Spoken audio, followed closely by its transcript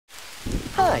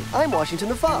Hi, I'm Washington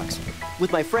the Fox.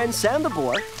 With my friend Sam the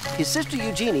boar, his sister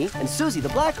Eugénie, and Suzie the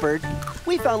blackbird,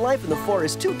 we found life in the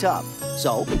forest too tough,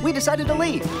 so we decided to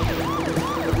leave.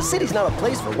 The city's not a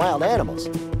place for wild animals.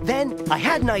 Then I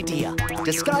had an idea.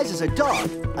 Disguised as a dog,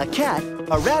 a cat,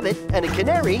 a rabbit, and a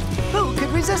canary, who could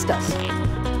resist us?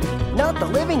 Not the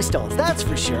Livingstones, that's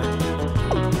for sure.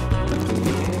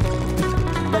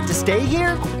 But to stay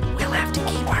here, we'll have to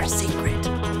keep our secret.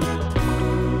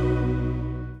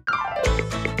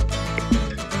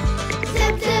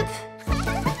 Zip, zip.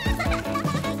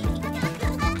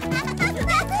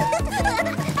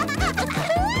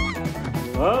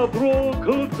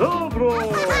 Abracadabra!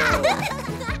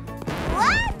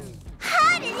 What?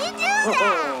 How did he do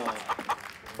that?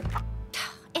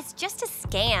 It's just a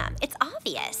scam. It's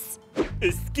obvious.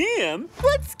 A scam?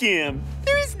 What scam?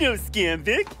 There is no scam,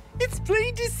 Vic. It's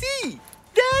plain to see.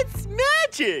 That's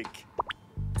magic.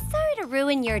 Sorry to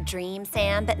ruin your dream,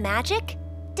 Sam, but magic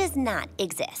does not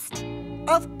exist.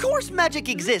 Of course magic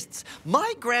exists.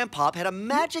 My grandpop had a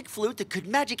magic flute that could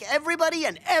magic everybody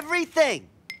and everything.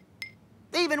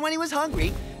 Even when he was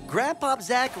hungry, Grandpop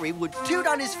Zachary would toot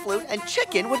on his flute and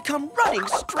Chicken would come running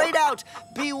straight out,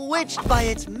 bewitched by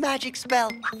its magic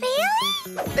spell.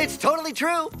 Really? It's totally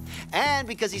true. And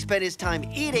because he spent his time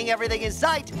eating everything in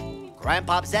sight,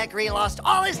 Grandpop Zachary lost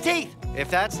all his teeth. If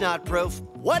that's not proof,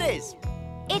 what is?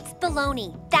 It's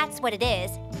baloney. That's what it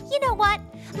is. You know what?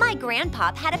 My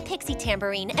grandpop had a pixie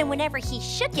tambourine, and whenever he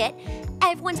shook it,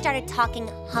 everyone started talking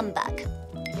humbug.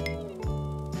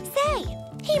 Say,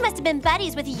 he must have been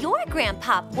buddies with your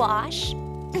grandpop, Wash.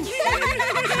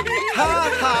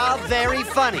 Ha ha, very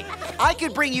funny. I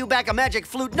could bring you back a magic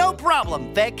flute, no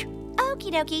problem, Vic.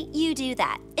 Okie dokie, you do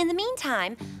that. In the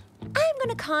meantime, I'm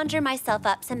gonna conjure myself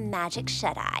up some magic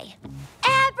shut-eye.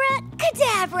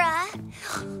 Abracadabra.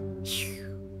 Who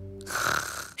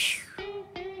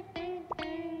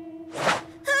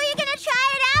are you gonna try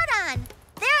it out on?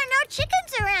 There are no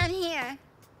chickens around here.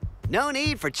 No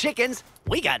need for chickens.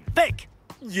 We got Vic.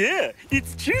 Yeah,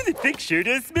 it's true that Vic sure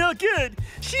does smell good.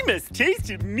 She must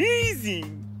taste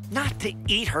amazing. Not to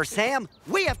eat her, Sam.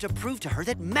 We have to prove to her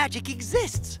that magic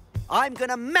exists. I'm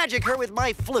gonna magic her with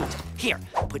my flute. Here,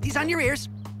 put these on your ears.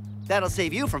 That'll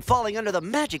save you from falling under the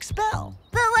magic spell.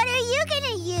 But what are you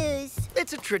gonna use?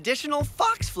 It's a traditional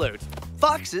fox flute.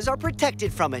 Foxes are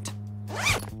protected from it.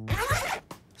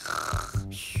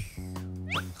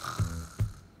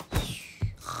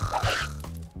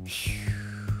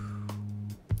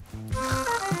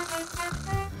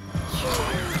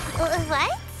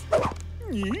 What?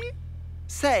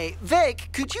 Say, Vic,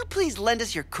 could you please lend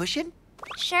us your cushion?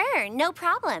 Sure, no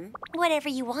problem. Whatever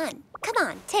you want. Come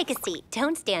on, take a seat.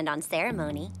 Don't stand on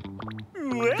ceremony.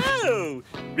 Wow!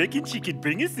 Reckon she could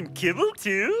bring us some kibble,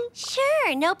 too?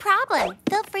 Sure, no problem.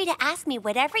 Feel free to ask me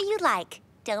whatever you like.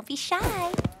 Don't be shy.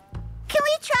 Can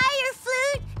we try your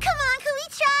flute? Come on, can we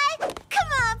try?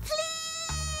 Come on,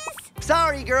 please.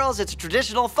 Sorry, girls, it's a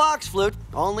traditional fox flute.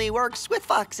 Only works with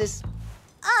foxes.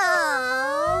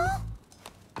 Oh.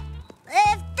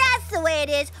 If that's the way it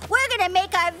is, we're gonna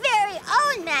make our very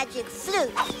own magic flute.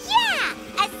 Yeah!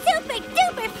 A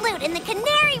super-duper flute in the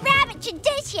canary rabbit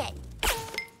tradition.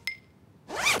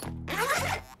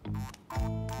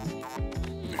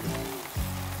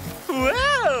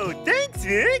 Wow! Thanks,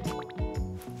 Vic!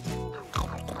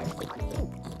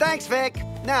 Thanks, Vic.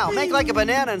 Now, make like a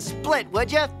banana and split,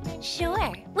 would you?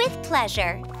 Sure, with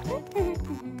pleasure.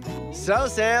 So,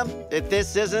 Sam, if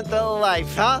this isn't the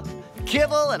life, huh?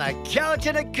 Kibble and a couch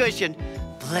and a cushion.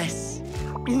 Bliss.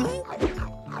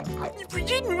 If we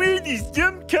didn't wear these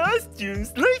dumb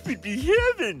costumes, life would be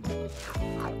heaven.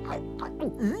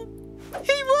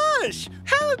 Hey, Wash!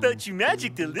 How about you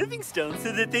magic the Livingstones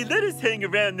so that they let us hang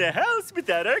around the house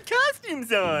without our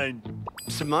costumes on?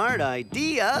 Smart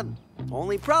idea.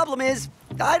 Only problem is,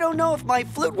 I don't know if my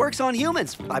flute works on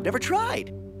humans. I've never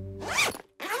tried.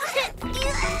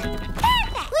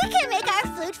 We can make our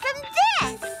flute from this.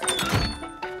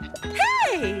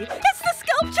 Hey, it's the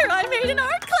sculpture I made in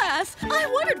art class. I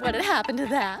wondered what had happened to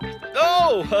that.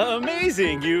 Oh,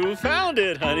 amazing. You found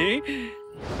it, honey.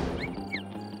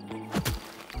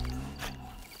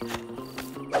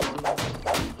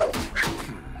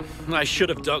 I should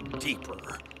have dug deeper.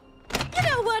 You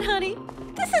know what, honey?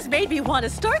 This has made me want to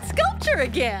start sculpture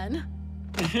again.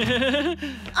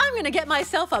 I'm gonna get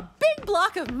myself a big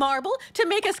block of marble to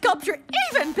make a sculpture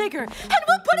even bigger, and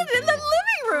we'll put it in the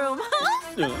living room,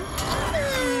 huh?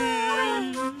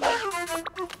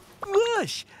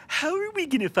 Wash, how are we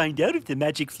gonna find out if the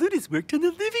magic flute has worked on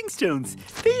the Livingstones?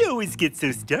 They always get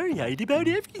so starry-eyed about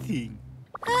everything.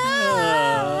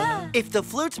 If the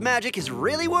flute's magic has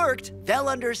really worked, they'll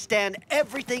understand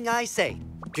everything I say.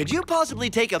 Could you possibly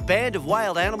take a band of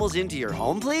wild animals into your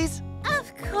home, please?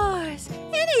 Of course.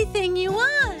 Anything you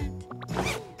want.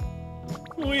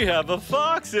 We have a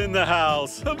fox in the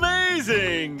house.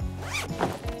 Amazing!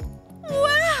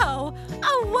 Wow!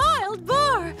 A wild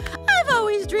boar! I've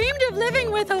always dreamed of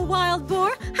living with a wild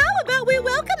boar. How about we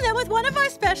welcome them with one of our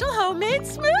special homemade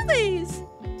smoothies?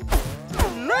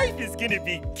 Life is gonna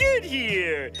be good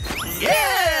here!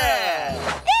 Yeah!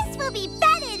 This will be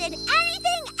better than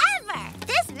anything ever!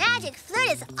 This magic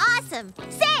flute is awesome!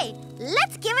 Say,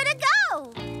 let's give it a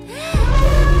go!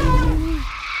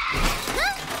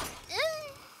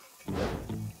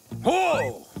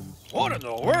 Whoa! What in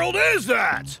the world is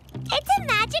that? It's a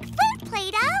magic flute,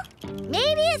 Play-Doh!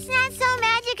 Maybe it's not so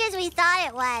magic as we thought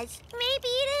it was. Maybe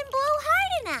you didn't blow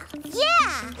hard enough.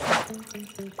 Yeah!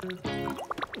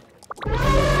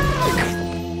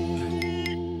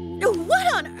 What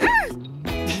on earth?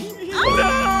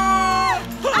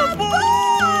 A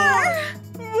boar!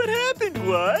 What happened,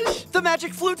 Wash? The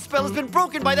magic flute spell has been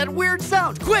broken by that weird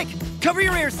sound. Quick, cover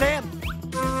your ears, Sam.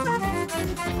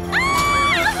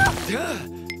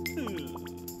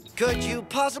 Could you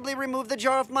possibly remove the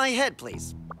jar off my head,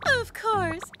 please? Of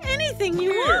course. Anything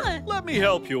you Here, want. let me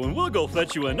help you and we'll go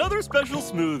fetch you another special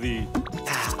smoothie.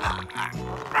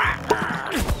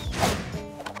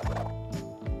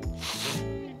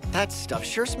 That stuff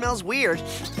sure smells weird.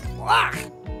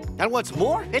 And what's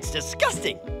more, it's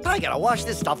disgusting. I gotta wash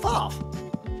this stuff off.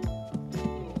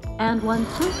 And one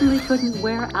certainly couldn't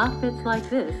wear outfits like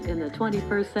this in the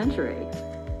 21st century.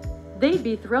 They'd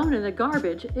be thrown in the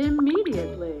garbage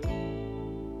immediately.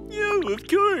 Oh, of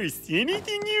course.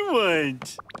 Anything you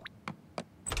want.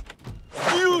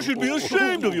 You should be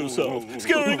ashamed of yourself,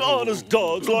 scaring honest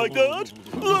dogs like that.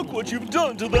 Look what you've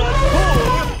done to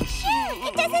that boar. Sure,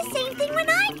 it does the same thing when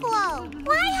I blow.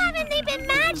 Why haven't they been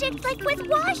magic like with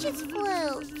Wash's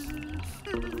flute?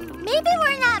 Maybe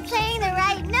we're not playing the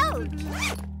right note.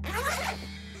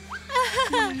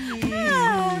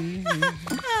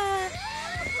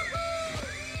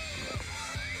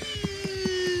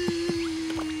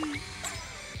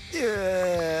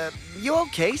 You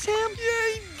okay, Sam? I'm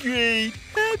great.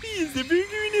 Happy as a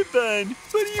burger in a bun.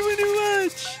 What do you want to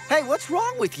watch? Hey, what's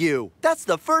wrong with you? That's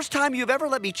the first time you've ever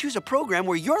let me choose a program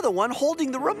where you're the one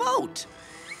holding the remote.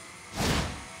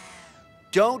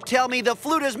 Don't tell me the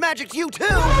flute has magicked you, too!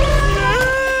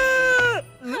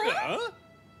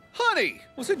 Honey,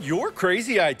 was it your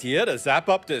crazy idea to zap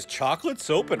up this chocolate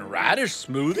soap and radish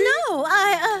smoothie? No,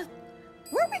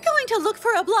 were we going to look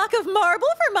for a block of marble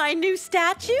for my new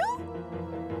statue?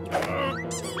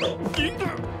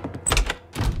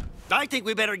 I think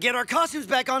we better get our costumes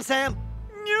back on, Sam.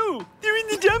 No, they're in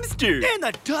the dumpster. In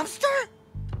the dumpster?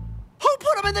 Who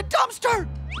put them in the dumpster?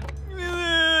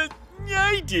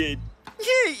 I did.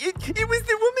 Yeah, it was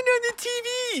the woman on the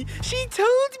TV. She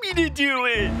told me to do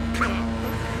it.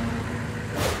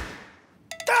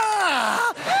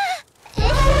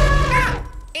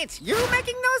 It's you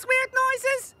making those weird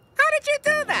noises? How did you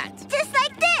do that? Just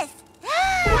like this.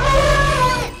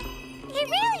 It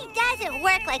really doesn't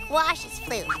work like Wash's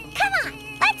flute. Come on,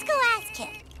 let's go ask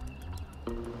him.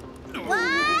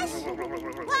 Wash?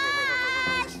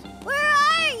 Wash? Where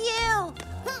are you?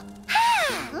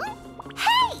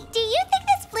 Hey, do you think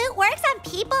this flute works on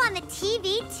people on the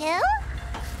TV too?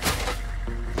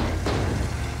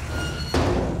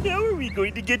 How are we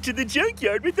going to get to the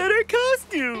junkyard without our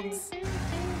costumes?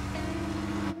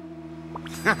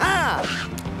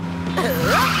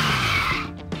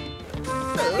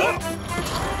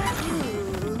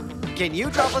 Can you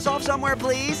drop us off somewhere,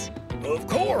 please? Of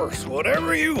course,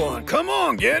 whatever you want. Come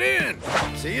on, get in.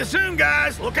 See you soon,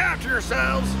 guys. Look after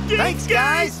yourselves. Thanks,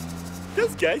 guys.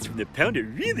 Those guys from the pound are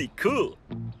really cool.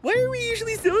 Why are we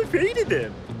usually so afraid of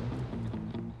them?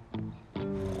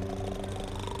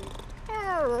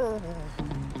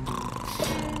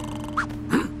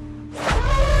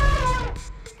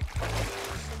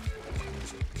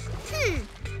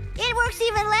 It works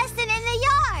even less than in the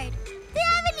yard. They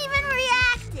haven't even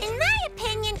reacted. In my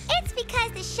opinion, it's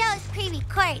because the show is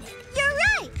pre-recorded. You're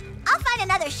right. I'll find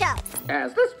another show.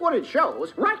 As this footage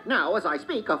shows, right now as I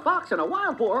speak, a fox and a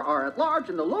wild boar are at large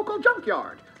in the local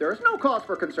junkyard. There is no cause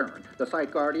for concern. The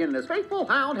site guardian and his faithful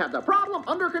hound have the problem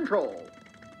under control.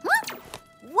 Huh?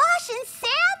 Wash and Sam?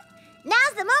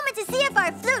 Now's the moment to see if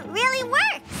our flute really works.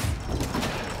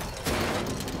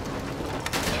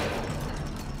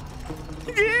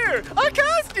 There, our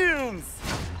costumes!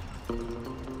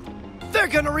 They're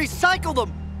gonna recycle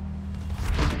them!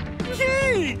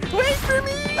 Hey, wait for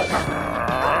me!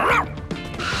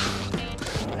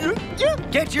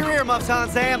 Get your earmuffs on,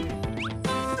 Sam.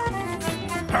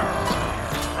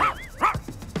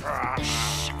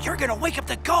 Shh, you're gonna wake up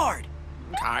the guard.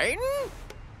 Titan?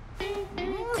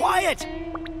 Quiet!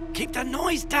 Keep the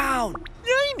noise down.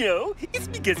 I know. It's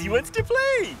because he wants to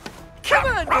play. Come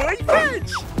on, boy,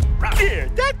 fetch. There,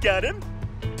 that got him.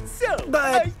 So,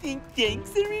 I think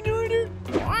thanks are in order.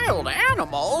 Wild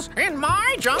animals in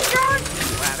my junkyard?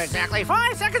 You have exactly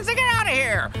 5 seconds to get out of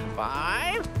here.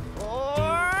 5,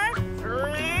 4,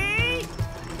 3...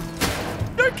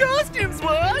 Our costumes,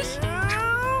 Wash! 2,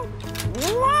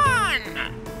 1!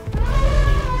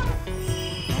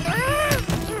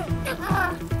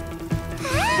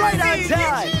 Right on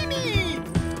time! Eugénie!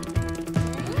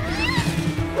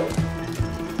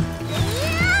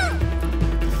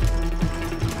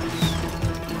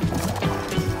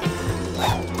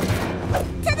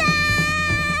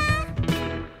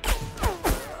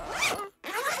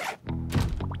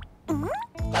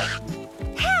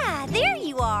 Ah, there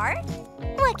you are.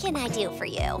 What can I do for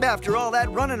you? After all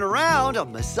that running around, a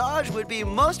massage would be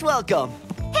most welcome.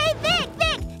 Hey, Vic!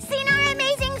 Seen our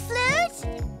amazing flutes?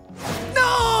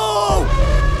 No!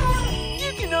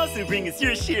 You can also bring us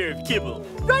your share of kibble.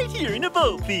 Right here in a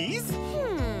bowl, please.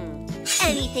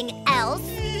 Anything else?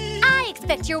 I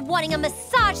expect you're wanting a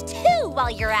massage too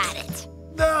while you're at it.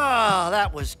 Oh,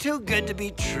 that was too good to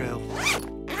be true.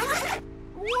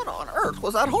 What on earth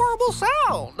was that horrible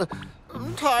sound?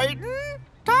 Titan?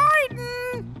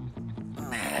 Titan!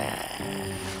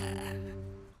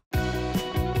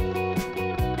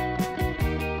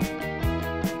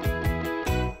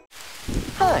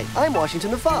 Hi, I'm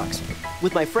Washington the Fox.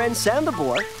 With my friend Sam the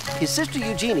boar, his sister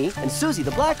Eugénie, and Suzie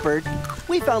the blackbird,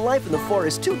 we found life in the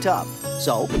forest too tough.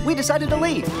 So we decided to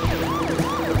leave.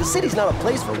 The city's not a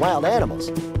place for wild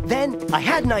animals. Then I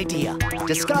had an idea.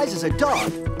 Disguised as a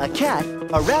dog, a cat,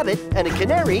 a rabbit, and a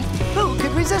canary, who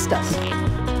could resist us?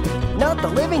 Not the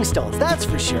Livingstones, that's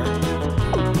for sure.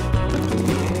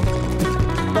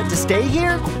 But to stay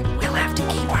here, we'll have to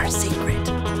keep our secret.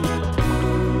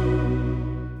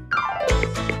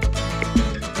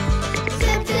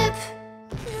 Zip, zip.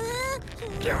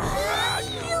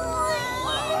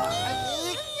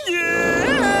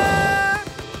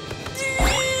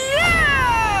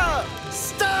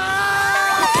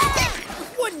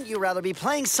 Wouldn't you rather be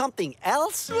playing something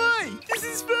else? Why? This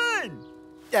is fun.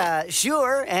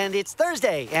 Sure, and it's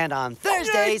Thursday, and on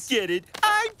Thursdays... I get it.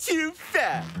 I'm too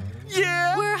fat.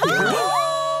 Yeah? We're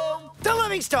home! The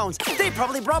Livingstones! They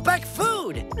probably brought back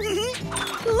food!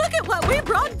 Look at what we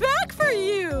brought back for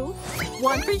you.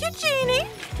 One for Eugénie,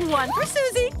 one for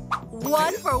Suzie,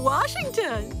 one for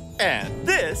Washington. And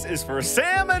this is for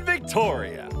Sam and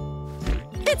Victoria.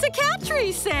 It's a cat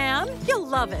tree, Sam. You'll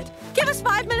love it. Give us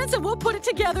 5 minutes and we'll put it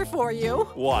together for you.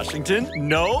 Washington,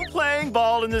 no playing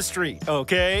ball in the street,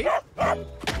 okay?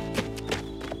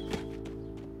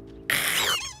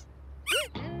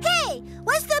 Hey,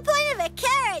 what's the point of a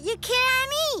carrot you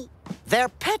can't eat? They're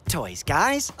pet toys,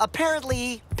 guys.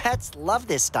 Apparently, pets love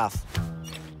this stuff.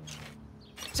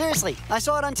 Seriously, I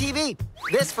saw it on TV.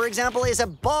 This, for example, is a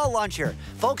ball launcher.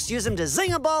 Folks use them to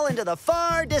zing a ball into the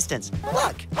far distance.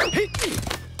 Look.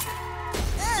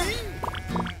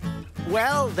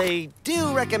 Well, they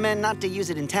do recommend not to use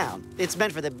it in town. It's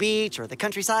meant for the beach or the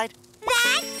countryside.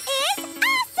 That is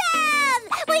awesome!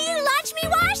 Will you launch me,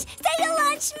 Wash? Say you'll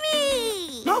launch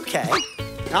me! Okay.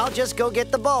 I'll just go get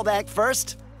the ball back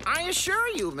first. I assure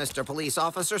you, Mr. Police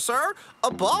Officer, sir,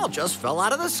 a ball just fell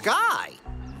out of the sky.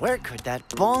 Where could that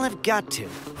ball have got to?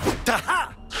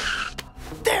 Ta-ha!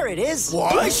 There it is.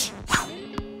 Wash?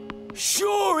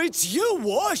 Sure, it's you,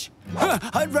 Wash.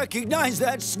 I'd recognize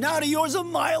that snout of yours a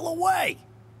mile away.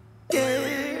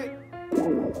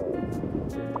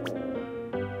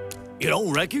 You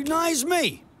don't recognize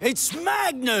me? It's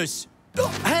Magnus.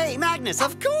 Hey, Magnus,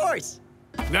 of course.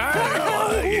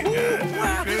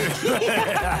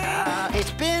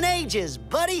 It's been ages,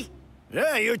 buddy.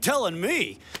 Yeah, you're telling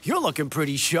me. You're looking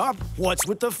pretty sharp. What's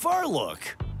with the fur look?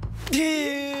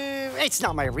 It's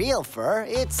not my real fur.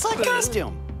 It's a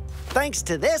costume. Thanks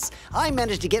to this, I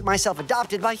managed to get myself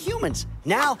adopted by humans.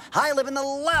 Now, I live in the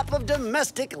lap of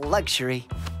domestic luxury.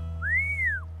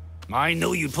 I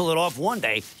knew you'd pull it off one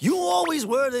day. You always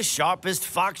were the sharpest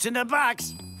fox in the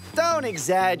box. Don't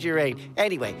exaggerate.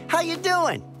 Anyway, how you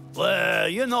doing? Well,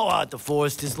 you know what the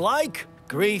forest is like.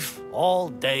 Grief all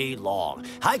day long.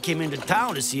 I came into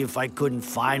town to see if I couldn't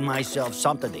find myself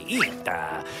something to eat.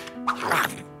 I'm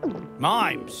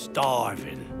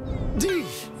starving.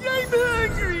 I'm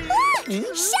hungry. Look!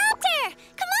 Shelter!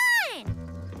 Come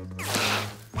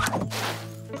on!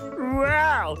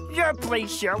 Wow, your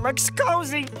place sure looks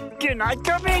cozy. Can I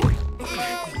come in? I'm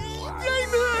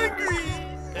hungry. hungry.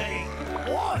 Hey,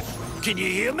 what? Can you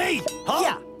hear me?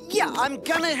 Huh? Yeah, I'm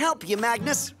gonna help you,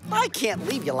 Magnus. I can't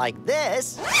leave you like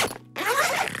this.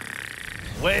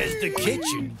 Where's the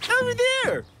kitchen? Over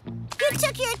there. You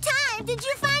took your time. Did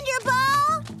you find your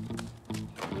ball?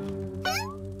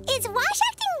 Is Wash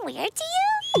acting weird to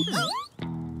you?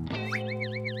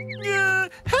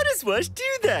 How does Wash do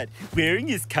that? Wearing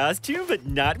his costume but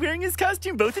not wearing his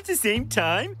costume both at the same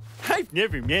time? I've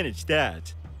never managed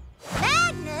that.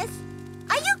 Magnus?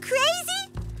 Are you crazy?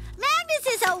 Magnus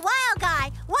is a wild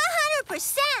guy,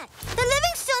 100%. The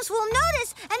Livingstones will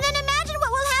notice, and then imagine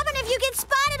what will happen if you get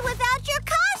spotted without your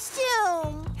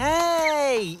costume.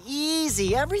 Hey,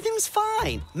 easy. Everything's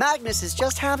fine. Magnus is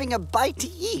just having a bite to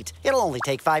eat. It'll only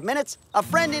take 5 minutes. A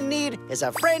friend in need is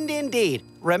a friend indeed.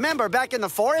 Remember back in the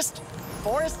forest?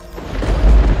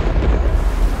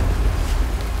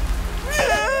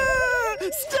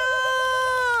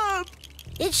 Stop!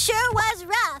 It sure was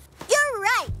rough. You're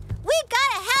right. We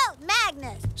gotta help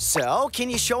Magnus. So, can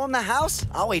you show him the house?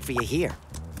 I'll wait for you here.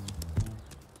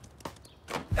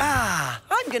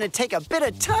 I'm gonna take a bit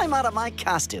of time out of my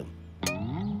costume.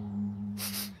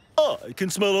 I can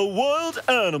smell a wild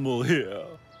animal here.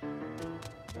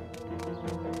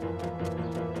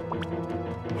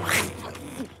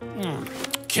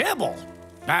 Kibble?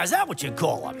 Now, is that what you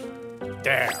call them?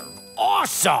 They're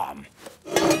awesome!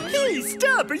 Hey,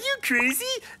 stop! Are you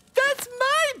crazy? That's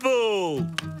my bowl!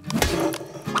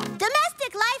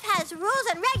 Domestic life has rules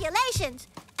and regulations.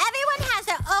 Everyone has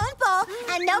their own bowl,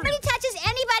 and nobody touches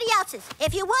anybody else's.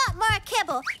 If you want more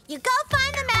kibble, you go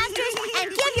find the masters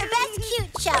and give your best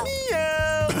cute show.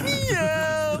 Meow!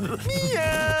 Meow!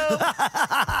 Meow!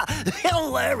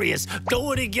 Hilarious!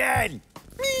 Do it again!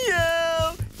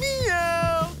 Meow!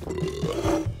 Meow!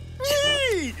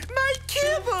 Hey! My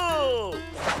kibble!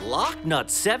 Lock nut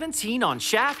 17 on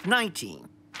shaft 19.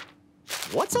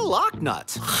 What's a lock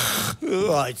nut?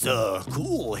 It's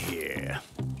cool here.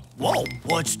 Whoa,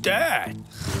 what's that?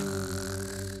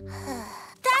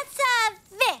 That's,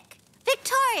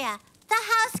 Victoria, the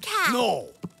house cat. No,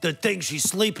 the thing she's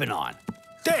sleeping on.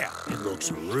 There, it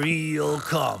looks real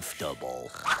comfortable.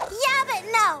 Yeah, but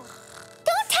no.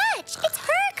 Don't touch. It's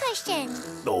her cushion.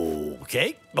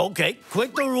 Okay.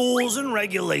 Quit the rules and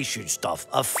regulation stuff.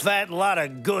 A fat lot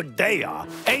of good they are.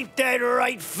 Ain't that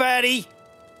right, fatty?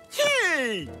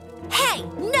 Hey! Hey,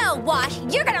 no, Wash.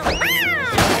 You're gonna...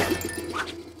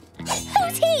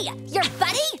 Who's he? Your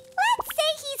buddy? Let's say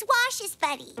he's Wash's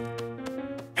buddy.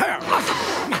 Hey,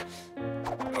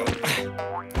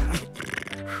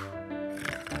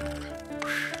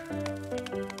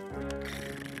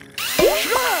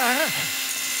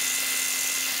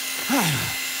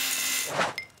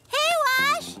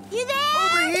 Wash! You there?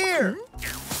 Over here!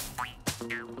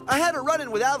 I had a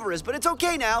run-in with Alvarez, but it's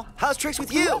okay now. How's Tricks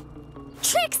with you?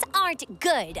 Tricks aren't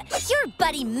good. Your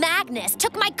buddy Magnus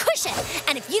took my cushion,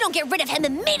 and if you don't get rid of him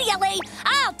immediately,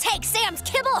 I'll take Sam's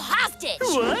kibble hostage.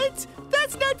 What?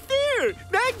 That's not fair.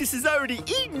 Magnus has already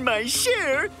eaten my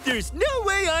share. There's no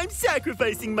way I'm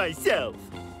sacrificing myself.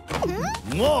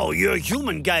 Whoa, your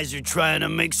human guys are trying to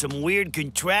make some weird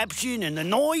contraption, and the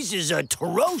noise is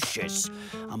atrocious.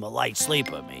 I'm a light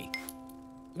sleeper, me.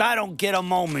 I don't get a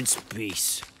moment's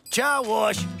peace. Ciao,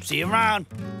 Wash. See you around.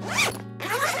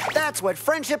 That's what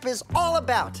friendship is all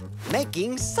about.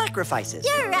 Making sacrifices.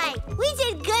 You're right. We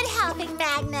did good helping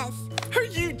Magnus. Are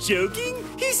you joking?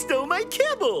 He stole my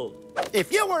kibble.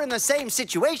 If you were in the same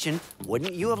situation,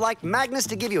 wouldn't you have liked Magnus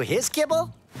to give you his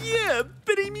kibble? Yeah,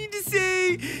 but I mean to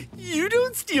say, you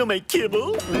don't steal my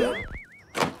kibble.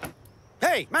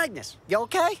 Hey, Magnus, you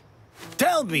okay?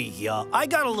 Tell me, I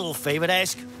got a little favor to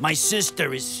ask. My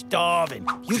sister is starving.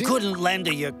 You couldn't lend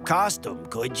her your costume,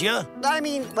 could you? I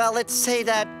mean, well, let's say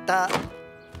that,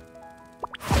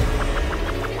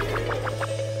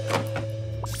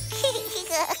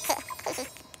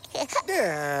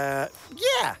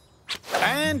 yeah.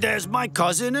 And there's my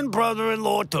cousin and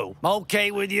brother-in-law, too. Okay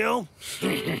with you?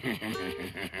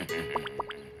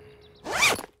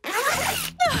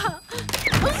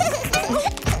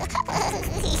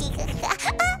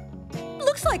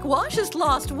 Looks like Wash has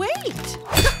lost weight.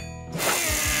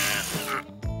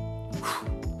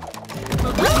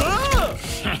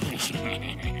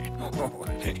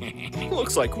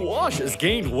 Looks like Wash has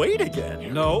gained weight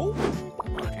again, no?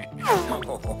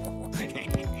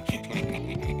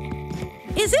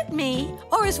 Is it me,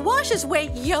 or is Wash's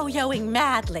weight yo-yoing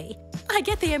madly? I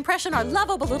get the impression our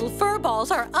lovable little fur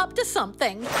balls are up to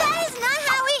something. That is not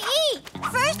how we eat.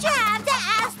 First you have to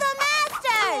ask the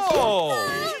masters.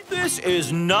 Oh, this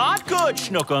is not good,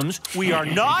 Schnookums. We are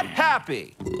not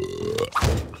happy.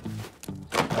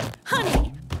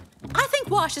 Honey, I think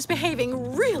Wash is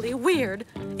behaving really weird.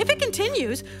 If it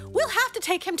continues, we'll have to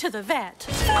take him to the vet.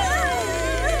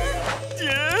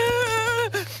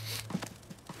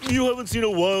 You haven't seen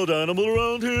a wild animal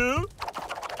around here?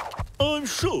 I'm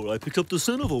sure I picked up the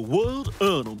scent of a wild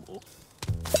animal.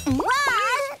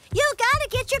 Wash, you gotta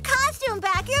get your costume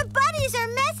back. Your buddies are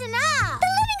messing up. The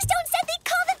Livingstone said they'd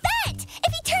call the vet.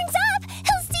 If he turns up,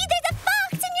 he'll see there's a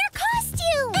fox in your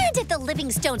costume. And if the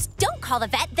Livingstones don't call the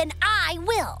vet, then I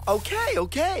will. Okay,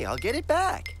 I'll get it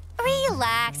back.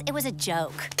 Relax, it was a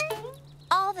joke.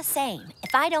 All the same,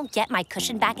 if I don't get my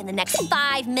cushion back in the next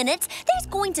 5 minutes, there's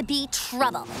going to be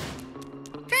trouble.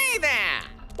 Hey there!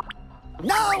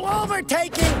 No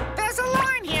overtaking! There's a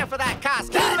line here for that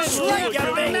costume. That's right,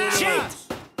 you big cheat!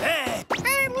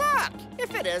 Hey, look!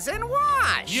 If it isn't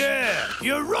Wash! Yeah,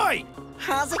 you're right.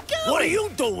 How's it going? What are you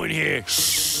doing here?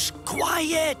 Shh,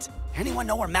 quiet. Anyone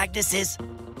know where Magnus is?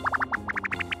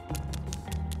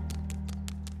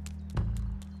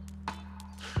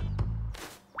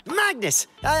 Magnus,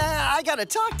 I gotta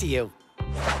talk to you.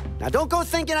 Now, don't go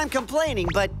thinking I'm complaining,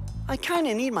 but I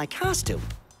kinda need my costume.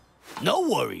 No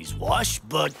worries, Wash,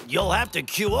 but you'll have to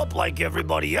queue up like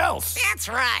everybody else. That's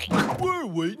right. We're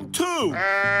waiting too.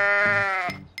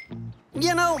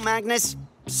 You know, Magnus,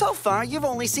 so far you've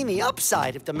only seen the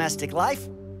upside of domestic life.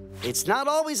 It's not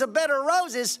always a bed of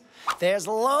roses. There's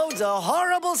loads of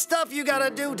horrible stuff you gotta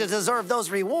do to deserve those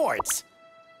rewards.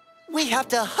 We have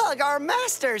to hug our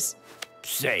masters.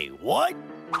 Say what?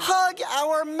 Hug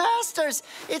our masters.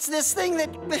 It's this thing that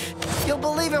you'll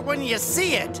believe it when you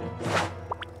see it.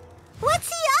 What's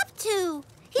he up to?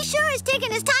 He sure is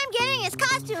taking his time getting his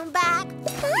costume back.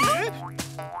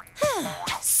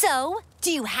 So,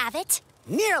 do you have it?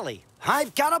 Nearly.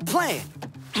 I've got a plan.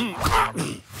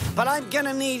 But I'm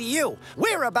gonna need you.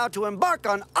 We're about to embark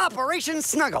on Operation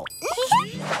Snuggle.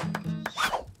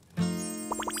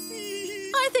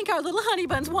 I think our little honey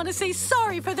buns want to say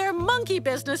sorry for their monkey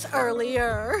business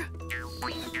earlier.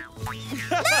 Look!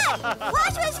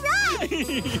 Wash was right!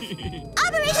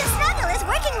 Operation Snuggle is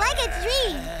working like a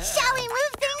dream. Shall we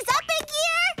move things up a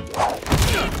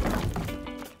gear?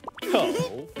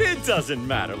 Oh, it doesn't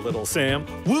matter, little Sam.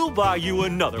 We'll buy you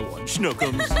another one,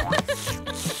 Schnookums.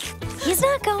 He's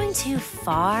not going too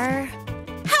far.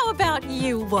 How about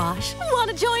you, Wash? Want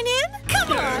to join in?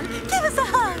 Come on, give us a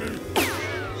hug.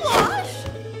 Wash?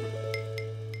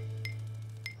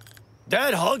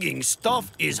 That hugging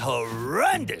stuff is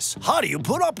horrendous. How do you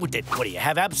put up with it? What, do you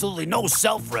have absolutely no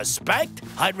self-respect?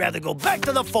 I'd rather go back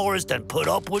to the forest than put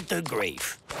up with the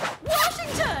grief.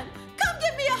 Washington, come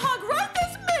give me a hug right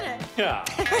this minute. Yeah,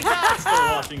 that's the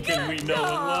Washington we know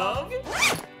and love.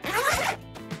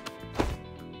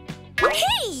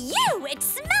 Hey, you! It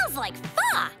smells like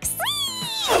fox.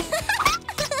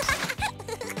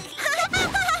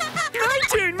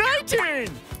 My turn!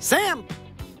 Sam,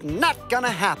 not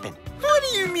gonna happen. What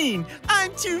do you mean?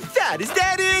 I'm too fat, is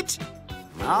that it?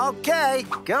 Okay,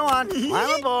 go on.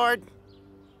 I'm aboard.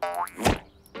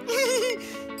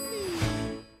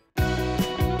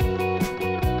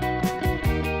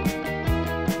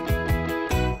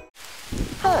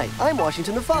 Hi, I'm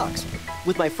Washington the Fox.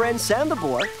 With my friend Sam the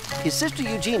Boar, his sister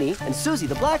Eugénie, and Suzie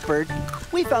the Blackbird,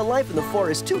 we found life in the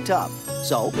forest too tough,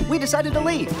 so we decided to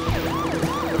leave.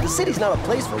 The city's not a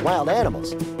place for wild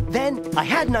animals. Then I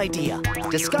had an idea.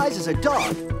 Disguised as a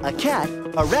dog, a cat,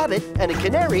 a rabbit, and a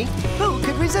canary, who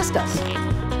could resist us?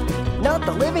 Not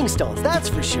the Livingstones, that's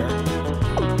for sure.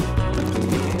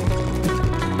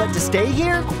 But to stay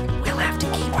here, we'll have to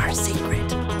keep our secret.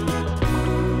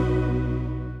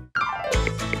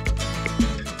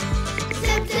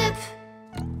 Zip, zip.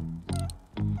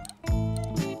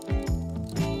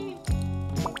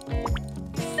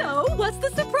 So, what's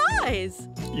the surprise?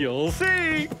 You'll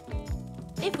see.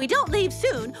 If we don't leave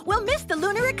soon, we'll miss the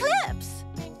lunar eclipse.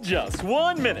 Just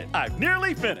 1 minute. I've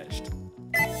nearly finished.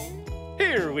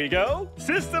 Here we go.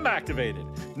 System activated.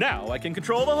 Now I can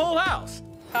control the whole house.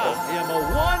 I am a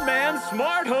one-man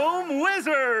smart home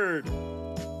wizard.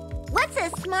 What's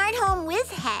a smart home whiz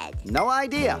head? No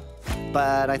idea,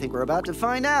 but I think we're about to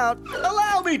find out.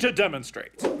 Allow me to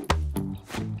demonstrate.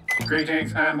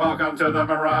 Greetings and welcome to the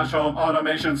Mirage Home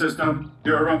Automation System,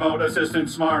 your remote assistant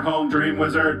smart home dream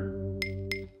wizard.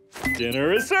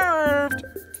 Dinner is served.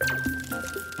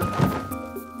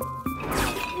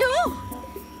 No!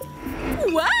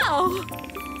 Wow!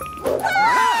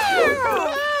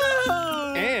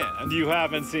 And you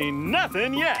haven't seen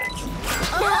nothing yet.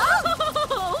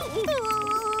 Oh!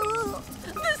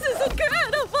 This is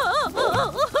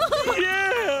incredible!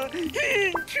 Yeah!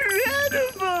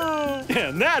 Incredible!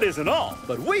 And that isn't all,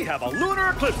 but we have a lunar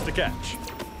eclipse to catch.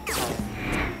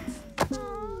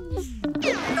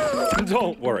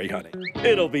 Don't worry, honey.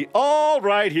 It'll be all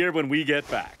right here when we get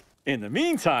back. In the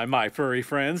meantime, my furry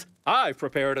friends, I've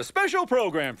prepared a special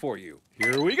program for you.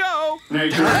 Here we go.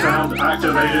 Nature sound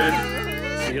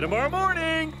activated. See you tomorrow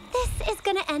morning. This is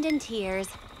gonna end in tears.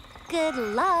 Good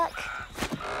luck.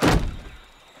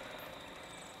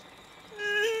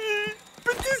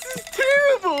 But this is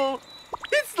terrible.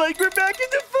 It's like we're back in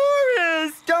the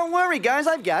forest. Don't worry, guys,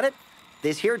 I've got it.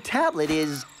 This here tablet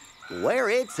is where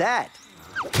it's at.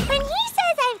 When he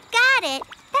says I've got it,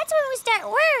 that's when we start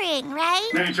worrying, right?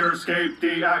 Naturescape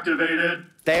deactivated.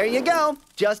 There you go.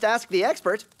 Just ask the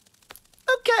expert.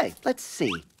 Okay, let's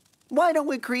see. Why don't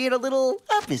we create a little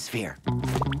atmosphere?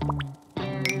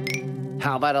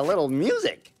 How about a little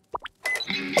music?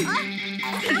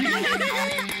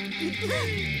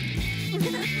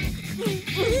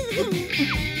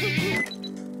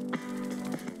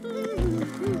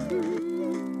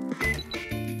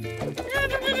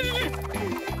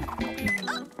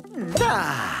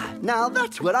 Ah, now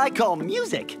that's what I call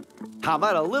music. How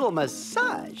about a little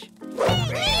massage?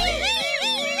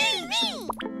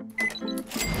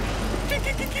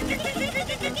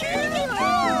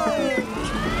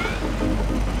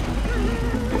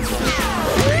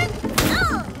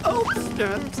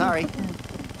 Oops, sorry.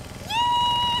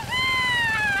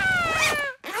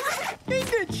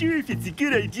 I'm not sure if it's a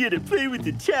good idea to play with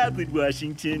the tablet,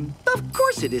 Washington. Of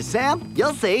course it is, Sam.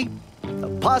 You'll see. The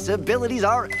possibilities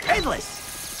are endless.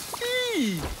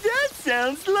 Gee, that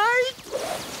sounds like...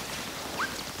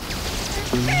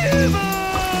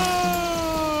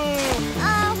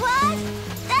 What?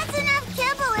 That's enough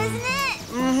kibble, isn't it?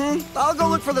 Mm-hmm. I'll go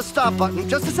look for the stop button.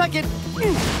 Just a second.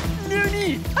 No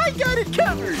need. I got it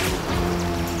covered.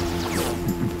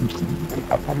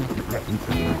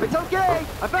 It's okay.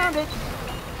 I found it.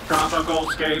 Tropical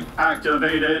scape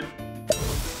activated.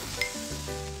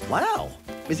 Wow.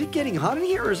 Is it getting hot in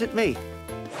here or is it me?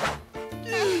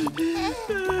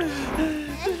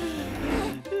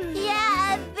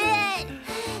 Yeah, a bit.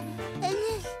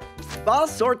 I'll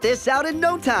sort this out in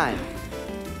no time.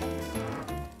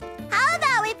 How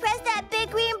about we press that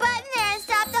big green button there and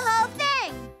stop the whole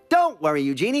thing? Don't worry,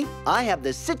 Eugénie. I have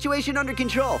the situation under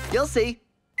control. You'll see.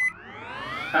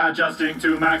 Adjusting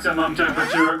to maximum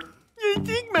temperature. I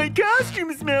think my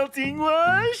costume's melting,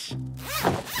 Wash.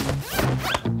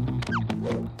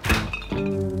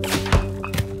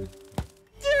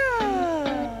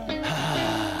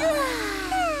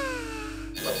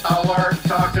 Alert,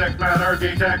 toxic matter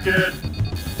detected.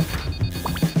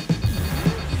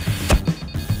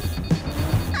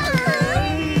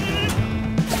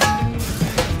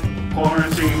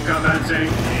 Quarantine commencing.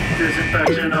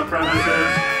 Disinfection of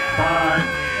premises. 5,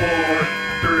 4,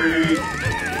 3.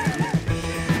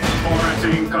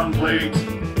 Quarantine complete.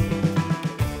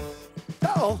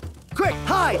 Uh-oh. Quick,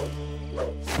 hide!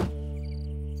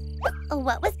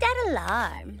 What was that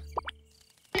alarm?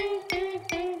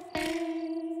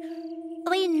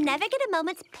 We never get a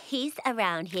moment's peace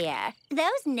around here.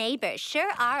 Those neighbors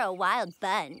sure are a wild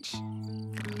bunch.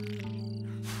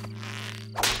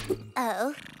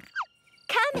 Oh.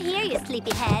 Come here, you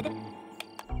sleepyhead.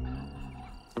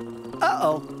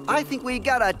 Uh-oh. I think we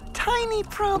got a tiny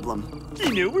problem.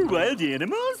 You know we're wild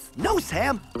animals? No,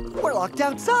 Sam. We're locked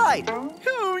outside.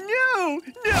 Oh, no!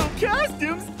 No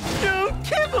costumes, no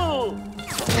kibble!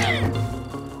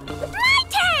 My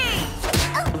turn!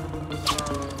 Oh.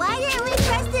 Why didn't we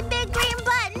press the big green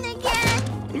button again?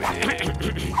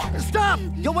 Stop!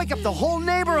 You'll wake up the whole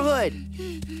neighborhood.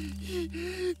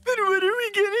 But what are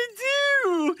we gonna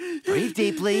do? Breathe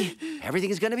deeply. Everything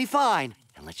is gonna be fine.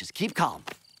 And let's just keep calm.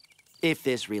 If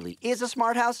this really is a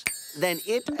smart house, then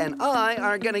it and I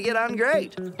are gonna get on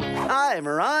great. Hi,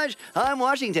 Mirage. I'm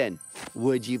Washington.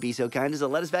 Would you be so kind as to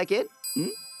let us back in?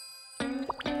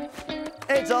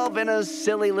 It's all been a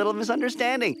silly little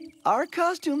misunderstanding. Our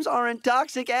costumes aren't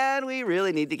toxic, and we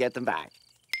really need to get them back.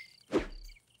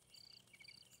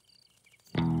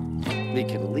 We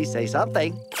can at least say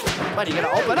something. But are you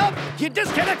gonna open up? You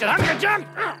disconnected hunker junk!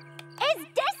 Is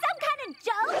this some kind of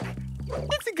joke?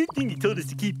 It's a good thing you told us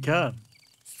to keep calm.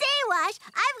 Say, Wash,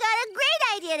 I've got a great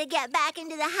idea to get back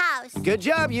into the house. Good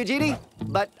job, Eugénie.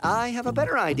 But I have a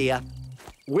better idea.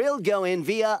 We'll go in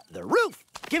via the roof.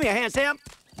 Give me a hand, Sam.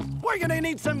 We're gonna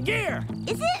need some gear.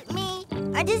 Is it me?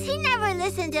 Or does he never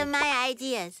listen to my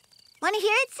ideas? Want to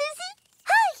hear it, Suzie?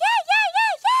 Oh, yeah.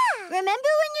 Remember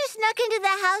when you snuck into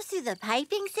the house through the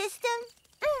piping system?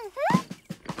 Mm-hmm.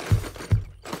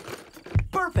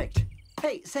 Perfect.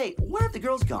 Hey, say, where have the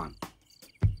girls gone?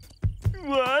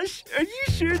 Wash, are you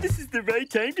sure this is the right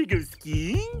time to go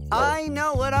skiing? I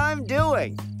know what I'm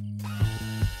doing.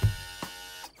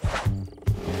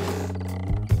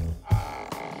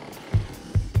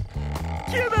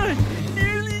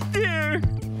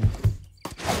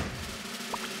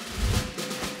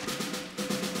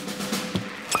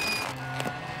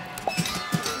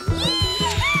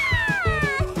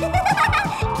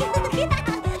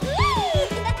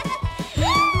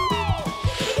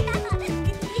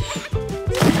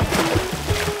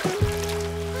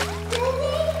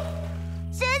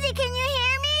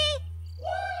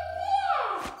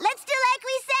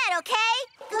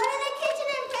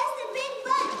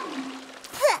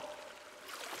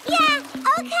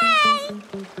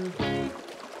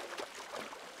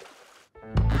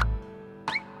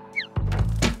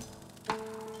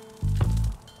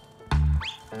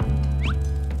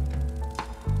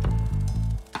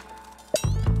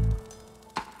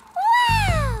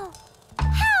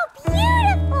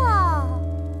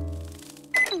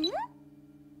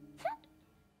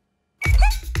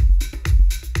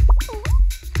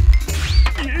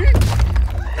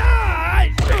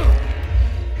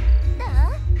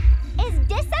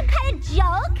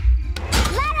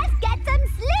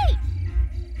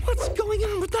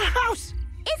 the house?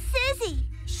 It's Suzie.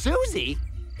 Suzie?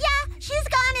 Yeah, she's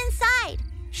gone inside.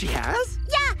 She has?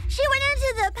 Yeah, she went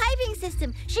into the piping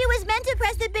system. She was meant to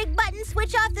press the big button,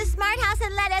 switch off the smart house,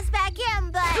 and let us back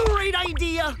in, but... Great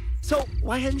idea! So,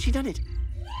 why hasn't she done it?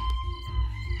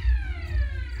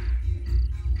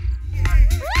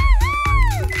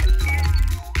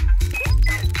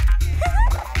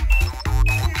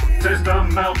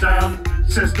 System meltdown.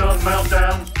 System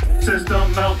meltdown.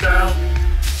 System meltdown.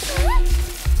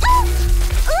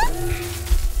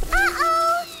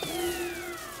 Uh-oh!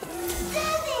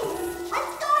 Suzie,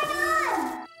 what's going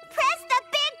on? Press the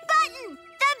big button!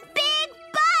 The big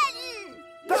button!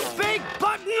 The big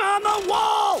button on the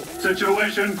wall!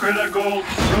 Situation critical.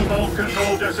 Remote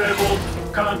control disabled.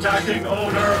 Contacting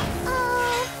owner.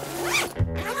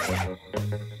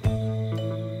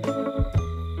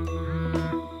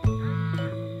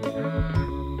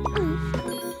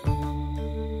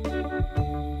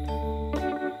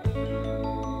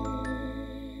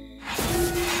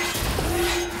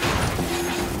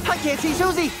 I can't see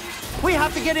Suzie! We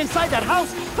have to get inside that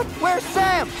house! But where's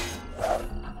Sam?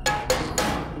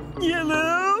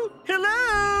 Hello?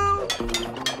 Hello?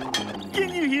 Can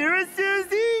you hear us,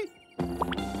 Suzie?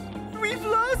 We've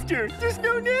lost her. There's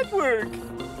no network.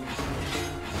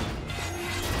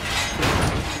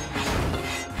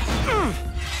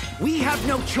 We have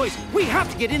no choice. We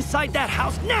have to get inside that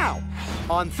house now!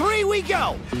 On 3 we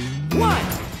go! 1,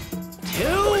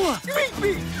 2...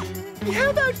 Wait. How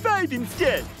about 5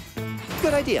 instead?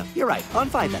 Good idea. You're right. On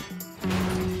 5 then.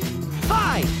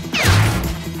 5!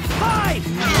 5!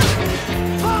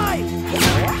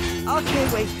 5! Okay,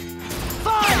 wait.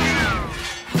 5!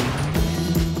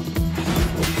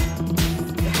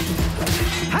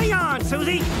 Hang on,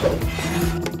 Suzie!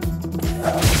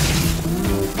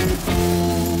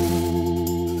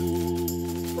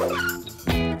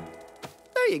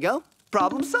 There you go.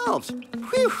 Problem solved.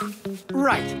 Whew.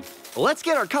 Right. Let's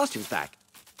get our costumes back.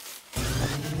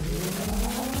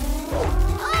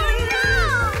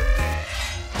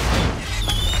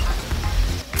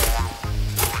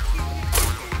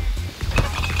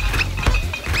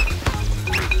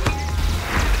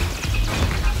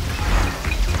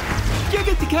 Go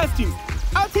get the costumes.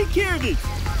 I'll take care of it.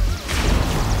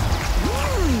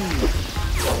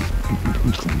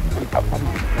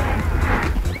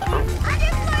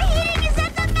 Underfloor heating is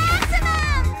at the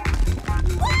maximum!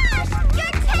 Wash,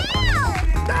 your tail!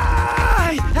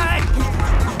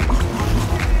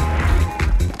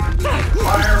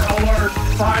 Fire alert!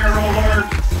 Fire alert!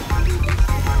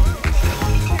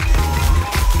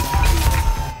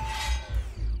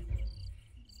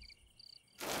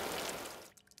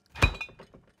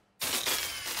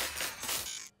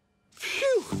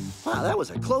 Phew. Wow, that was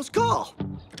a close call.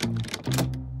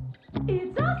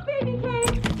 It's us, baby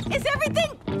cakes! Is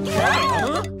everything...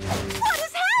 What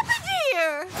has happened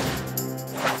here?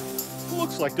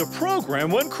 Looks like the program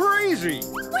went crazy.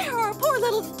 Where are our poor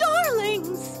little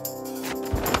darlings?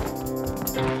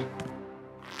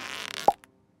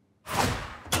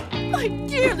 My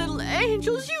dear little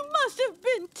angels, you must have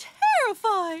been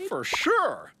terrified. For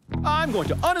sure. I'm going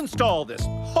to uninstall this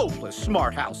hopeless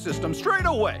smart house system straight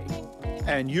away.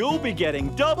 And you'll be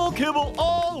getting double kibble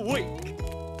all week.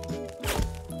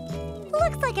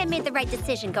 Looks like I made the right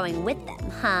decision going with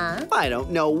them, huh? I don't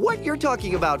know what you're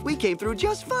talking about. We came through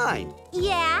just fine.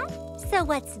 Yeah? So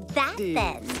what's that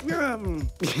then?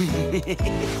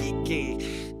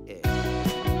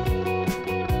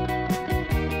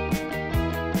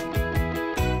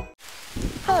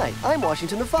 Hi, I'm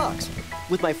Washington the Fox.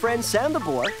 With my friend Sam the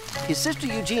boar, his sister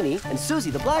Eugénie, and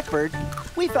Suzie the blackbird,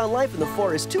 we found life in the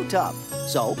forest too tough.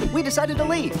 So we decided to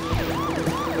leave.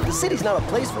 The city's not a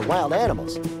place for wild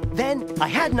animals. Then I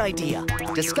had an idea.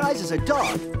 Disguised as a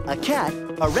dog, a cat,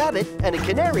 a rabbit, and a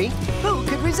canary, who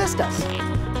could resist us?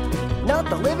 Not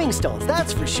the Livingstones,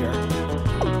 that's for sure.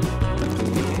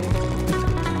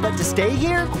 But to stay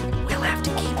here, we'll have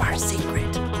to keep our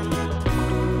secret.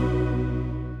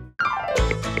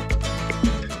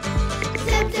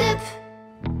 Zip, zip.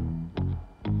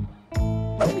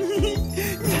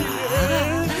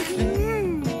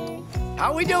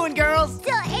 How we doing, girls?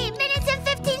 Still 8 minutes and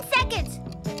 15 seconds.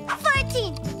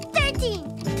 14,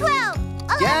 13, 12,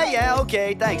 11. Yeah,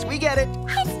 okay, thanks. We get it.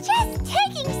 It's just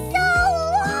taking so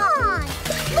long.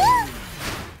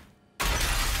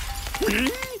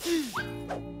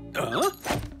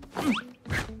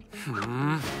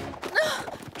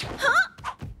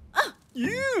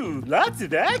 Lots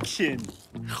of action.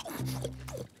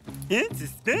 And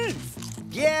suspense.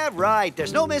 Yeah, right.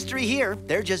 There's no mystery here.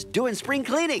 They're just doing spring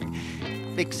cleaning.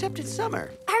 Except it's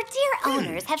summer. Our dear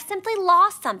owners have simply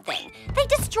lost something. They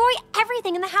destroy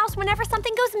everything in the house whenever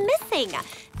something goes missing.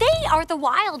 They are the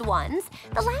wild ones.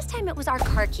 The last time it was our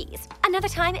car keys. Another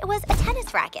time it was a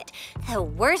tennis racket. The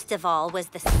worst of all was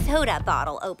the soda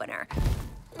bottle opener.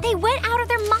 They went out of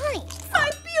their minds. My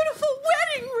beautiful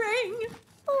wedding ring!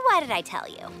 What did I tell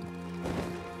you?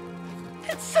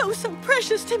 It's so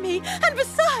precious to me. And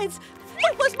besides,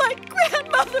 it was my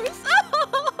grandmother's.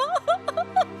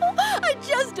 I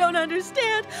just don't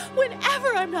understand.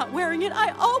 Whenever I'm not wearing it,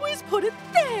 I always put it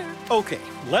there. Okay,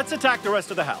 let's attack the rest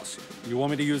of the house. You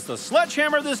want me to use the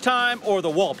sledgehammer this time or the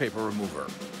wallpaper remover?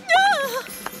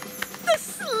 The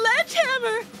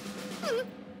sledgehammer!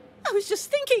 I was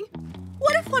just thinking,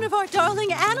 what if one of our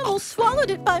darling animals swallowed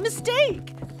it by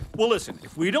mistake? Well, listen,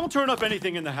 if we don't turn up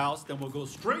anything in the house, then we'll go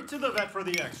straight to the vet for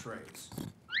the x-rays.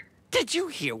 Did you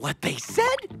hear what they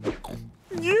said?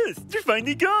 Yes, they're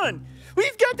finally gone.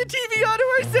 We've got the TV auto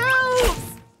ourselves.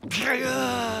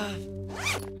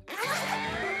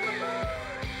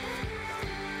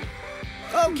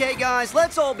 Okay, guys,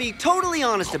 let's all be totally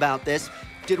honest about this.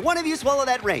 Did one of you swallow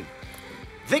that ring?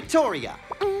 Victoria.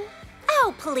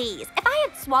 Oh, please. If I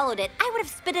had swallowed it, I would have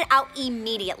spit it out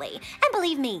immediately. And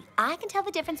believe me, I can tell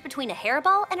the difference between a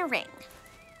hairball and a ring.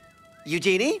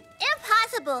 Eugénie?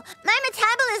 Impossible. My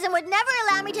metabolism would never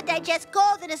allow me to digest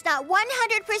gold that is not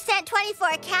 100%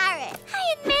 24 karat.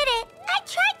 I admit it. I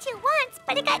tried to once,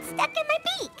 but it got stuck in my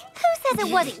beak. Who says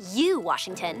it wasn't you,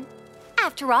 Washington?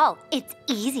 After all, it's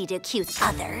easy to accuse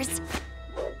others.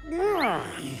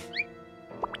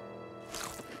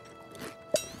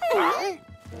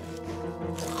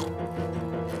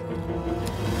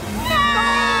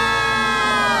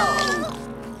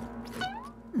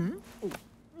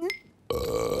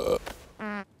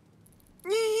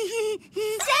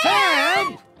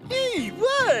 Sam! Hey,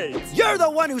 what? You're the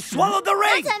one who swallowed the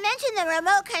ring! Not to mention the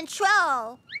remote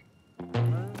control.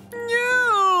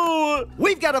 No!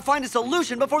 We've got to find a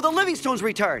solution before the Livingstones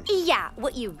return. Yeah,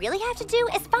 what you really have to do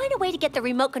is find a way to get the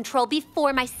remote control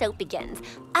before my soap begins.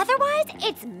 Otherwise,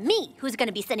 it's me who's going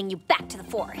to be sending you back to the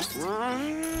forest.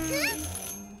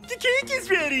 The cake is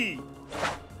ready!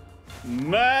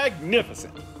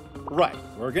 Magnificent. Right,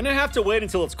 we're gonna have to wait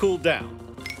until it's cooled down.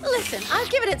 Listen, I've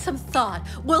given it some thought.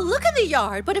 We'll look in the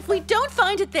yard, but if we don't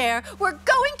find it there, we're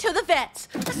going to the vets.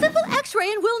 A simple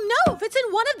x-ray and we'll know if it's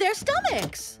in one of their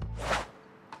stomachs.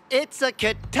 It's a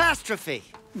catastrophe.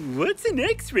 What's an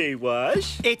x-ray,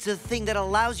 Wash? It's a thing that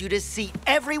allows you to see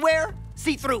everywhere,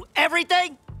 see through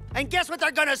everything, and guess what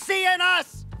they're gonna see in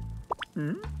us?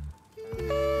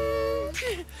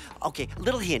 Okay,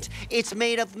 little hint. It's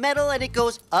made of metal and it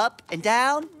goes up and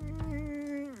down.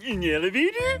 In the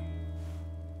elevator?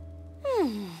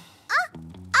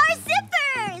 Our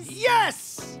zippers!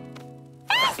 Yes!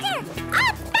 Faster!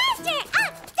 Up, faster!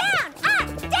 Up,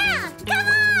 down! Come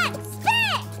on!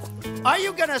 Spit! Are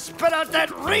you gonna spit out that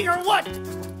ring or what?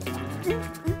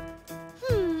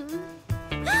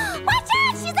 Watch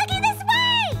out! She's looking this way!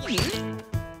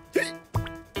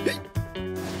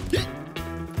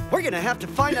 We're gonna have to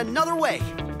find another way.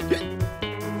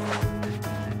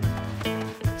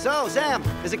 So, Sam,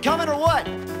 is it coming or what?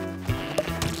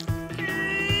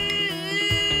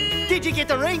 Did you get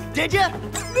the ring? Did you?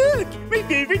 Look, my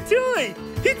favorite toy.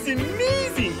 It's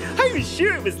amazing. I was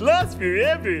sure it was lost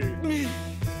forever.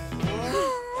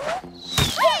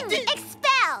 Hit!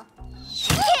 Expel!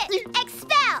 Hit!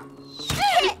 Expel!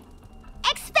 Hit!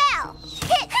 Expel!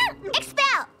 Hit!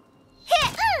 Expel!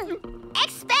 Hit!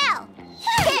 Expel!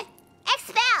 Hit!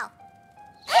 Expel!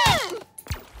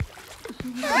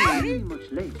 Hooray!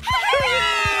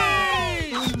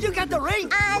 You got the ring?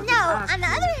 No. On the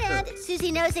other hand,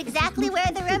 Suzie knows exactly where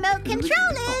the remote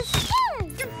control is.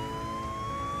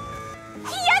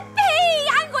 Yippee!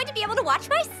 I'm going to be able to watch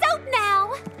my soap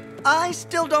now. I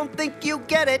still don't think you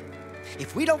get it.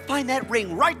 If we don't find that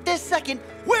ring right this second,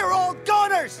 we're all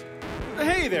goners!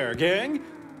 Hey there, gang.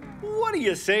 What do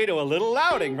you say to a little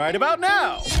outing right about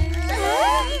now?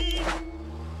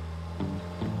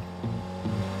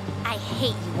 I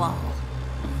hate you all.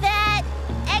 That,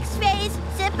 x-rays,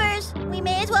 zippers, we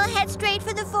may as well head straight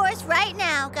for the forest right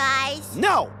now, guys.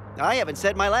 No, I haven't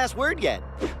said my last word yet.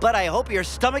 But I hope your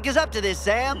stomach is up to this,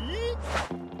 Sam.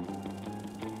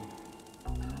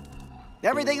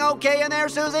 Everything okay in there,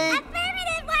 Suzie?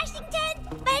 Affirmative, Washington,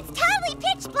 but it's totally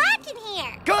pitch black in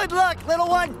here. Good luck, little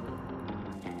one.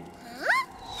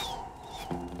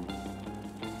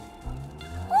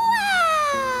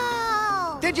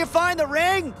 Whoa! Did you find the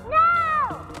ring? No!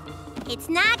 It's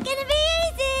not gonna be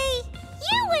easy.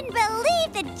 You wouldn't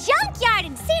believe the junkyard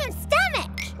in Sam's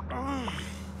stomach.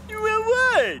 Well,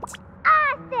 what?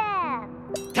 Awesome!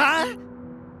 Huh?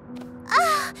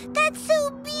 Oh,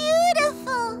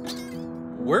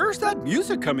 Where's that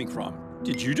music coming from?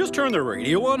 Did you just turn the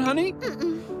radio on, honey?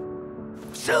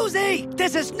 Suzie,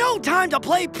 this is no time to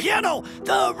play piano.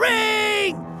 The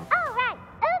ring! All right.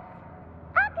 Oops.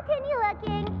 I'll continue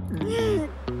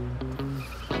looking.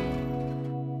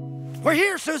 We're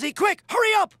here, Suzie. Quick,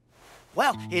 hurry up.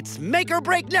 Well, it's make or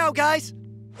break now, guys.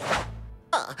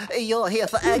 You're here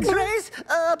for x-rays?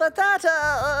 But that's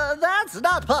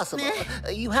not possible.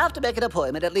 You have to make an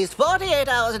appointment at least 48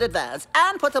 hours in advance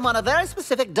and put them on a very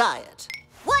specific diet.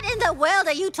 What in the world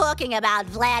are you talking about,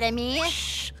 Vladimir?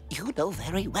 Shh! You know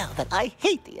very well that I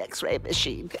hate the x-ray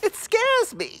machine. It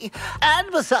scares me.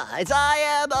 And besides, I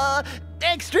am,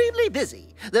 extremely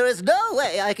busy. There is no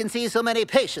way I can see so many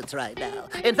patients right now.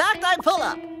 In fact, I'm full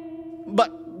up.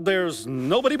 But there's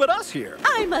nobody but us here.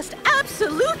 I must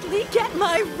absolutely get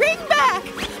my ring back!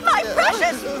 My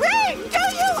precious ring! Do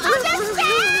you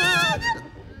understand?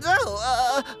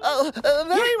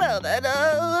 Very well then.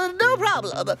 No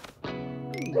problem.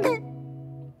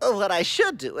 What I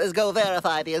should do is go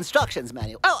verify the instructions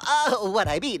manual. What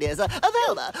I mean is,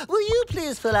 Velma, will you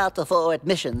please fill out the 4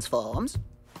 admissions forms?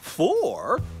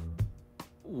 4?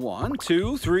 1,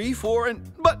 2, 3, 4,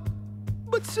 and... But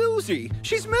Suzie,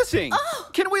 she's missing. Oh.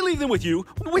 Can we leave them with you?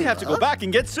 We have to go back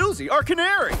and get Suzie, our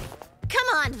canary. Come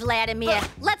on, Vladimir.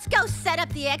 Let's go set up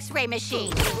the x-ray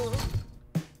machine.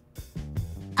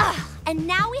 And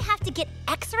now we have to get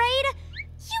x-rayed?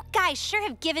 You guys sure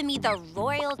have given me the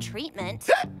royal treatment.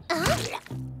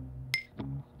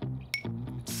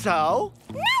 So?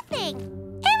 Nothing.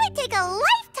 It would take a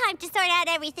lifetime to sort out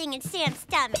everything in Sam's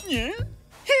stomach. Yeah?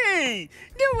 Hey,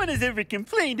 no one has ever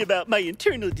complained about my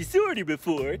internal disorder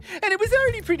before, and it was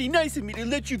already pretty nice of me to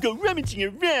let you go rummaging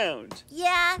around.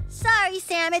 Yeah, sorry,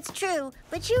 Sam, it's true.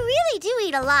 But you really do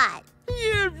eat a lot.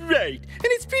 Yeah, right. And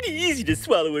it's pretty easy to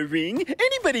swallow a ring.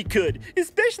 Anybody could,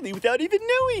 especially without even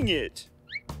knowing it.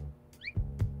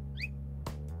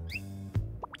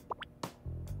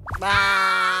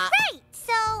 Great!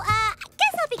 So, I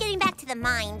guess I'll be getting back to the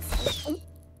mines.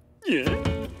 Yeah?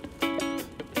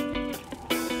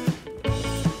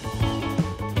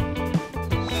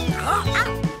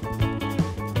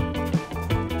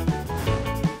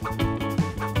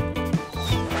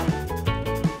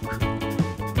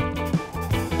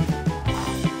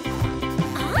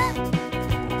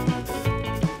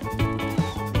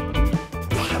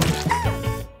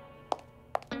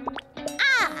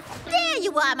 There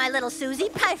you are, my little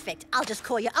Suzie. Perfect. I'll just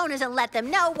call your owners and let them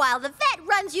know while the vet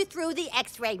runs you through the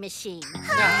x-ray machine.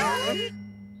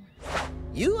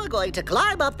 You are going to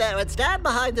climb up there and stand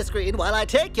behind the screen while I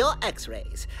take your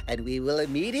x-rays. And we will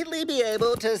immediately be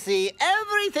able to see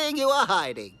everything you are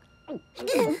hiding.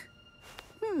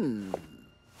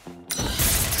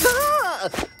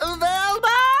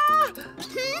 Velma!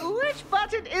 Which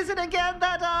button is it again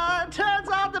that turns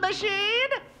on the machine?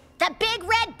 The big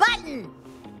red button.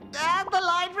 And the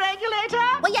light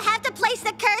regulator? Well, you have to place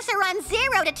the cursor on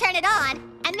 0 to turn it on.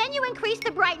 And then you increase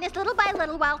the brightness little by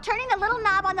little while turning the little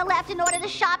knob on the left in order to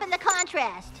sharpen the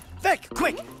contrast. Vic,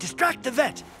 quick, distract the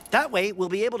vet. That way, we'll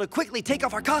be able to quickly take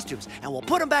off our costumes, and we'll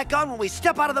put them back on when we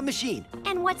step out of the machine.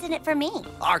 And what's in it for me?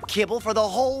 Our kibble for the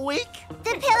whole week?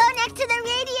 The pillow next to the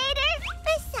radiator?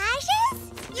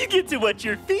 Massages? You get to watch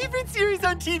your favorite series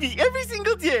on TV every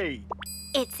single day.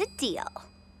 It's a deal.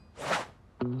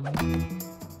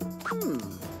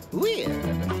 Weird.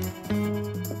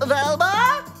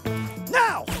 Velma?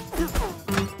 Now!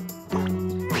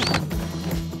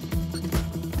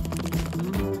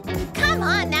 Come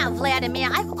on now, Vladimir.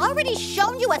 I've already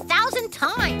shown you 1,000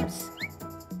 times.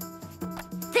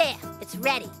 There, it's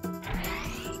ready.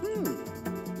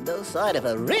 No sign of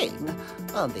a ring.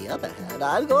 On the other hand,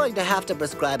 I'm going to have to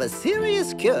prescribe a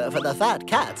serious cure for the fat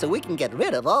cat so we can get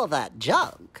rid of all that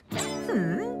junk.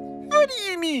 What do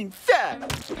you mean, fat?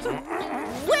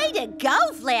 Way to go,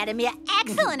 Vladimir.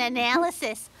 Excellent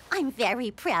analysis. I'm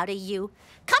very proud of you.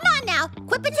 Come on now,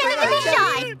 quit pretending to be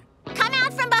shy. Come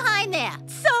out from behind there.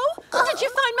 So, did you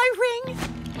find my ring?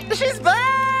 She's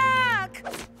back!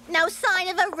 No sign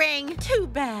of a ring. Too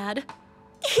bad.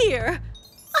 Here.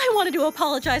 I wanted to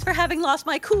apologize for having lost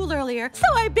my cool earlier, so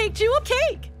I baked you a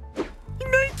cake.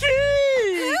 My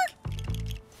cake!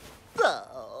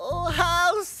 Oh,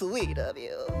 how sweet of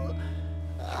you.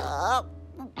 Wow!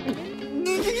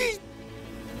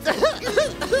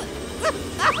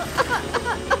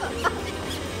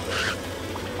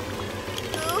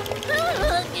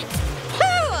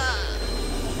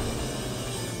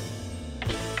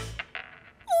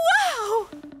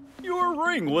 Your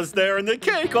ring was there in the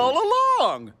cake all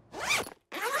along.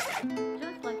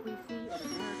 Just like we see in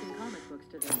American comic books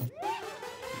today.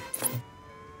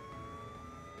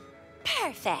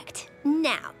 Perfect.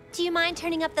 Now, Do you mind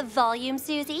turning up the volume,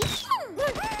 Suzie?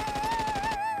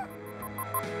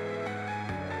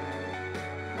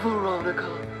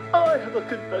 Veronica, I have a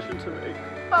confession to make.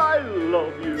 I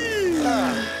love you.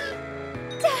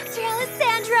 Dr.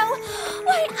 Alessandro,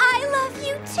 why, I love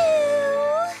you too.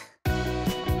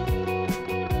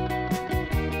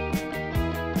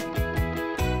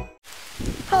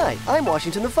 Hi, I'm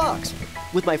Washington the Fox.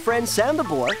 With my friend Sam the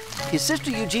boar, his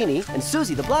sister Eugénie, and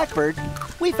Suzie the blackbird,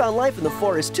 we found life in the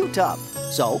forest too tough.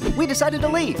 So we decided to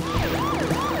leave.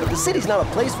 The city's not a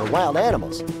place for wild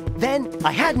animals. Then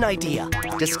I had an idea.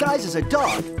 Disguised as a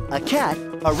dog, a cat,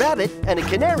 a rabbit, and a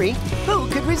canary, who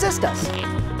could resist us?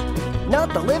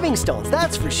 Not the Livingstones,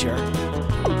 that's for sure.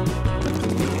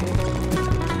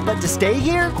 But to stay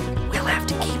here, we'll have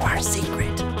to keep our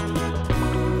secret.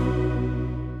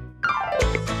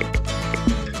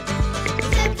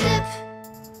 Zip, zip.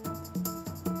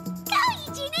 Go,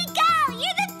 Eugénie, go!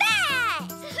 You're the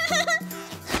best!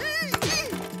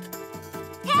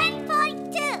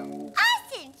 10.2.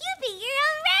 Awesome! You beat your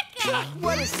own record!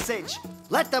 What a cinch!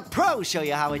 Let the pros show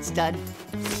you how it's done.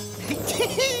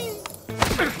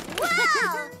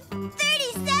 Whoa!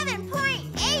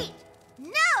 37.8!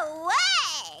 No way!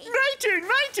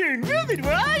 My turn, move it,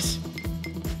 Wash!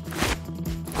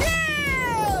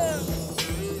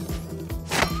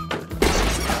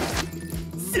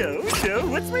 So,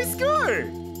 what's my score?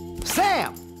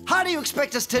 Sam, how do you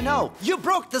expect us to know? You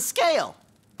broke the scale.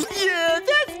 Yeah,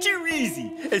 that's too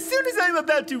easy. As soon as I'm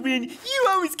about to win, you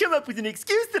always come up with an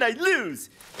excuse that I lose.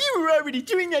 You were already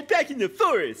doing that back in the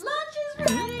forest.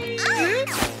 Lunch is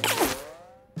ready.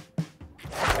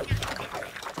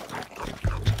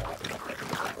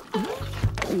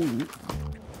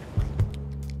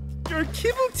 Your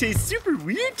kibble tastes super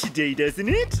weird today, doesn't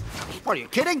it? Are you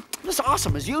kidding? It's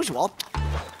awesome as usual.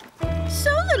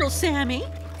 So, little Sammy,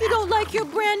 you don't like your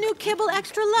brand new kibble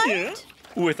extra light? Yeah.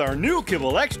 With our new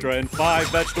kibble extra and 5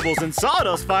 vegetables and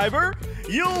sawdust fiber,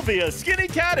 you'll be a skinny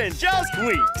cat in just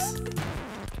weeks.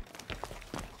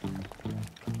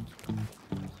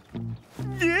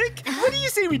 Vic, what do you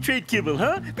say we trade kibble,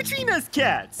 huh? Between us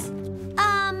cats.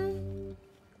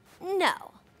 No.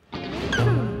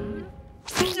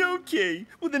 Okay,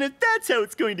 well then if that's how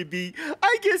it's going to be,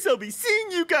 I guess I'll be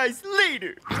seeing you guys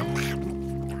later.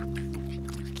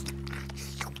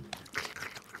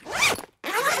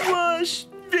 Wash,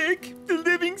 Vic, the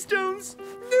Livingstones,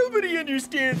 nobody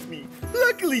understands me.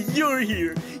 Luckily you're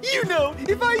here. You know,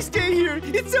 if I stay here,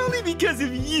 it's only because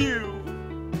of you.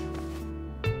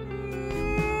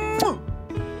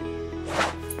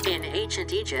 In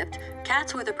ancient Egypt,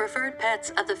 cats were the preferred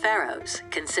pets of the pharaohs.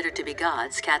 Considered to be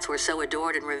gods, cats were so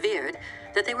adored and revered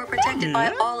that they were protected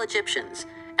by all Egyptians,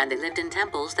 and they lived in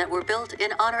temples that were built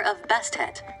in honor of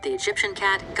Bastet, the Egyptian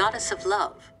cat goddess of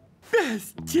love.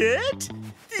 Bastet?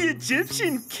 The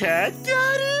Egyptian cat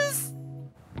goddess?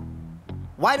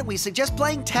 Why don't we suggest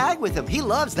playing tag with him? He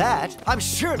loves that. I'm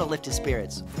sure it'll lift his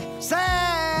spirits.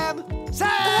 Sam!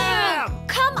 Sam!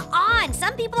 Come on,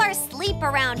 some people are asleep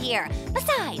around here.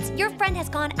 Besides, your friend has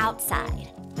gone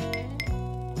outside.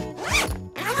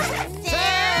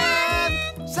 Sam!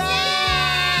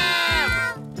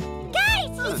 Sam!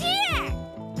 Guys, he's here!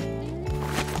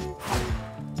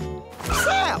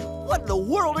 Sam! What in the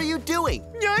world are you doing?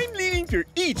 I'm leaving for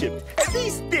Egypt. At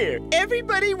least there,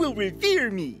 everybody will revere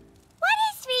me. What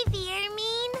does revere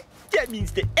mean? That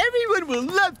means that everyone will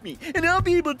love me, and I'll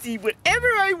be able to eat whatever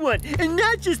I want, and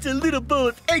not just a little bowl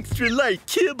of extra light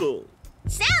kibble.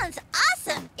 Sounds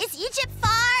awesome! Is Egypt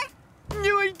far?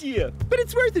 No idea, but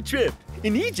it's worth a trip.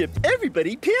 In Egypt,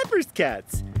 everybody pampers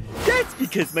cats. That's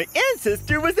because my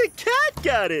ancestor was a cat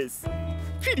goddess.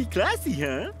 Pretty classy,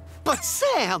 huh? But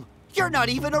Sam, you're not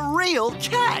even a real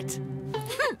cat. Is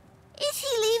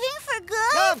he leaving for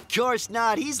good? Of course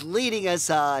not. He's leading us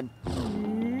on.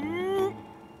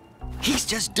 He's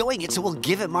just doing it so we'll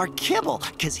give him our kibble,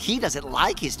 because he doesn't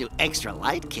like his new extra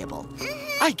light kibble.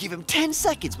 I give him 10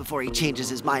 seconds before he changes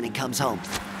his mind and comes home.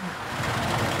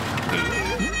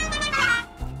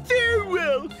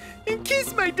 Farewell, and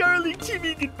kiss my darling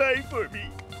Timmy goodbye for me.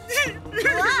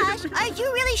 Wash, are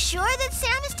you really sure that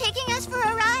Sam is taking us for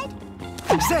a ride?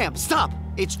 Sam, stop.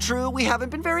 It's true we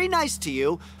haven't been very nice to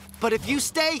you, but if you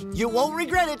stay, you won't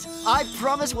regret it. I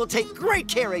promise we'll take great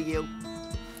care of you.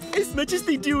 As much as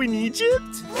they do in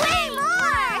Egypt? Way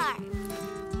more!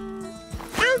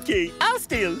 Okay, I'll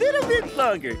stay a little bit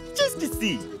longer, just to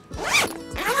see.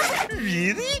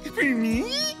 Really? For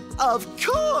me? Of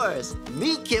course!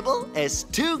 Mi kibble es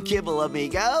tu kibble,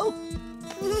 amigo.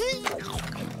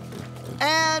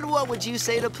 And what would you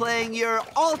say to playing your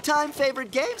all-time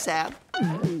favorite game, Sam?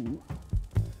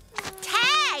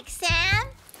 Tag, Sam!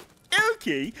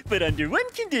 Okay, but under one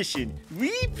condition.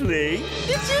 We play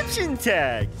Egyptian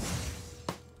tag.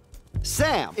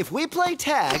 Sam, if we play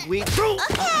tag, we... Okay.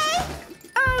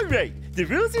 All right, the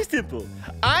rules are simple.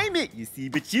 I'm it, you see,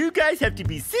 but you guys have to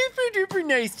be super duper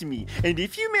nice to me. And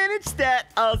if you manage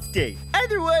that, I'll stay.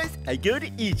 Otherwise, I go to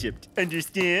Egypt.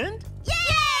 Understand?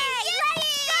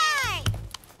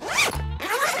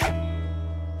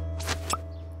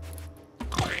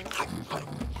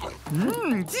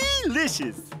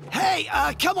 Delicious. Hey,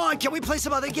 come on, can we play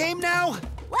some other game now?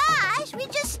 Wash, we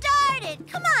just started.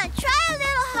 Come on, try a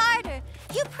little harder.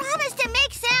 You promised to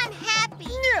make Sam happy.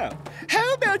 Now,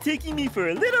 how about taking me for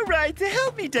a little ride to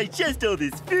help me digest all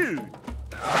this food?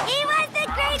 He was the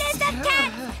greatest of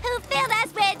cats who filled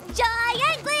us with joy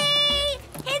and glee.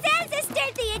 His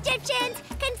ancestors, the Egyptians,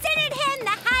 considered him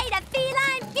the height of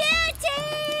feline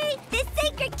beauty. The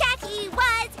sacred cat he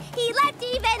was, he left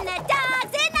even the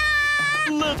dogs in awe.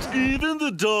 Left even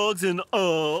the dogs in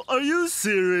awe. Are you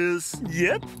serious?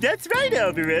 Yep, that's right,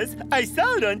 Alvarez. I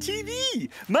saw it on TV.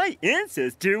 My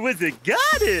ancestor was a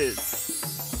goddess.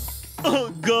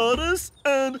 A goddess?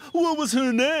 And what was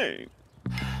her name?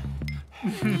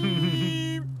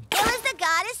 It was the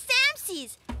goddess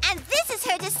Samses, and this is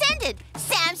her descendant,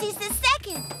 Samses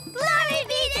II. Glory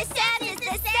be to Samses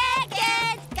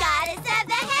II, goddess of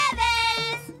the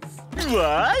heavens.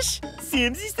 Wash,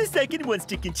 Samses II wants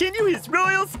to continue his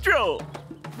royal stroll.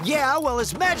 Yeah, well,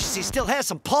 His Majesty still has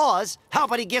some paws. How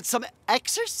about he gets some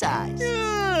exercise?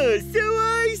 Oh, so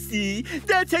I see.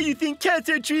 That's how you think cats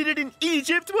are treated in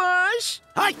Egypt, Wash?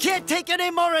 I can't take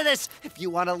any more of this. If you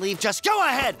want to leave, just go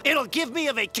ahead. It'll give me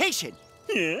a vacation.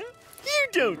 Yeah? You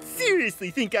don't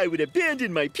seriously think I would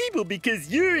abandon my people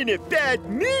because you're in a bad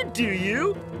mood, do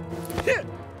you?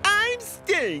 I'm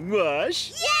staying,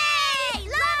 Wash. Yay!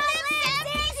 Long live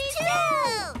Samses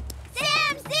II!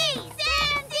 Samses!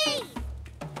 Samses!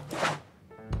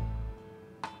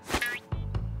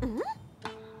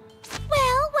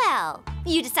 Well,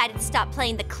 you decided to stop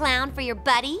playing the clown for your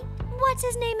buddy. What's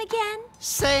his name again?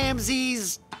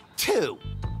 Samses II.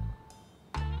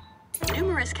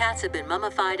 Numerous cats have been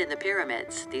mummified in the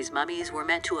pyramids. These mummies were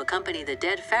meant to accompany the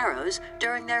dead pharaohs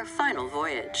during their final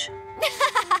voyage.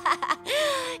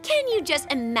 Can you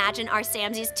just imagine our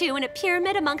Samses II in a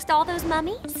pyramid amongst all those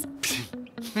mummies?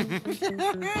 So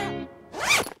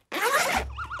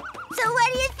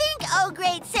what do you think, oh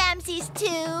great Samses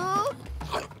II?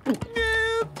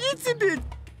 It's a bit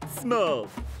small.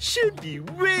 Should be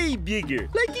way bigger,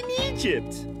 like in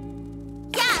Egypt.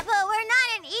 Yeah, but we're not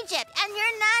in Egypt, and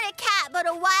you're not a cat, but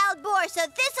a wild boar, so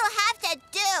this'll have to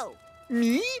do.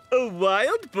 Me? A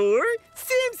wild boar?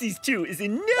 Samses II is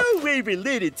in no way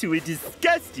related to a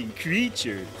disgusting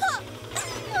creature.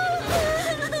 Saying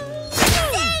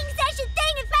such a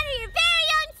thing in front of your very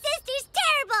own sister's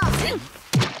terrible.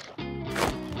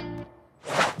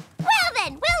 Well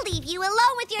then, we'll leave you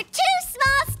alone with your too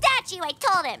small statue, I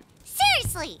told him.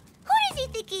 Seriously, who does he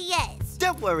think he is?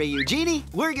 Don't worry, Eugénie.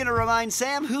 We're gonna remind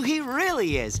Sam who he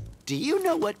really is. Do you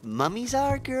know what mummies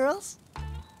are, girls?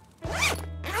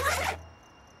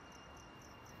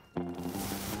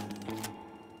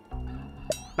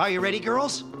 Are you ready,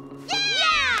 girls?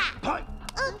 Yeah!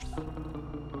 Oops.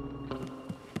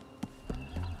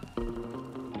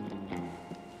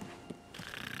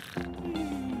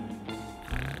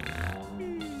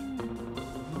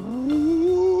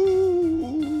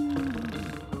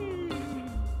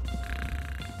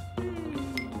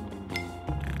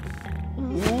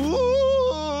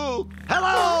 Ooh!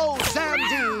 Hello,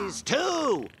 Samses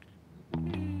II!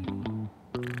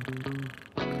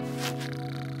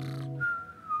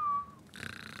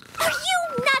 Are you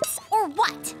nuts or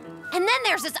what? And then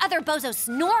there's this other bozo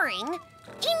snoring.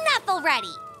 Enough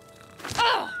already.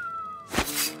 Ugh.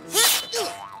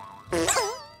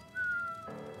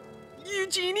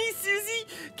 Eugénie, Suzie,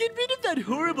 get rid of that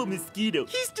horrible mosquito.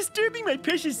 He's disturbing my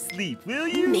precious sleep, will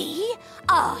you? Me?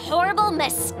 A horrible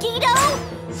mosquito?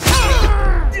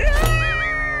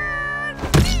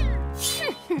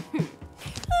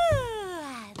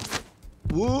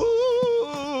 Woo!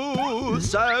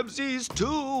 Samses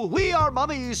II, we are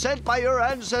mummies sent by your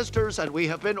ancestors, and we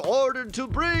have been ordered to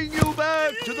bring you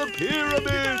back to the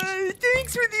pyramids.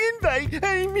 Thanks for the invite.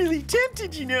 I'm really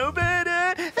tempted, you know, but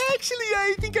actually,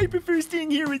 I think I prefer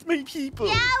staying here with my people.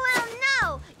 Yeah, well,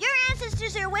 no. Your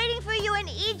ancestors are waiting for you in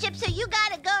Egypt, so you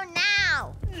gotta go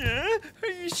now. Yeah? Are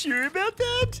you sure about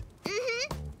that?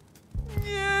 Mm-hmm.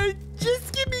 Yeah,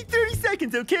 just give me 30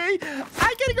 seconds, okay?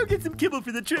 I gotta go get some kibble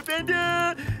for the trip and,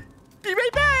 be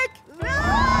right back!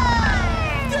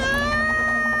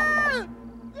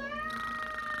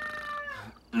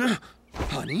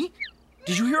 Honey,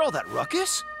 did you hear all that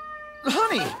ruckus?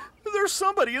 Honey! There's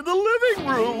somebody in the living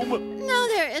room. No,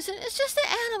 there isn't. It's just the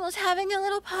animals having a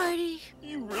little party.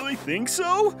 You really think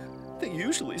so? They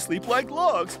usually sleep like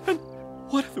logs. And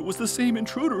what if it was the same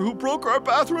intruder who broke our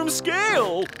bathroom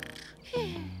scale?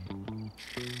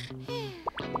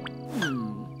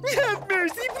 Have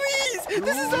mercy, please!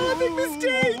 This is all a big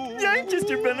mistake! I'm just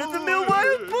a run-of-the-mill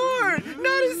wild boar,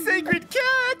 not a sacred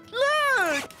cat!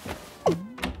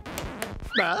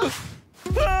 Look!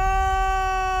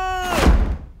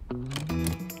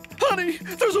 Honey,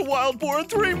 there's a wild boar and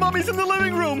 3 mummies in the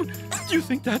living room! Do you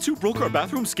think that's who broke our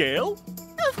bathroom scale?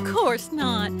 Of course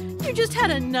not. You just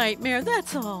had a nightmare,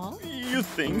 that's all. You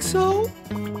think so?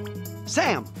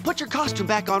 Sam, put your costume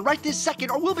back on right this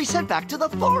second or we'll be sent back to the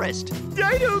forest.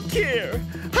 I don't care.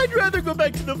 I'd rather go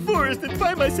back to the forest than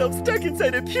find myself stuck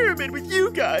inside a pyramid with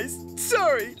you guys.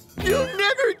 Sorry, you'll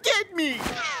never get me.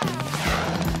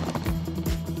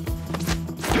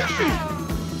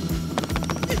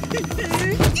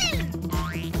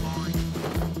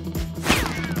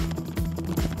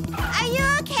 Are you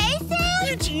okay, Sam?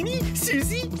 Eugénie,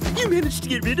 Suzie, you managed to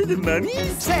get rid of the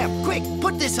mummies? Sam, quick,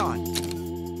 put this on.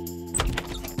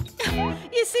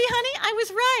 You see, honey, I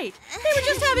was right. They were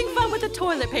just having fun with the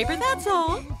toilet paper, that's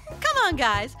all. Come on,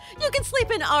 guys. You can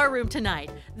sleep in our room tonight.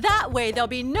 That way, there'll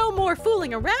be no more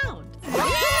fooling around.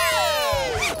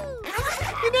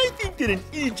 And I think that in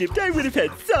Egypt, I would have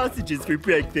had sausages for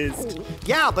breakfast.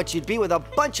 Yeah, but you'd be with a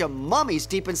bunch of mummies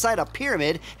deep inside a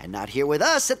pyramid and not here with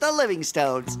us at the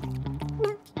Livingstones.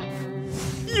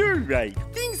 You're right.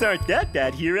 Things aren't that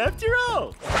bad here after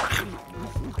all.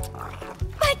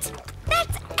 But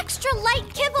that's extra light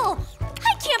kibble.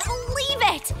 I can't believe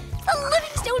it. The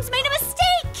Livingstones made a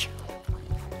mistake.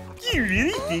 You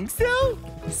really think so?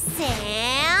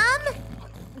 Sam?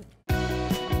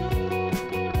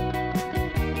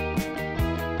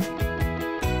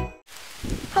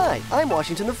 Hi, I'm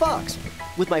Washington the Fox.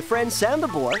 With my friend Sam the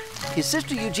Boar, his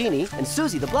sister Eugénie, and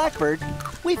Suzie the Blackbird,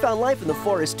 we found life in the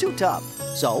forest too tough.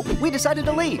 So we decided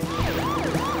to leave.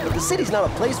 But the city's not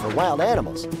a place for wild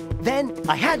animals. Then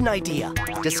I had an idea.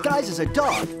 Disguised as a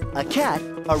dog, a cat,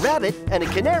 a rabbit, and a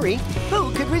canary,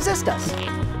 who could resist us?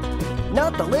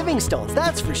 Not the Livingstones,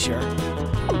 that's for sure.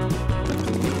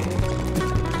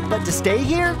 But to stay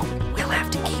here, we'll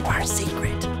have to keep our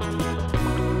secret.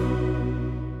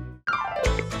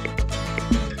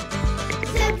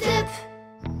 Zip, zip.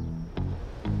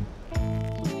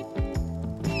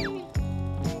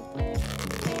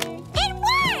 It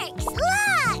works!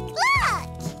 Look! Look!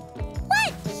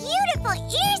 What beautiful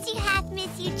ears you have,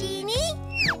 Miss Eugénie!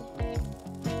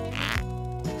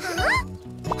 Huh?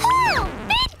 Oh!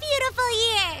 Big beautiful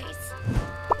ears!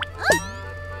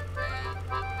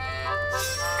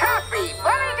 Happy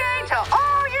Bunny Day to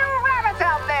all you rabbits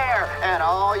out there, and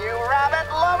all you rabbit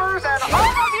lovers, and all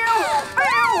of you who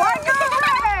feel like a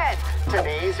rabbit!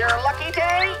 Today's your lucky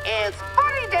day, it's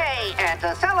Bunny Day, and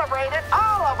to celebrate it,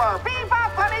 all of our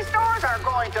Bebop Bunny stores are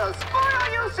going to spoil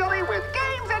you silly with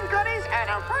games and goodies and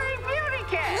a free beauty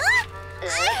kit! Huh? I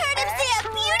heard him say a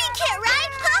beauty kit, right?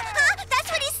 That's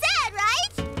what he said,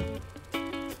 right?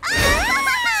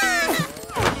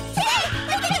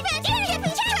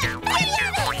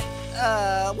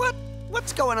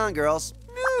 What's going on, girls?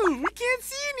 No, we can't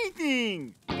see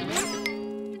anything.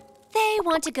 They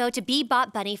want to go to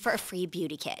Bebop Bunny for a free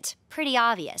beauty kit. Pretty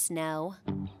obvious, no?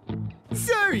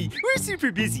 Sorry, we're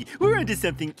super busy. We're onto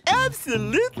something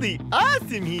absolutely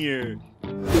awesome here.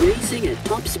 Racing at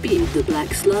top speed, the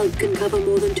black slug can cover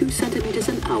more than 2 centimeters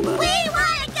an hour. We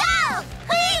want to go!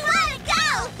 We want to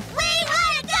go! We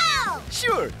want to go!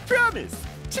 Sure, promise.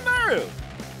 Tomorrow.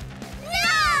 No!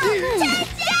 Today!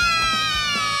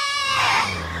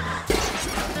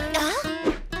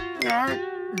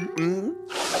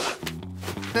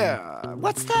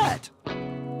 What's that? Duh!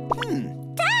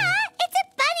 It's a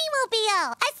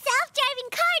Bunnymobile! A self-driving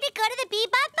car to go to the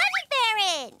Bebop Bunny Fair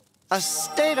in! A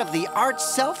state-of-the-art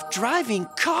self-driving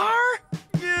car?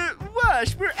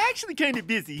 Wash, we're actually kind of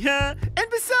busy, huh? And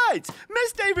besides,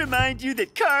 must I remind you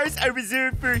that cars are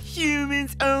reserved for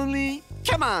humans only?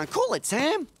 Come on, cool it,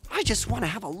 Sam. I just want to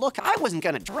have a look. I wasn't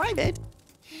going to drive it.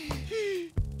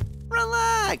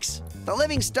 Relax. The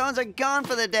Livingstones are gone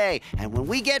for the day, and when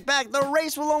we get back, the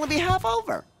race will only be half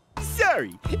over.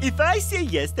 Sorry, if I say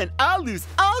yes, then I'll lose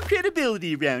all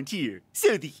credibility around here.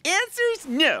 So the answer's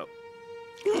no.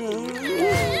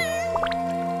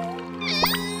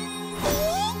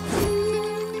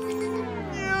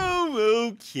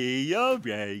 Oh, okay, all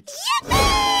right.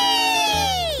 Yippee!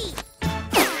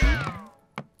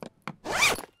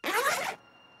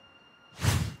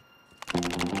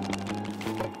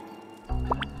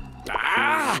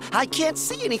 I can't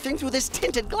see anything through this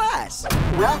tinted glass.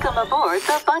 Welcome aboard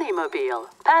the Bunnymobile.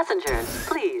 Passengers,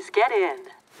 please get in.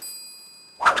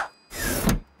 Wow!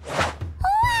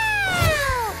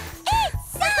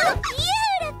 It's so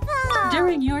beautiful!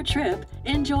 During your trip,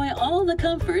 enjoy all the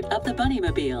comfort of the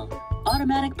Bunnymobile.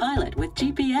 Automatic pilot with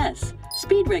GPS,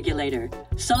 speed regulator,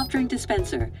 soft drink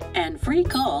dispenser, and free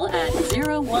call at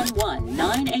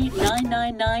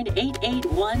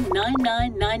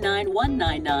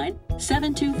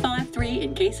 011-98999-881-9999-199-7253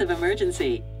 in case of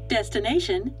emergency.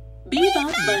 Destination,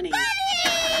 Bebop Bunny.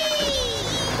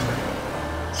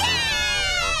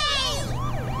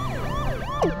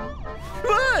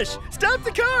 Rush! Stop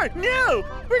the car! No!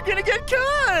 We're gonna get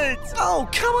caught! Oh,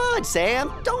 come on,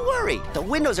 Sam. Don't worry. The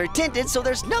windows are tinted, so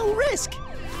there's no risk.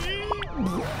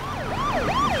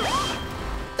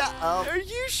 Uh-oh. Are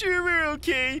you sure we're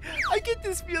okay? I get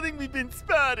this feeling we've been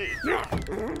spotted.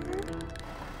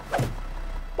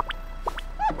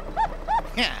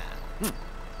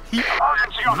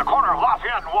 Emergency on the corner of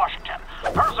Lafayette and Washington.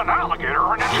 There's an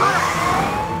alligator in a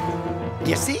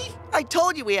tree. You see? I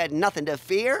told you we had nothing to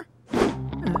fear.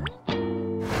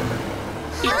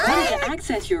 If ready to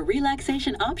access your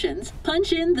relaxation options,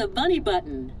 punch in the bunny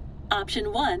button.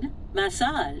 Option 1,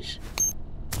 massage.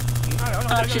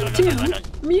 Option 2,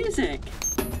 music.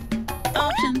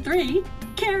 Option 3,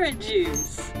 carrot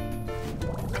juice.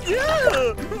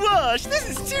 Yeah! Rush, this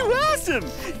is too awesome!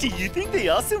 Do you think they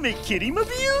also make kitty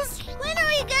mobiles? When are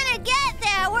we gonna get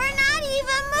there? We're not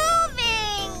even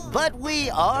moving! But we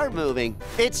are moving.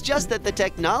 It's just that the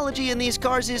technology in these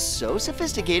cars is so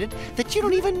sophisticated that you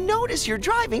don't even notice you're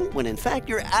driving when in fact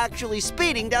you're actually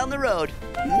speeding down the road.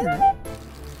 Oh,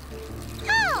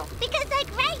 because like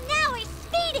right now we're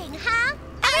speeding, huh?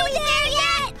 Are we there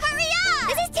yet? Hurry up!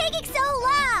 This is taking so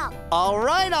long! All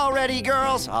right already,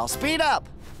 girls. I'll speed up.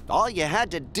 All you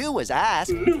had to do was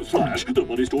ask. Newsflash! The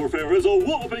Bunny Store Fair is a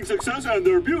whopping success and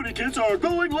their beauty kits are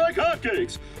going like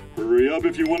hotcakes. Hurry up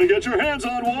if you want to get your hands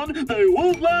on one. They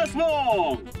won't last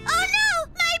long. Oh no!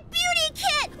 My beauty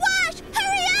kit! Wash!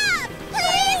 Hurry up!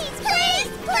 Please! Please!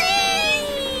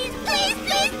 Please! Please!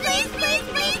 Please! Please! Please!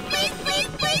 Please! Please!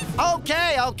 Please! Please!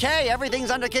 Okay.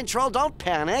 Everything's under control. Don't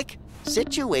panic.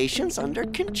 Situation's under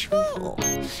control. We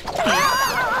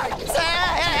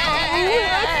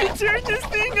have to turn this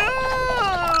thing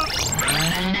off!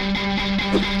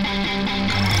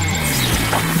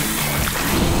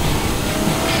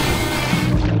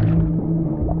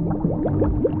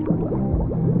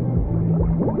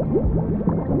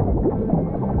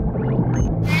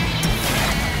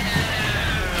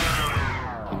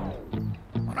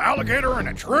 An alligator in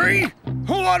a tree?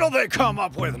 What'll they come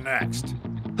up with next?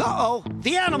 Uh-oh,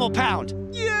 the animal pound.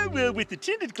 Yeah, well, with the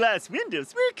tinted glass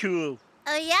windows, we're cool.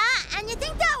 Oh yeah? And you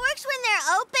think that works when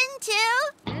they're open too?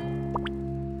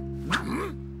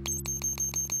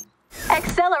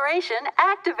 Acceleration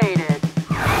activated.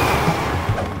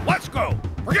 Let's go.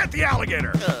 Forget the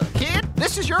alligator. Kid,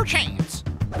 this is your chance.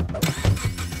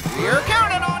 We're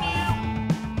counting on you.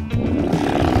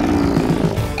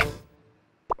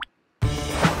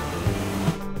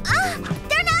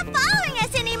 They're not following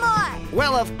us anymore!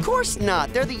 Well, of course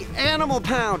not. They're the animal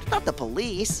pound, not the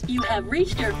police. You have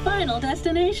reached your final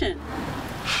destination.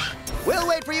 We'll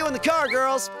wait for you in the car,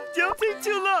 girls. Don't take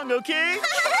too long, okay?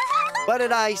 What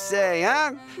did I say,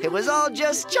 huh? It was all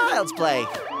just child's play.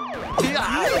 The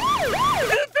pound!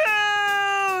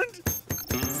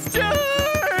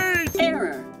 Start!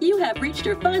 Error. You have reached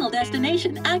your final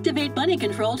destination. Activate bunny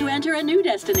control to enter a new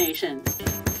destination.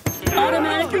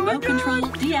 Automatic remote control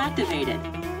deactivated.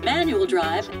 Manual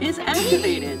drive is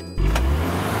activated.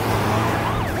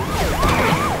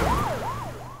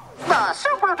 The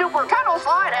Super Duper Tunnel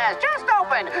Slide has just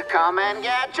opened. Come and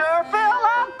get your fill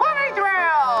of bunny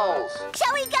thrills.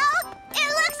 Shall we go? It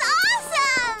looks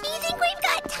awesome! Do you think we've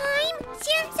got time?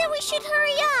 Sam said we should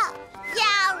hurry up.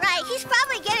 Yeah, right. He's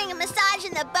probably getting a massage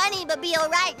in the Bunnymobile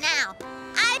right now.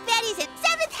 I bet he's in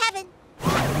 7th heaven.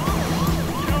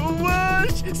 Go,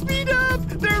 Wash! Speed up!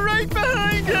 They're right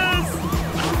behind us!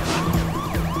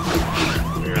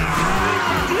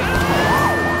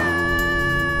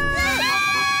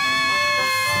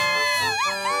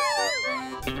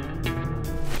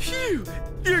 Phew!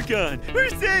 They're gone. We're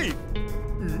safe.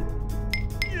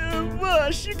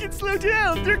 Wash, you can slow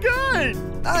down. They're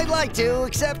gone. I'd like to,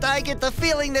 except I get the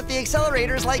feeling that the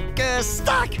accelerator's like,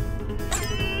 stuck.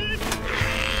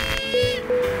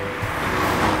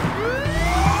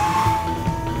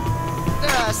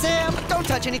 Sam, don't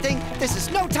touch anything. This is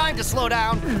no time to slow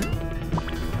down.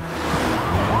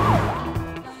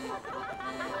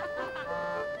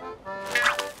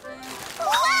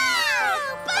 Wow!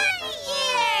 Bunny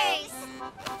ears!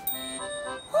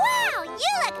 Wow!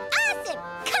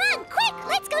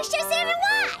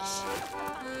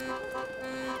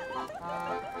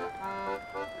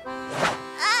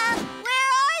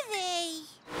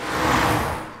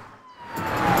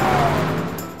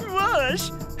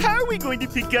 going to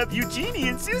pick up Eugénie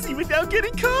and Suzie without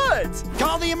getting caught.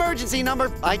 Call the emergency number.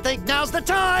 I think now's the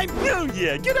time. Oh,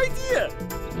 yeah, good idea.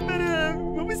 But,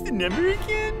 what was the number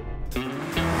again?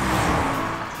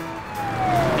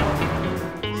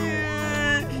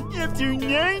 After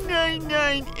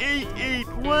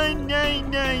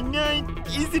 999881999,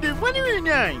 is it a 1 or a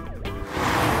 9?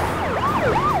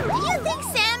 Do you think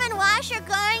Sam and Wash are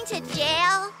going to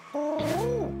jail?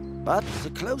 But it's a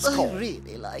close call. I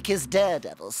really like his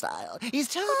daredevil style. He's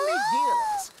totally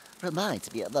fearless.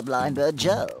 Reminds me of the Blind-Bird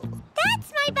Joe.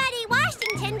 That's my buddy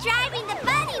Washington driving the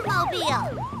Bunny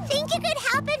Mobile. Think you could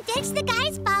help him ditch the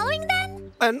guys following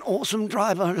them? An awesome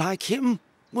driver like him?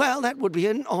 Well, that would be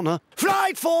an honor.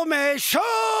 Flight formation!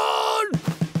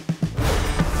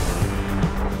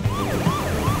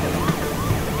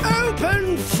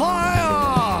 Open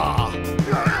fire!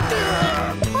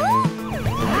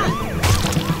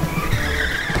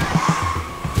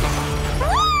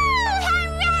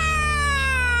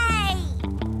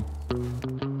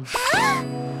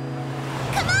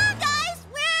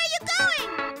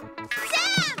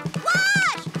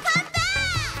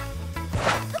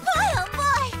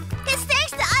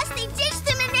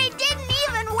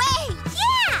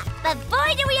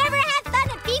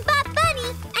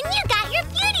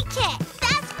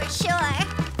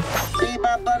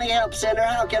 Help Center,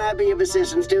 how can I be of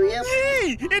assistance to you?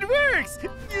 Yay! It works!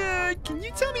 Can you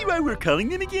tell me why we're calling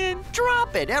them again?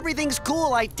 Drop it! Everything's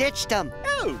cool. I ditched them.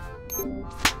 Oh!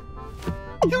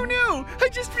 Oh no! I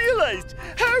just realized!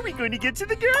 How are we going to get to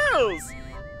the girls?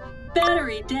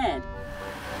 Battery dead.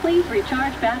 Please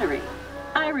recharge battery.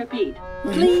 I repeat,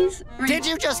 please Did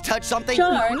you just touch something?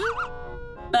 Charge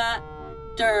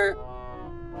battery.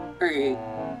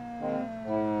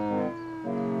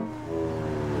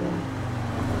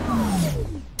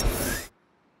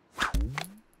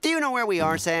 Do you know where we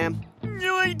are, Sam?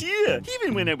 No idea.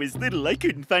 Even when I was little, I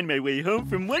couldn't find my way home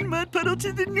from one mud puddle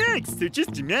to the next. So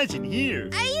just imagine here.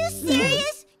 Are you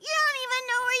serious? You don't even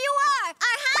know where you are.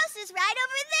 Our house is right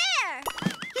over there.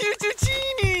 Here's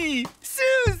Eugénie!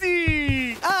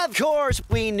 Suzie! Of course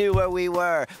we knew where we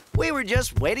were. We were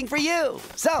just waiting for you.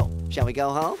 So, shall we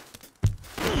go home?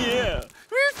 Yeah,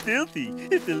 we're filthy.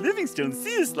 If the Livingstones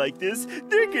see us like this,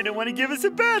 they're gonna want to give us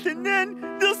a bath, and then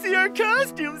they'll see our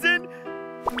costumes, and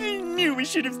I knew we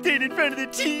should have stayed in front of the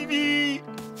TV.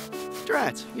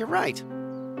 Drat, you're right.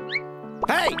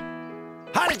 Hey,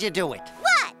 how did you do it?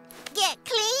 What? Get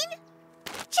clean?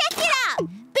 Check it out.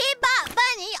 Bebop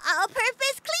Bunny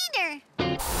all-purpose cleaner.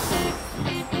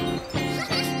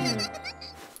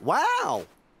 Wow,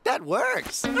 that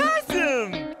works.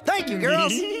 Awesome. Thank you,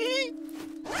 girls.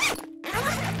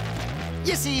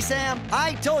 You see, Sam,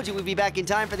 I told you we'd be back in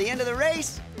time for the end of the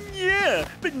race. Yeah,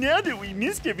 but now that we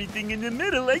missed everything in the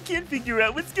middle, I can't figure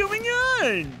out what's going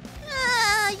on.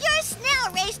 Your snail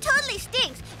race totally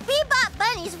stinks. Bebop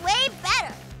Bunny's way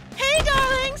better. Hey,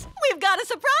 darlings, we've got a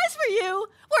surprise for you.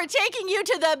 We're taking you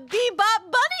to the Bebop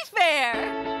Bunny Fair.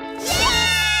 Yay!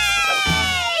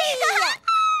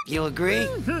 You agree?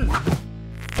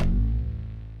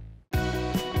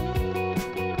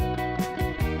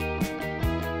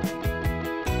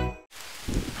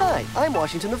 Hi, I'm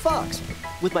Washington the Fox.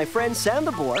 With my friend Sam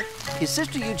the Boar, his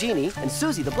sister Eugénie, and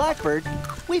Suzie the Blackbird,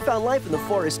 we found life in the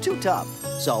forest too tough,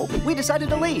 so we decided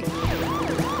to leave.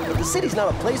 The city's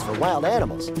not a place for wild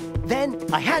animals. Then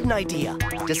I had an idea.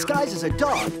 Disguised as a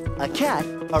dog, a cat,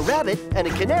 a rabbit, and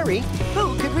a canary,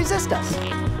 who could resist us?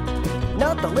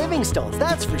 Not the Livingstones,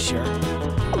 that's for sure.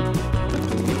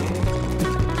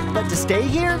 But to stay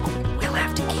here, we'll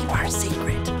have to keep our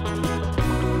secret.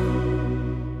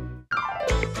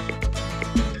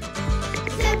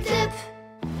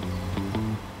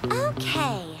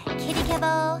 Okay, kitty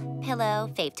kibble, pillow,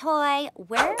 fave toy,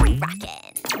 we're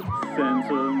rockin'.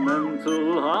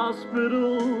 Sentimental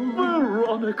Hospital,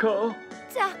 Veronica.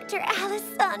 Dr.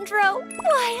 Alessandro,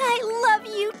 why I love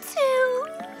you too.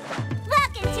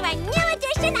 Welcome to a new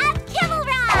edition of Kibble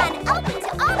Run, open to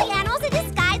all the animals in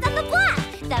disguise on the block.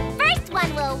 The first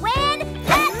one will win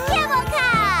the Kibble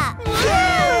Cup.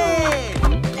 Yay!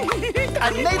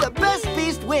 And may the best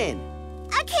beast win.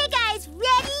 Okay, guys,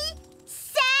 ready,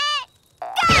 set,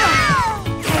 go!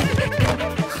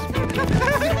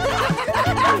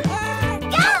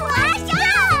 Go, Wash,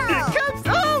 go! The cup's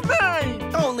all mine!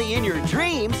 Only in your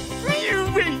dreams. You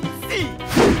wait and see.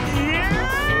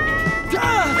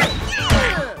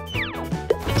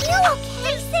 You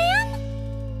okay, Sam?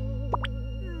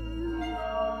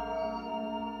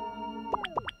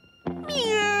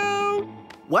 Meow.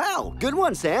 Wow, good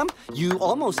one, Sam. You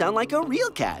almost sound like a real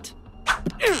cat.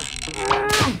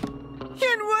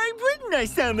 And why wouldn't I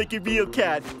sound like a real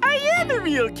cat? I am a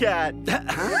real cat.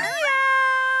 Huh?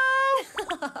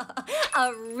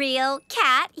 A real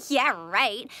cat? Yeah,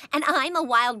 right. And I'm a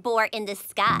wild boar in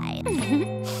disguise.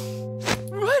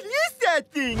 What is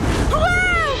that thing?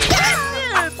 Wow!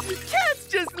 Catnip! Cats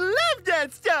just love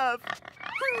that stuff!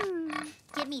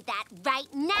 Give me that right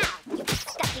now, you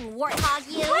disgusting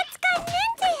warthog, you! What's gotten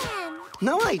into him?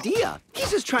 No idea.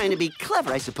 He's just trying to be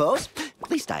clever, I suppose.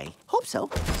 At least I hope so.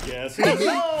 Guess who's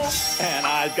home? And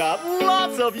I've got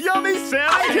lots of yummy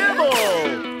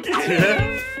salmon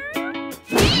kibble!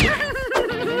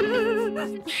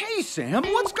 Hey, Sam,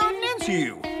 what's gotten into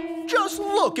you? Just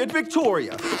look at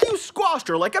Victoria. You squashed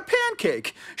her like a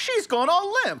pancake. She's gone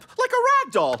all limp, like a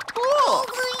rag doll. Look!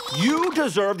 You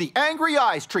deserve the angry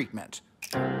eyes treatment.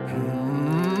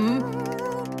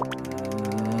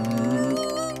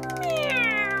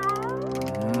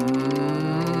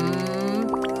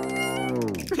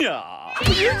 Yeah,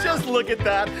 you just look at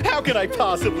that. How can I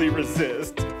possibly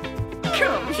resist?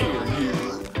 Come here, you.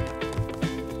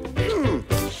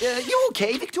 You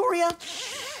okay, Victoria?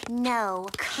 No,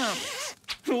 cunt.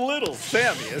 Little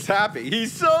Sammy is happy.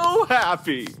 He's so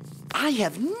happy. I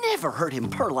have never heard him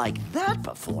purr like that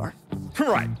before.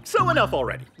 Right, so enough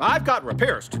already. I've got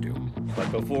repairs to do.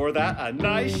 But before that, a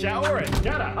nice shower and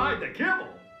gotta hide the kibble.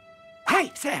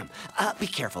 Hey, Sam, be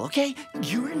careful, okay?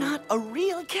 You're not a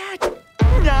real cat.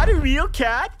 Not a real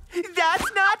cat?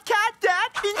 That's not cat,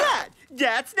 that, and that.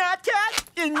 That's not cat,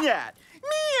 and that.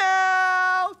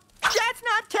 Meow! That's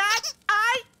not cat.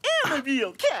 I am a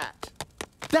real cat.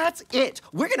 That's it.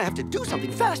 We're gonna have to do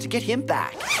something fast to get him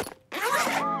back.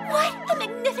 What a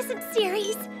magnificent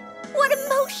series! What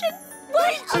emotion!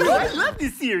 What? Oh, I love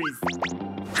this series.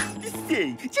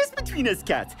 Say, just between us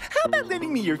cats, how about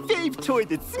lending me your fave toy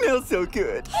that smells so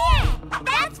good? Here!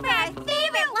 That's for our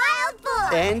favorite wild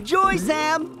boar! Enjoy,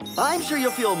 Sam! I'm sure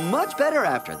you'll feel much better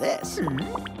after this.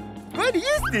 What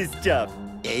is this stuff?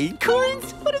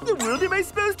 Acorns? What in the world am I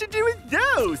supposed to do with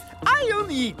those? I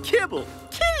only eat kibble.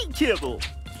 Kitty kibble.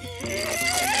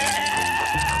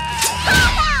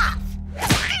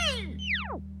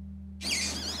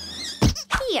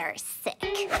 You're sick.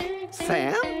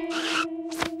 Sam?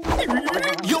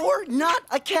 You're not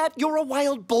a cat, you're a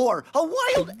wild boar. A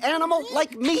wild animal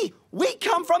like me. We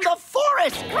come from the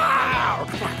forest.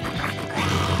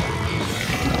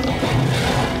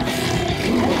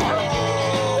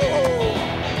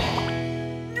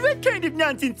 What kind of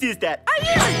nonsense is that? I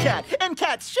am a cat, and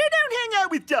cats sure don't hang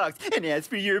out with dogs. And as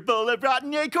for your bowl of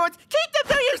rotten acorns, keep them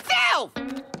for yourself!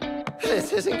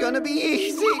 This isn't gonna be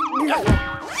easy.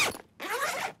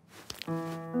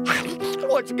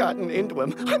 What's gotten into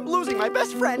him? I'm losing my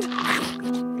best friend.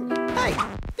 Hey,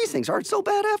 these things aren't so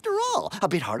bad after all. A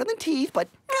bit harder than teeth, but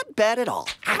not bad at all.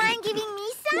 Mind giving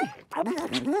me some?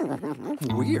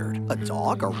 Weird. A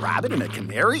dog, a rabbit, and a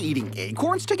canary eating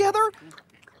acorns together?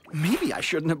 Maybe I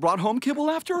shouldn't have brought home kibble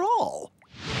after all.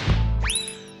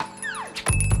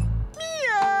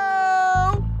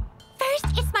 Meow! First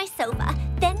it's my sofa,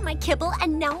 then my kibble,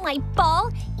 and now my ball.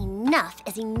 Enough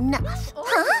is enough.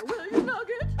 Huh?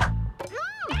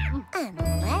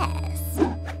 Unless...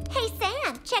 Hey,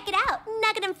 Sam, check it out.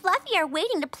 Nugget and Fluffy are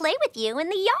waiting to play with you in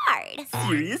the yard.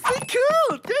 Seriously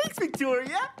cool! Thanks,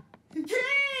 Victoria!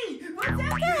 Hey! What's up?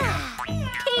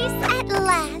 Peace at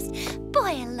last.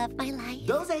 Boy, I love my life.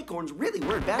 Those acorns really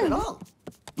weren't bad at all.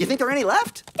 You think there are any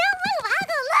left? Don't move, I'll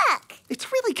go look. It's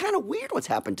really kind of weird what's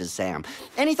happened to Sam.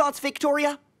 Any thoughts,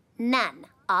 Victoria? None.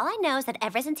 All I know is that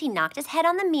ever since he knocked his head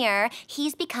on the mirror,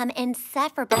 he's become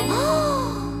insufferable.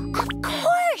 Of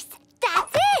course!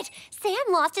 That's it! Sam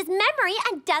lost his memory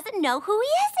and doesn't know who he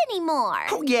is anymore.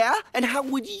 Oh, yeah? And how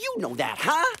would you know that,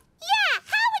 huh? Yeah,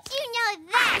 how would you know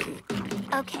that?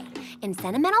 Okay, in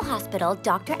Sentimental Hospital,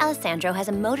 Dr. Alessandro has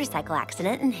a motorcycle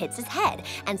accident and hits his head.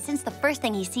 And since the first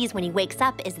thing he sees when he wakes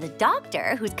up is the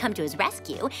doctor who's come to his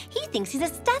rescue, he thinks he's a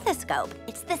stethoscope.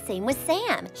 It's the same with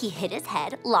Sam. He hit his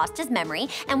head, lost his memory,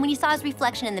 and when he saw his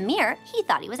reflection in the mirror, he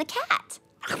thought he was a cat.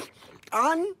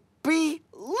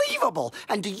 Unbelievable!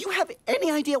 And do you have any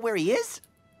idea where he is?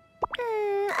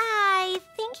 I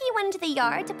think he went into the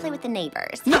yard to play with the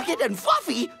neighbors. Nugget and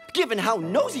Fluffy? Given how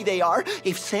nosy they are,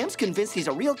 if Sam's convinced he's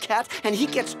a real cat and he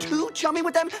gets too chummy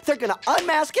with them, they're gonna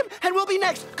unmask him and we'll be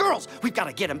next. Girls, we've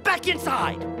gotta get him back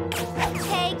inside.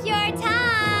 Take your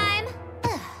time.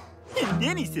 And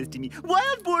then he says to me,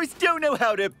 wild boars don't know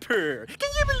how to purr. Can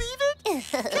you believe it?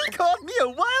 He called me a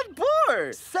wild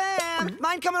boar. Sam,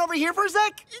 mind coming over here for a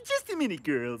sec? Just a minute,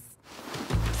 girls.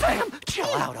 Sam, chill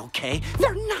out, okay?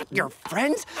 They're not your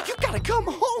friends. You gotta come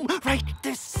home right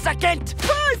this second.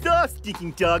 Paws off,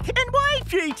 stinking dog. And why,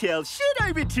 pray tell, should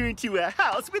I return to a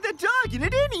house with a dog in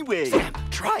it anyway? Sam,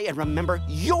 try and remember,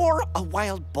 you're a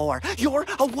wild boar. You're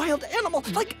a wild animal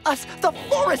like us, the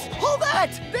forest, all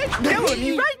that. That's killing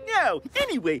me right now.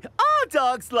 Anyway, all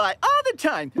dogs lie all the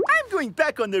time. I'm going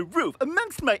back on the roof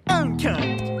amongst my own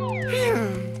kind. You're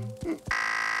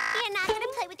not gonna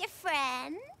play with your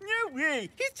friend? No way.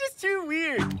 He's just too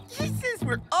weird. He says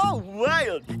we're all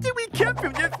wild, that we come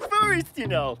from the forest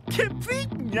and all.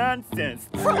 Complete nonsense.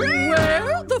 From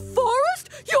where? The forest?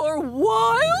 You're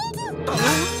wild?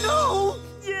 Oh, no!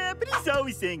 Yeah, but he's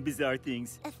always saying bizarre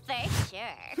things. For sure.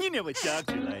 You know what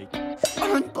dogs are like.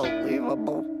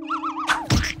 Unbelievable.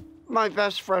 My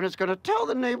best friend is gonna tell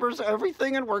the neighbors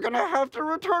everything, and we're gonna have to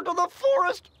return to the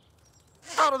forest.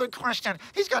 Out of the question.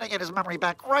 He's got to get his memory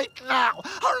back right now.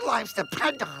 Our lives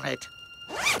depend on it.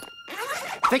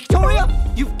 Victoria,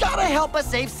 you've gotta help us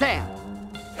save Sam.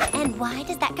 And why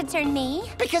does that concern me?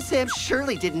 Because Sam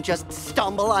surely didn't just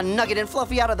stumble on Nugget and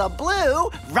Fluffy out of the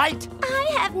blue, right? I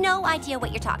have no idea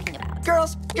what you're talking about.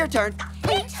 Girls, your turn.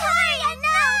 Victoria, no!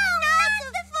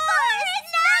 Not the forest!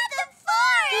 Not the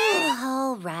forest!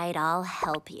 All right, I'll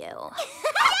help you.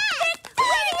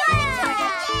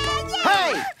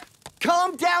 Hey!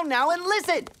 Calm down now and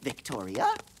listen, Victoria.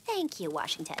 Thank you,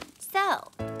 Washington.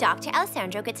 So, Dr.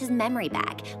 Alessandro gets his memory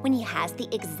back when he has the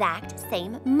exact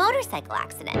same motorcycle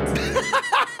accident.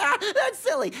 That's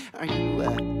silly. Are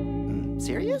you,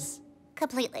 serious?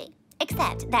 Completely.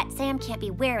 Except that Sam can't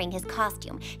be wearing his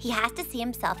costume. He has to see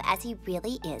himself as he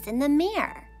really is in the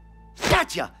mirror.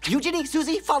 Gotcha! Eugénie,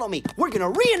 Suzie, follow me. We're gonna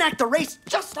reenact the race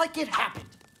just like it happened.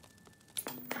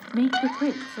 Make the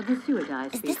quick for the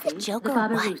Suzie Is this a joke or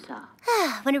what?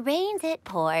 When it rains, it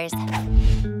pours.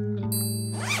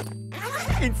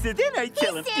 And so then I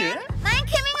tell him, Sam, mind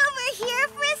coming over here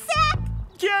for a sec?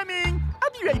 Coming.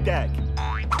 I'll be right back.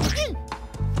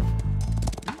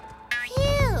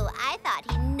 Phew, I thought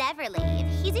he'd never leave.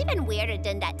 He's even weirder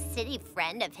than that city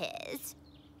friend of his.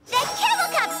 The Kibble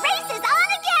Cup race is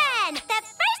on again! The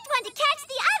first one to catch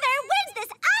the other wins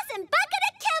this awesome bucket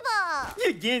of kibble!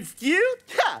 Against you?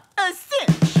 Ha! A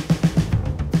cinch!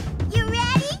 You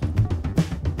ready?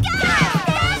 Go!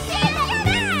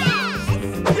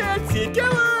 That's it, go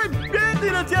on! Run,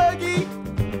 little doggy!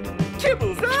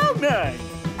 Kibble's all mine!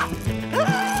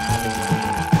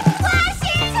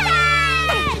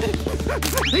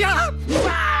 Yeah!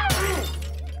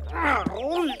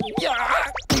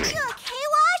 You okay,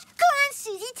 Wash? Go on,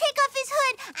 Suzie, take off his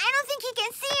hood. I don't think he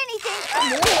can see anything.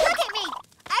 Look at me.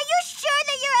 Are you sure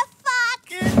that you're a fox?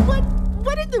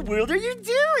 What in the world are you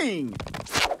doing?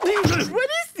 What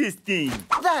is this thing?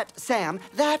 That, Sam,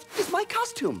 that is my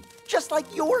costume. Just like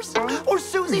yours, or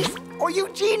Susie's, or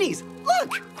Eugenie's.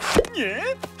 Look!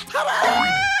 Yeah?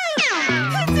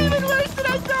 It's even worse than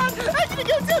I thought! I'm gonna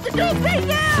go tell the girls right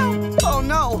now! Oh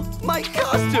no, my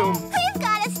costume! We've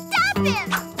got to stop him!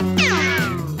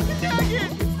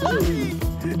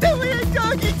 The weird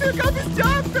doggy took off his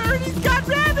dog fur and he's got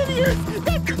rabbit ears!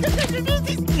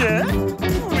 Yeah?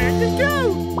 Where'd it go?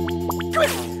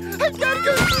 Quick! I've gotta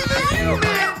go see the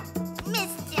human!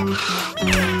 Missed him.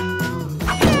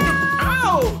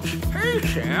 Ouch! Hey,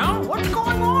 Sam, what's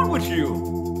going on with you?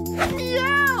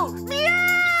 Meow!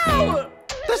 Meow!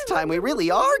 This time we really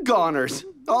are goners.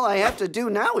 All I have to do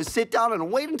now is sit down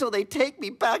and wait until they take me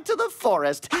back to the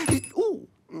forest. Ooh.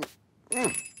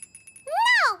 No,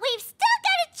 we've still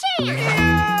got a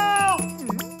chance!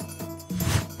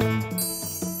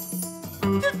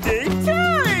 The big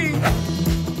time!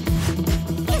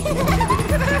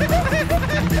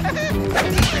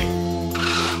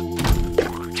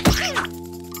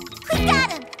 We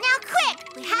got him! Now quick!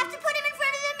 We have to put him in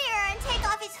front of the mirror and take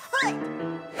off his hood!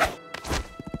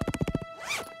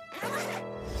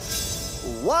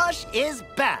 Wash is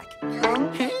back. Hurry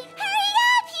up!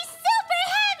 He's super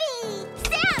heavy!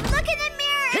 Sam, look in the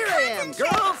mirror and Here I am,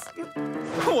 girls!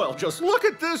 Well, just look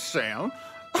at this, Sam.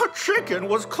 A chicken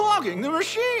was clogging the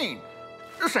machine.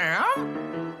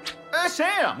 Sam?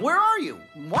 Sam, where are you?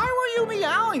 Why were you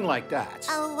meowing like that?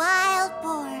 A wild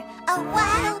boar. A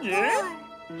wild boar.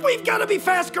 We've got to be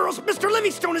fast, girls. Mr.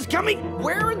 Livingstone is coming.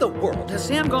 Where in the world has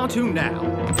Sam gone to now?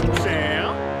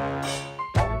 Sam?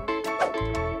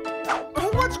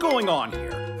 What's going on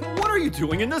here? What are you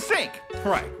doing in the sink?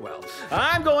 Right, well,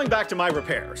 I'm going back to my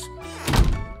repairs.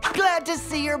 Glad to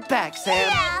see you're back, Sam.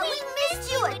 Yeah, we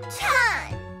missed you a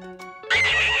ton.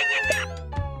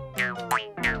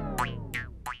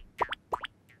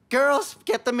 Girls,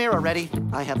 get the mirror ready.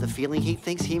 I have the feeling he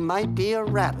thinks he might be a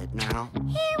rabbit now.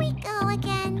 Here we go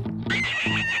again.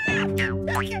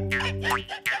 Sam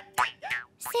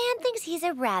thinks he's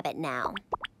a rabbit now.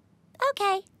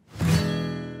 Okay.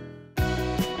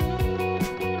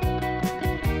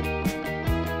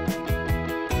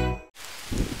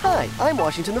 Hi, I'm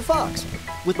Washington the Fox.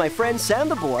 With my friend Sam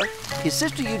the boar, his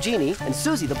sister Eugénie, and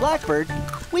Suzie the blackbird,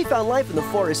 we found life in the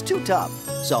forest too tough.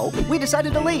 So we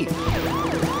decided to leave.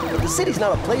 The city's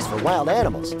not a place for wild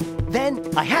animals. Then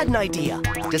I had an idea.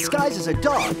 Disguised as a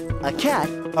dog, a cat,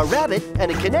 a rabbit,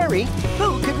 and a canary,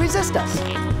 who could resist us?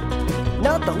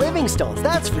 Not the Livingstones,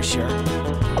 that's for sure.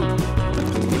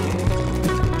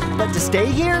 But to stay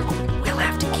here, we'll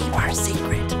have to keep our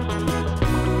secret.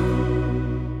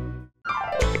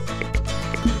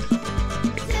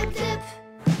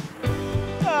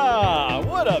 Ah,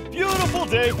 what a beautiful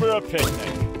day for a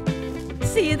picnic.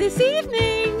 See you this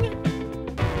evening.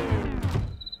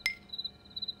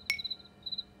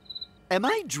 Am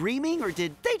I dreaming, or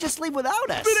did they just leave without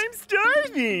us? But I'm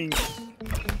starving.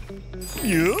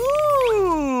 You.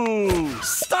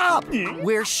 Stop!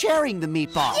 We're sharing the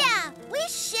meatball. Yeah, we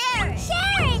share it.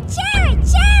 Share it, share it,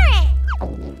 share it.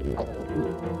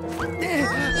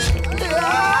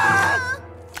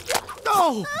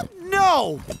 Oh,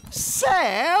 no!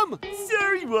 Sam!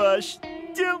 Sorry, Wash.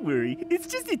 Don't worry. It's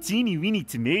just a teeny weeny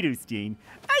tomato stain.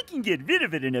 I can get rid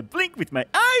of it in a blink with my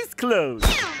eyes closed.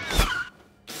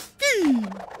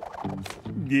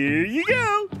 There you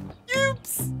go.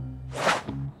 Oops.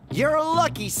 You're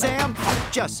lucky, Sam.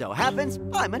 Just so happens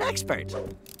I'm an expert.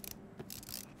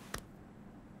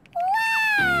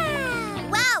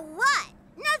 Wow, what?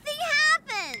 Nothing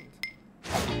happened.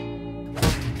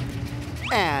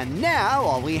 And now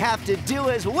all we have to do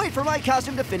is wait for my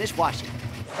costume to finish washing.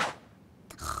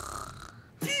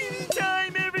 TV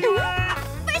time, everyone.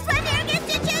 First one here gets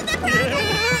to choose the present.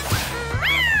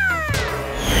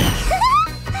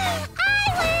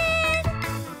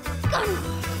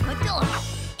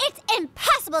 It's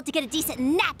impossible to get a decent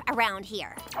nap around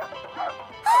here.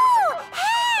 Oh,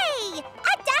 hey!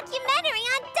 A documentary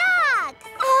on dogs!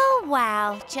 Oh,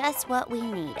 wow. Just what we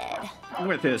needed.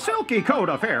 With his silky coat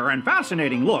of hair and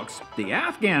fascinating looks, the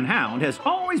Afghan hound has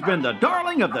always been the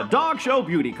darling of the dog show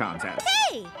beauty contest.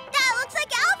 Hey, that looks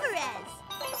like Alvarez.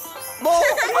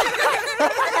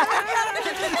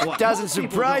 Doesn't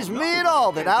surprise me at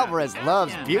all that Alvarez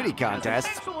loves beauty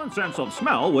contests. Excellent sense of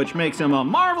smell, which makes him a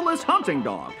marvelous hunting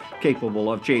dog,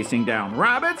 capable of chasing down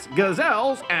rabbits,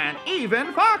 gazelles, and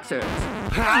even foxes.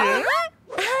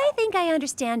 I think I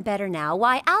understand better now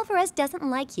why Alvarez doesn't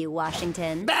like you,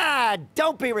 Washington. Ah,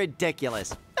 don't be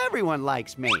ridiculous. Everyone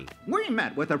likes me. We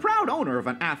met with the proud owner of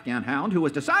an Afghan hound who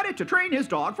has decided to train his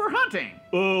dog for hunting.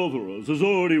 Alvarez has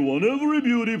already won every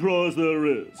beauty prize there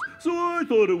is, so I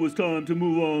thought it was time to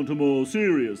move on to more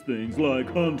serious things like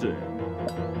hunting.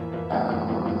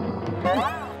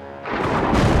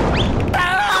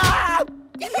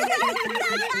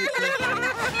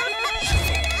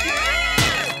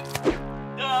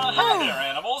 Hi there,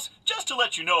 animals. Just to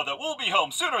let you know that we'll be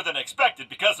home sooner than expected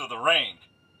because of the rain.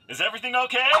 Is everything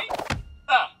okay?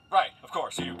 Ah, right, of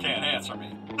course, you can't answer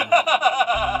me.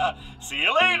 See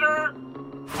you later!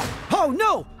 Oh,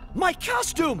 no! My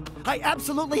costume! I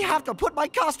absolutely have to put my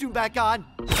costume back on.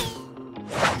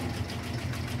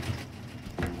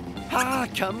 Ah,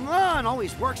 come on!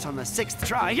 Always works on the 6th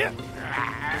try. You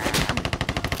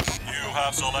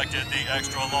have selected the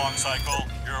extra long cycle.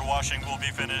 Your washing will be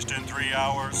finished in 3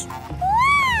 hours.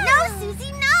 No,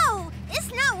 Suzie, no!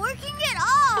 It's not working at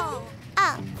all.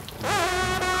 Oh.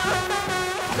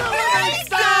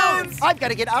 I've got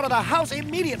to get out of the house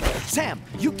immediately. Sam,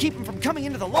 you keep him from coming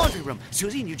into the laundry room.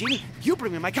 Suzie and Eugénie, you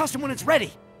bring me my costume when it's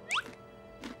ready.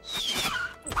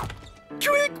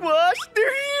 Quick, Wash!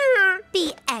 They're here!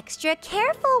 Be extra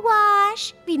careful,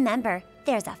 Wash. Remember,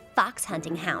 there's a fox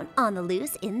hunting hound on the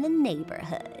loose in the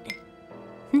neighborhood.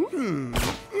 We're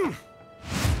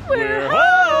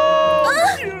home!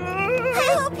 I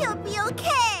hope he'll be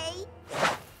okay.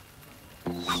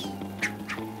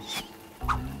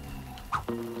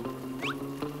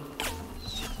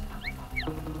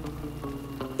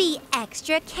 Be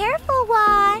extra careful,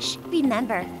 Wash.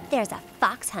 Remember, there's a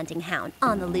fox hunting hound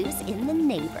on the loose in the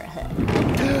neighborhood.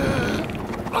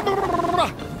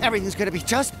 Everything's gonna be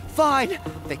just fine.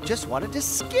 They just wanted to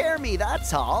scare me,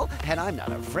 that's all. And I'm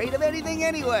not afraid of anything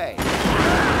anyway.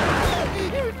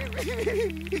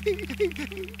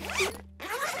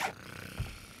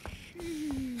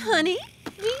 Honey,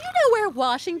 do you know where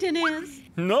Washington is?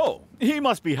 No, he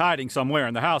must be hiding somewhere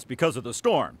in the house because of the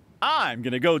storm. I'm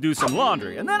gonna go do some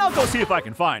laundry, and then I'll go see if I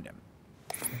can find him.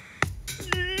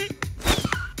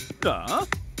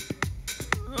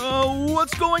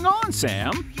 What's going on,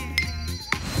 Sam?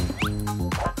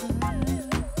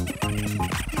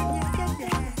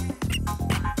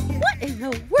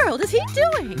 world is he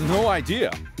doing? No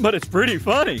idea, but it's pretty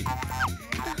funny.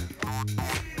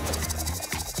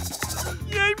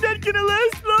 I'm not gonna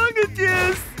last long at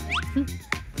this.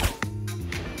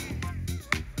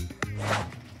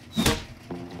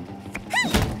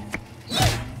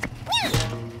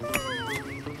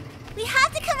 We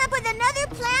have to come up with another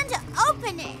plan to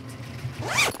open it.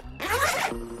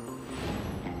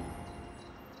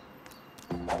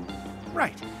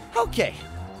 Right. Okay.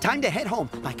 Time to head home.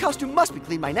 My costume must be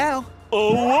clean by now.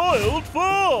 A wild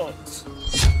fox!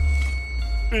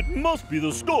 It must be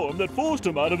the storm that forced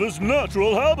him out of his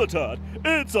natural habitat.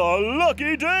 It's our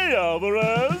lucky day,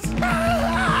 Alvarez!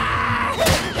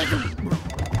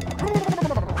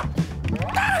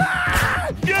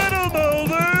 Get him,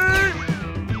 Alvy!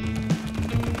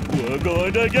 We're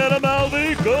going to get him,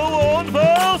 Alvy! Go on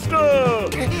faster!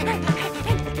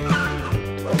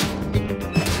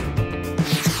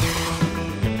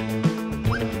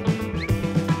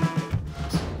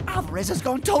 Alvarez has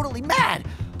gone totally mad!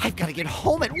 I've got to get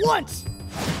home at once!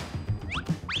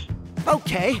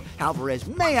 Okay, Alvarez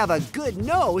may have a good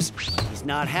nose, but he's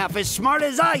not half as smart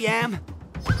as I am.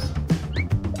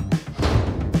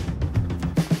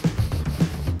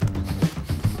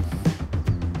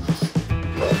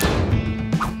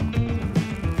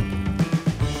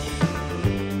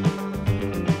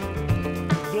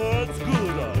 That's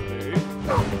good, Alvy.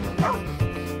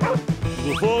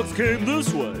 The fox came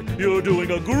this way. You're doing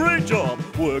a great job.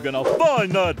 We're gonna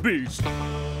find that beast.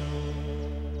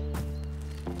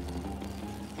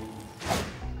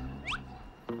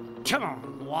 Come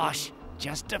on, Wash.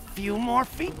 Just a few more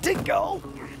feet to go.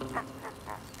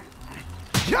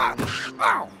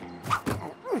 Ow!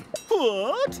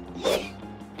 What?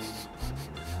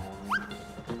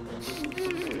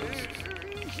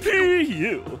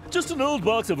 P.U. Just an old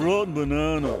box of rotten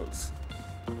bananas.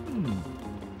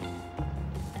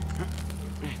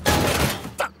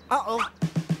 Uh-oh.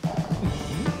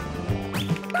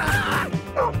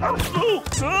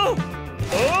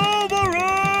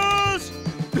 Alvarez!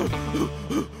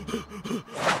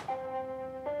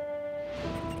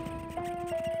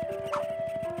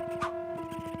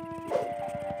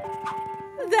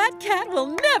 That cat will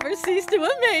never cease to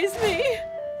amaze me.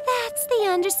 That's the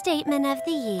understatement of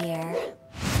the year.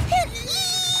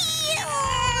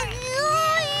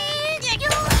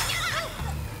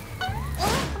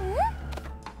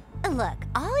 Look,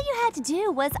 all you had to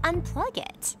do was unplug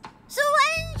it. So why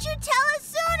didn't you tell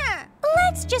us sooner?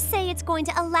 Let's just say it's going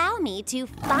to allow me to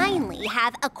finally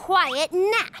have a quiet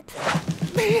nap.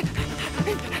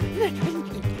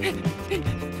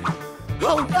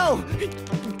 Oh, no!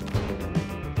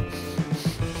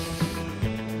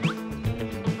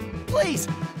 Please,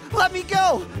 let me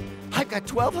go! I've got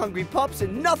 12 hungry pups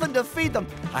and nothing to feed them.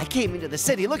 I came into the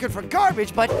city looking for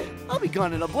garbage, but I'll be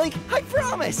gone in a blink, I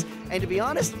promise. And to be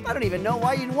honest, I don't even know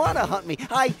why you'd want to hunt me.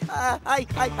 I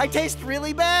taste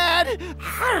really bad.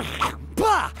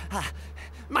 Bah!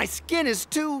 My skin is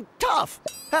too tough.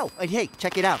 Oh, and hey,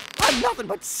 check it out. I'm nothing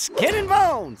but skin and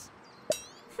bones.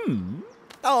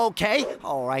 Okay,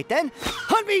 all right then.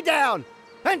 Hunt me down.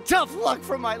 And tough luck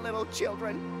for my little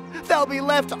children. They'll be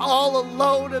left all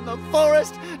alone in the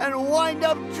forest and wind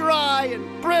up dry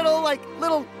and brittle like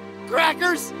little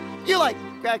crackers. You like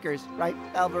crackers, right,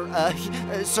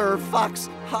 Sir Fox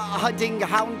Hunting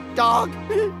Hound Dog?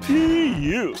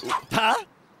 P.U. Huh?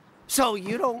 So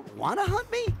you don't want to hunt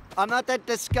me? I'm not that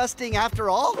disgusting after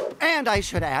all. And I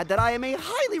should add that I am a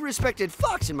highly respected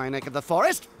fox in my neck of the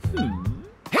forest.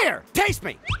 Here, taste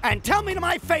me, and tell me to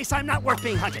my face I'm not worth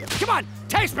being hunted. Come on,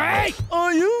 taste me!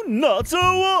 Are you nuts or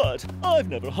what? I've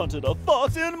never hunted a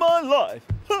fox in my life.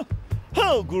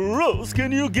 How gross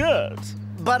can you get?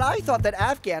 But I thought that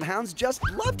Afghan hounds just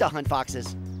love to hunt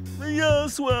foxes.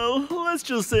 Yes, well, let's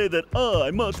just say that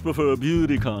I much prefer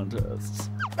beauty contests.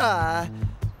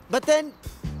 But then,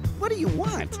 what do you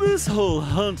want? This whole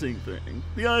hunting thing.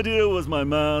 The idea was my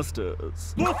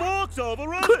master's. The fox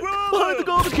Alvarez Quick, brother! behind the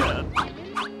garbage can!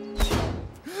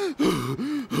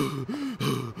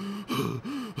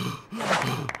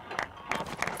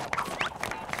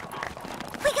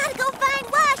 We gotta go find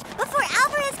Wash before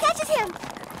Alvarez catches him.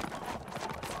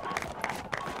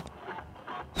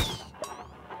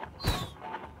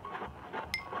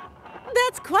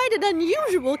 That's quite an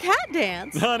unusual cat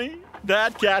dance. Honey,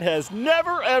 that cat has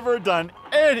never ever done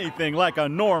anything like a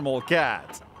normal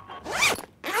cat.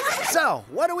 So,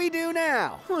 what do we do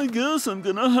now? I guess I'm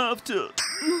gonna have to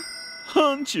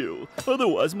hunt you.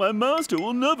 Otherwise, my master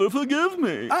will never forgive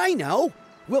me. I know.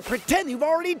 We'll pretend you've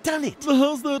already done it.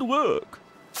 How's that work?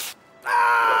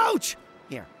 Ouch!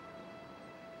 Here.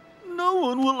 No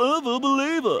one will ever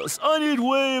believe us. I need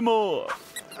way more.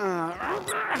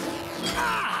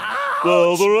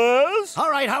 Alvarez? All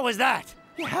right, how was that?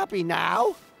 You happy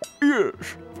now? Yes.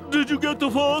 Did you get the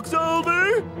fox,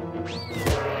 Albie?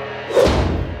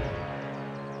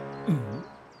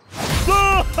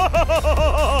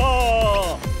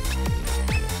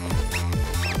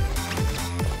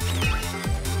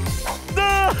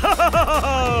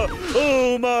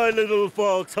 Oh, my little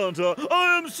fox hunter,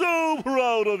 I am so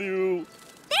proud of you.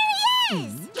 There he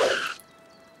is!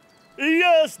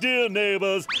 Yes, dear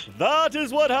neighbors, that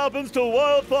is what happens to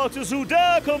wild foxes who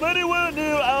dare come anywhere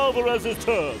near Alvarez's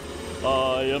turf.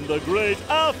 I am the great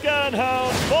Afghan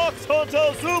hound fox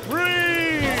hunter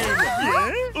supreme!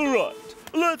 Yeah? Right,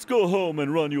 let's go home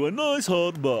and run you a nice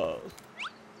hot bath.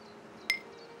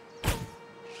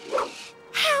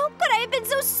 How could I have been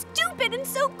so stupid and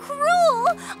so cruel?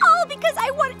 All because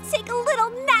I wanted to take a little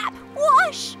nap.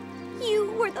 Wash!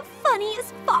 You were the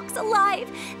funniest fox alive,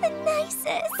 the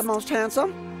nicest. The most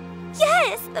handsome?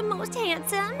 Yes, the most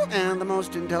handsome. And the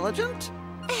most intelligent?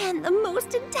 And the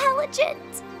most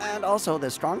intelligent. And also the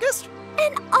strongest?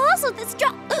 And also the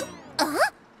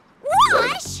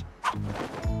Wash?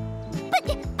 But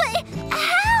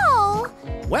how?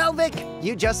 Well, Vic,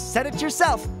 you just said it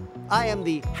yourself. I am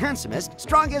the handsomest,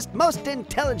 strongest, most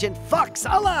intelligent fox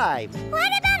alive.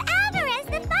 What about Alvarez,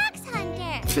 the fox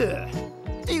hunter?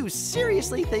 Do you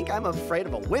seriously think I'm afraid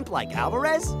of a wimp like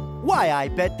Alvarez? Why, I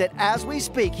bet that as we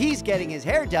speak, he's getting his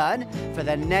hair done for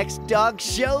the next dog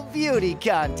show beauty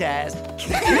contest.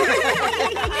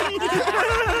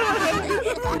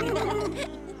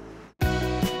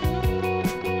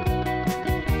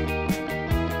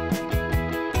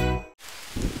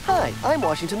 Hi, I'm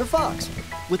Washington the Fox.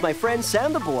 With my friend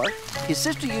Sam the Boar, his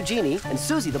sister Eugénie, and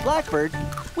Suzie the Blackbird,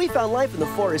 we found life in the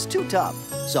forest too tough,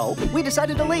 so we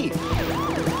decided to leave.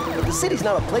 The city's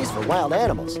not a place for wild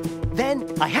animals. Then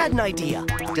I had an idea.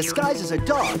 Disguised as a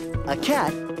dog, a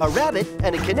cat, a rabbit,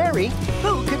 and a canary,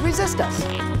 who could resist us?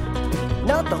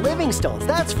 Not the Livingstones,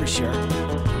 that's for sure.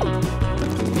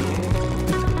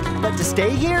 But to stay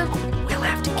here, we'll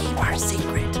have to keep our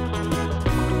secret.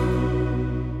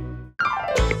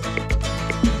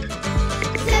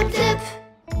 Zip, zip.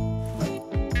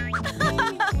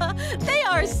 They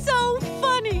are so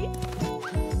funny.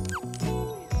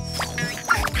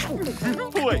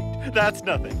 Wait, that's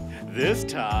nothing. This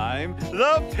time,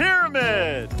 the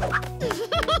pyramid!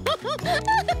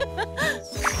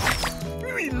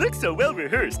 We look so well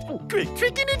rehearsed. Quick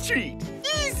trick and a treat.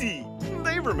 Easy.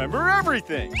 They remember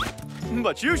everything.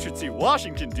 But you should see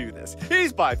Washington do this.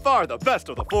 He's by far the best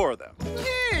of the four of them.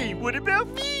 Hey, what about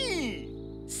me?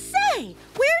 Say,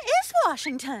 where is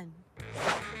Washington?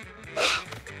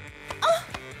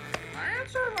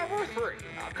 Answer number 3.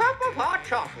 A cup of hot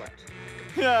chocolate.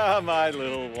 Ah, my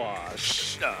little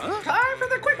Wash. Time for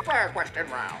the quick-fire question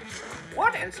round.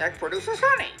 What insect produces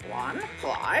honey? 1,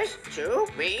 flies. 2,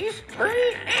 bees.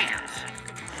 3, ants.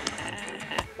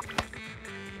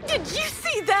 Did you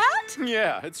see that?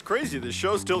 Yeah, it's crazy the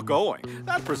show's still going.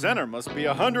 That presenter must be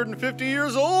 150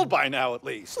 years old by now at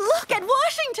least. Look at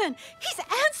Washington. He's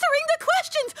answering the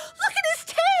questions. Look at his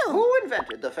tail. Who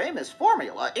invented the famous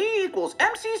formula E equals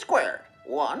MC squared?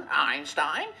 1,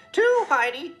 Einstein. 2,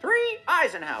 Heidi. 3,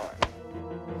 Eisenhower.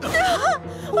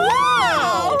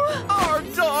 Wow! Our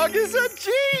dog is a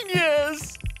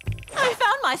genius! I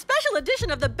found my special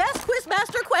edition of the best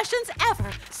Quizmaster questions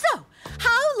ever. So,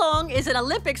 how long is an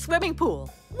Olympic swimming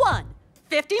pool? 1,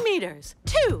 50 meters.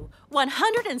 2,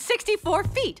 164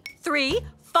 feet. 3,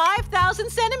 5,000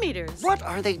 centimeters. What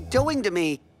are they doing to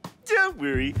me? Don't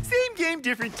worry. Same game,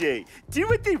 different day. Do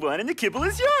what they want and the kibble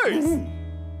is yours.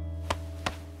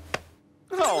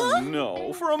 Oh,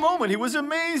 no. For a moment, he was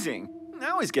amazing.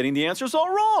 Now he's getting the answers all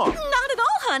wrong. Not at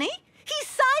all, honey. He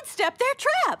sidestepped their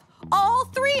trap. All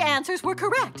 3 answers were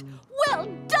correct. Well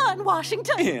done,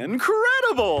 Washington.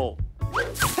 Incredible.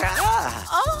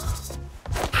 Oh.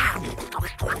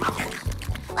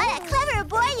 What a clever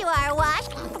boy you are, Wash.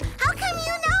 How come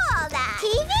you know all that?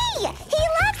 TV! He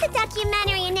loves the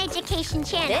documentary and education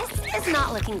channel. This is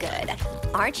not looking good.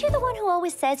 Aren't you the one who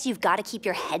always says you've got to keep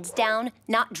your heads down,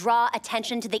 not draw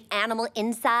attention to the animal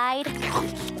inside?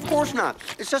 Of course not.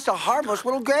 It's just a harmless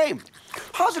little game.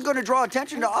 How's it going to draw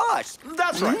attention to us?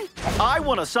 That's right. I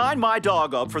want to sign my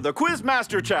dog up for the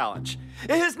Quizmaster Challenge.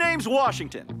 His name's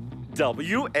Washington.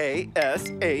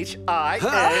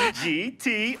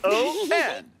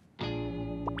 W-A-S-H-I-N-G-T-O-N. There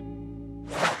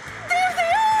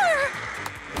they are!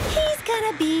 He's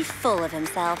gonna be full of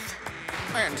himself.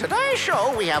 In today's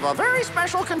show, we have a very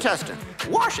special contestant,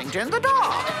 Washington the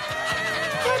dog.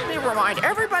 Let me remind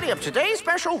everybody of today's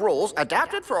special rules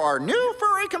adapted for our new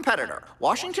furry furry competitor.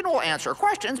 Washington will answer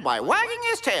questions by wagging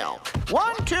his tail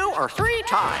 1, 2, or 3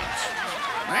 times.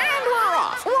 And we're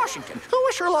off. Washington, who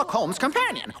is Sherlock Holmes'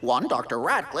 companion? 1, Dr.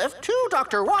 Radcliffe, 2,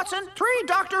 Dr. Watson, 3,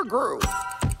 Dr. Grew.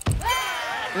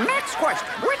 Next question.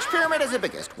 Which pyramid is the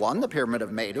biggest? 1, the Pyramid of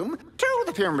Meidum, 2,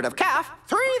 the Pyramid of Kaf,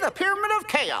 3, the Pyramid of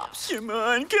Cheops. Come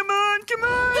on, come on, come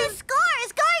on! His score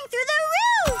is going through the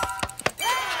roof!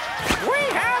 We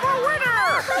have a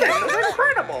winner! This is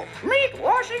incredible! Meet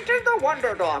Washington the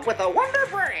Wonder Dog with a wonder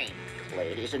brain.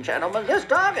 Ladies and gentlemen, this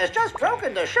dog has just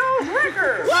broken the show's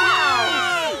record!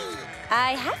 Wow!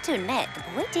 I have to admit, the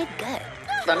boy did good.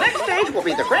 The next stage will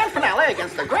be the grand finale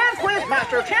against the Grand Quiz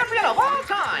Master champion of all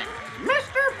time,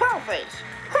 Mr. Paleface.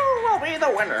 Who will be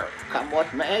the winner? Come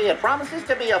what may, it promises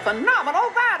to be a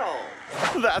phenomenal battle.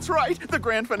 That's right. The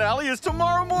grand finale is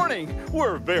tomorrow morning.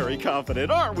 We're very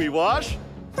confident, aren't we, Wash?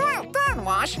 Well done,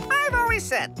 Wash. I've always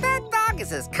said that dog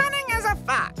is as cunning as a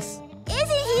fox. Isn't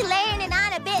he laying it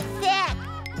on a bit thick?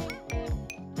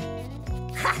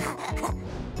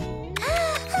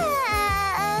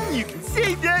 You can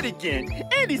say that again.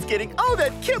 And he's getting all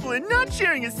that kibble and not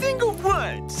sharing a single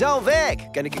one. So,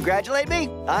 Vic, gonna congratulate me?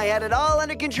 I had it all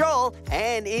under control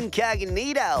and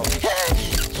incognito.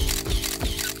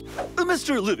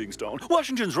 Mr. Livingstone,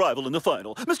 Washington's rival in the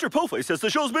final, Mr. Paleface says the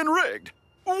show's been rigged.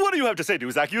 What do you have to say to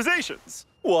his accusations?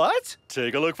 What?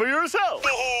 Take a look for yourself. The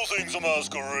whole thing's a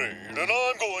masquerade, and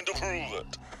I'm going to prove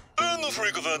it. In the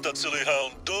freak event that silly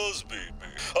hound does beat me,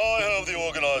 I have the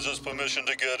organizers' permission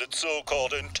to get its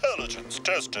so-called intelligence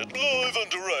tested live and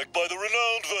direct by the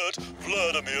renowned vet,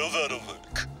 Vladimir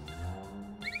Vedovic.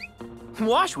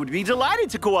 Wash would be delighted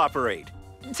to cooperate.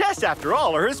 Tests, after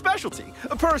all, are his specialty.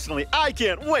 Personally, I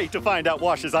can't wait to find out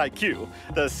Wash's IQ.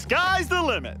 The sky's the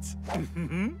limit.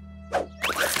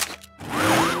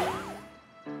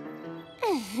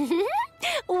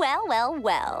 Well, well,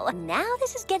 well. Now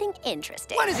this is getting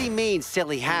interesting. What does he mean,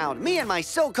 silly hound? Me and my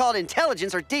so-called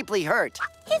intelligence are deeply hurt.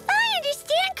 If I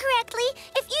understand correctly,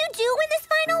 if you do win this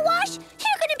final wash,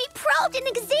 you're gonna be probed and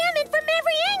examined from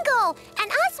every angle.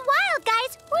 And us wild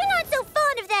guys, we're not so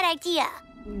fond of that idea.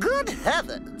 Good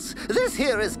heavens! This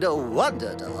here is no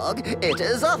wonder dog. It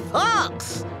is a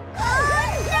fox!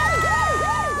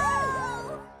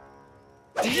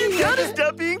 You gotta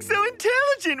stop being so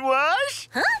intelligent, Wash!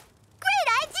 Huh? Great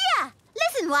idea!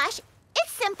 Listen, Wash,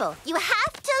 it's simple. You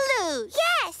have to lose.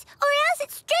 Yes, or else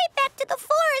it's straight back to the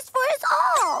forest for us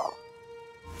all.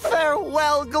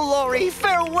 Farewell, glory.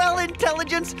 Farewell,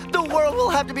 intelligence. The world will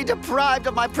have to be deprived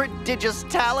of my prodigious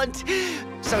talent.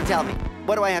 So tell me,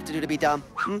 what do I have to do to be dumb?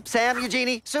 Sam,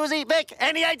 Eugénie, Suzie, Vic,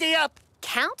 any idea?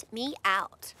 Count me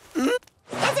out. Is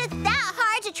it that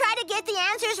hard to try to get the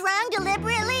answers wrong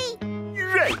deliberately?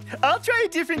 Right, I'll try a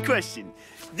different question.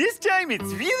 This time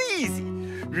it's really easy.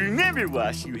 Remember,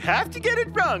 Wash, you have to get it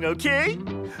wrong, okay?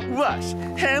 Wash,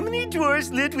 how many dwarfs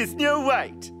lived with Snow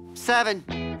White? 7.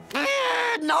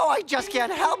 No, I just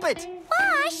can't help it.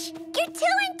 Wash, you're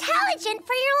too intelligent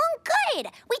for your own good.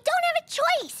 We don't have a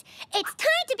choice. It's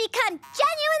time to become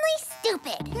genuinely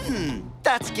stupid.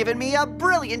 That's given me a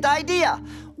brilliant idea.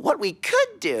 What we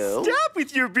could do... Stop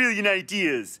with your brilliant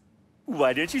ideas.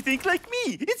 Why don't you think like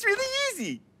me? It's really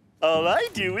easy. All I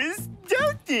do is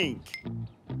don't think.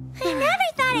 I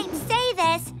never thought I'd say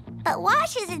this, but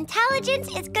Wash's intelligence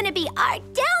is gonna be our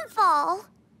downfall.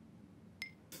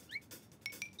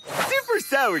 Super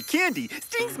sour candy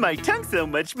stings my tongue so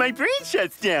much my brain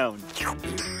shuts down.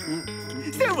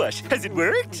 So, Wash, has it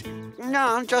worked?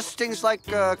 No, just stings like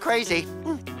crazy.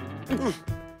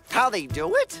 How they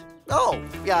do it? Oh,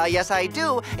 yes, I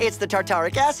do. It's the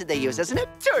tartaric acid they use, isn't it?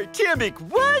 Tartamic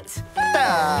what?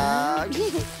 Now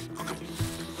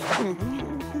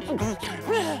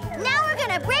we're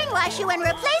gonna brainwash you and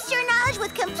replace your knowledge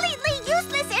with completely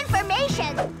useless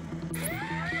information.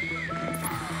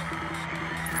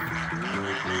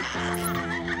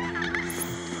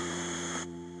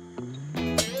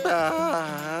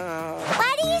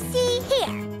 What do you see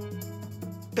here?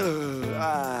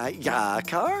 Yeah, a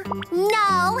car?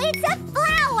 No, it's a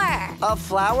flower. A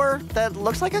flower that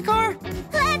looks like a car?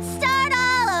 Let's start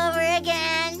all over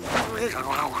again.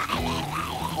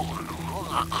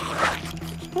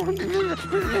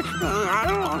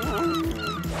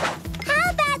 How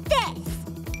about this?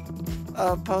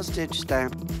 A postage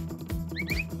stamp.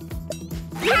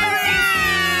 Hooray!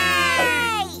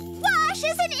 Wash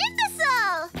is an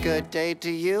imbecile. Good day to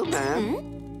you,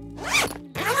 ma'am.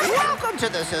 Welcome to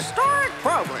this historic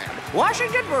program,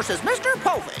 Washington versus Mr.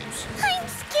 Paleface. I'm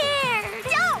scared.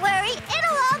 Don't worry,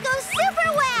 it'll all go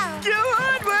super well. Go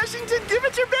on, Washington, give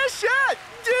it your best shot.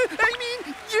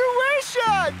 Your worst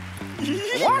shot.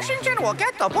 Washington will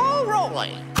get the ball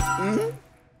rolling.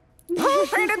 Who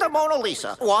painted the Mona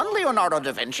Lisa? 1, Leonardo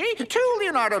da Vinci. 2,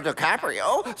 Leonardo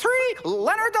DiCaprio. 3,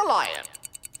 Leonard the Lion.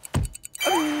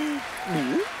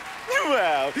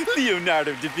 Wow,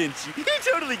 Leonardo da Vinci. He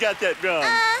totally got that wrong.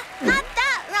 Not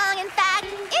that wrong, in fact.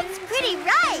 It's pretty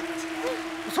right.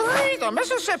 3, the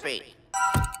Mississippi.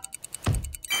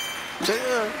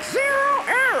 0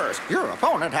 errors. Your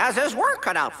opponent has his work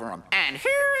cut out for him. And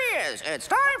here he is. It's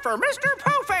time for Mr.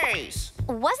 Po-Face.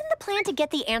 Wasn't the plan to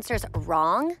get the answers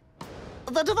wrong?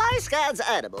 The device scans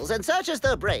animals and searches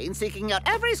their brains, seeking out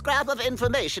every scrap of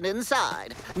information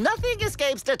inside. Nothing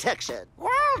escapes detection.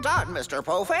 Well done, Mr.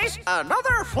 Po-Face.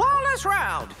 Another flawless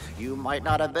round. You might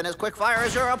not have been as quick-fire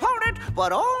as your opponent,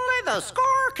 but only the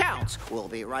score counts. We'll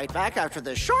be right back after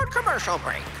this short commercial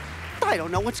break. I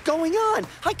don't know what's going on.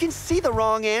 I can see the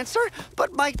wrong answer,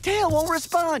 but my tail won't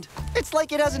respond. It's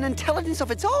like it has an intelligence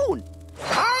of its own.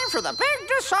 Time for the big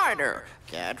decider.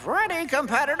 Get ready,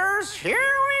 competitors. Here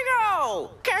we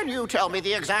go. Can you tell me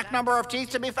the exact number of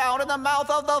teeth to be found in the mouth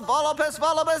of the Volupus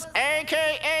volupus,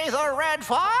 a.k.a. the red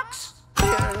fox?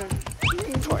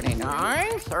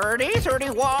 29, 30,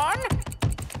 31...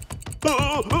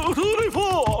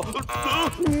 34! 42!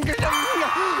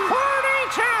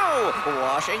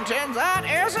 Washington, that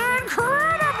is incredible!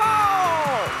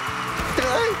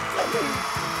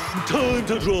 Time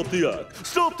to drop the act.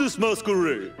 Stop this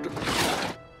masquerade.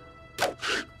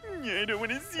 I don't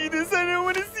want to see this. I don't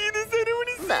want to see this. I don't want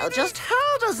to see Now, this. just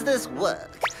how does this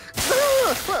work?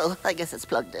 Well, I guess it's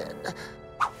plugged in.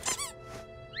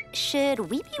 Should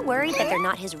we be worried that they're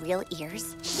not his real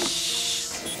ears?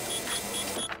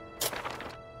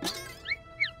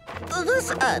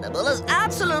 This animal is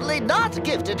absolutely not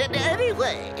gifted in any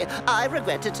way. I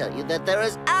regret to tell you that there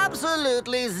is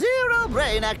absolutely 0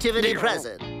 brain activity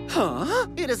present. Huh?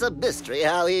 It is a mystery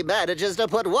how he manages to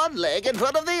put one leg in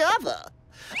front of the other.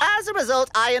 As a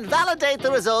result, I invalidate the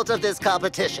result of this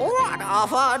competition. What a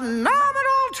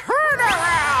phenomenal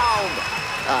turnaround!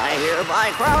 I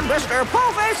hereby crown Mr.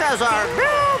 Po-Face as our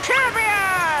new champion!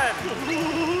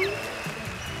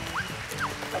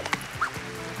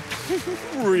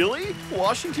 Really?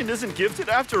 Washington isn't gifted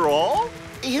after all?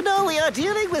 You know, we are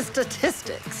dealing with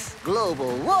statistics.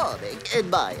 Global warming, in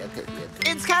my opinion.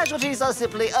 Its casualties are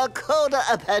simply a coda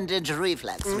appendage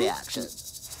reflex reaction.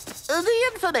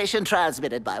 The information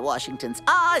transmitted by Washington's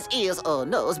eyes, ears, or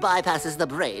nose bypasses the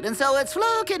brain, and so its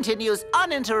flow continues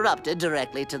uninterrupted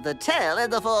directly to the tail in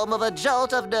the form of a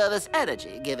jolt of nervous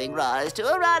energy, giving rise to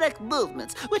erratic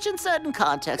movements, which in certain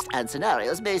contexts and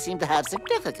scenarios may seem to have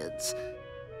significance.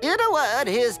 In a word,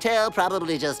 his tail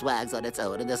probably just wags on its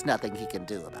own, and there's nothing he can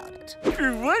do about it.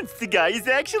 For once, the guy is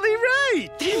actually right.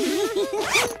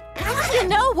 You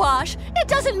know, Wash, it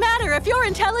doesn't matter if you're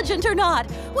intelligent or not.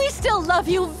 We still love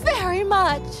you very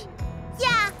much.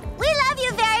 Yeah, we love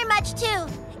you very much too,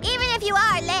 even if you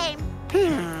are lame.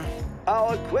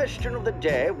 Our question of the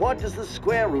day, what is the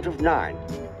square root of 9?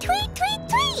 Tweet, tweet,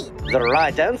 tweet! The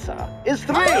right answer is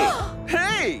 3.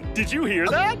 Hey, did you hear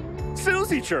that?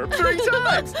 Suzie chirped 3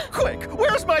 times. Quick,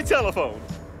 where's my telephone?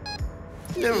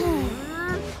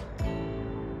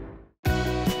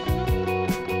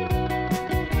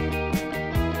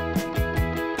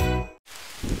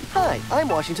 Hi, I'm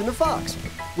Washington the Fox.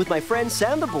 With my friend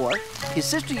Sam the Boar, his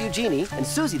sister Eugénie, and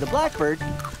Suzie the Blackbird,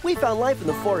 we found life in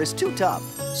the forest too tough,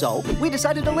 so we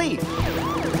decided to leave.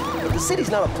 The city's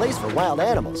not a place for wild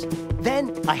animals.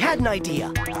 Then I had an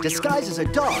idea. Disguised as a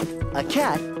dog, a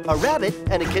cat, a rabbit,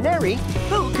 and a canary,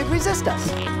 who could resist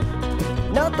us?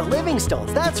 Not the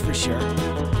Livingstones, that's for sure.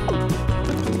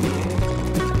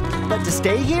 But to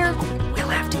stay here, we'll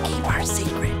have to keep our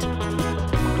secret.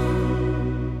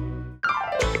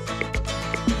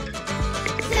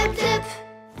 Zip, zip.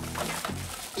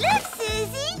 Look,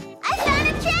 Suzie! I found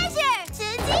a treasure!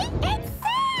 Suzie, it's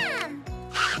Sam!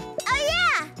 Oh,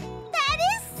 yeah! That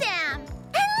is Sam!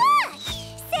 And look!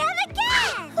 Sam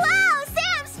again! Wow,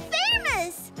 Sam's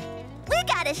famous! We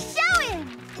gotta show him!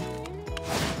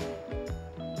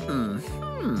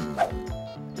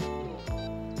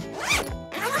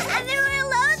 And there are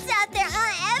loads out there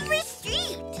on every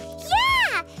street!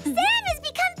 Yeah! Sam has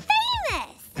become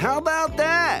famous! How about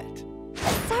that?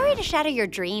 Sorry to shatter your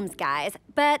dreams, guys,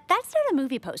 but that's not a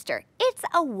movie poster. It's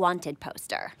a wanted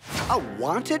poster. A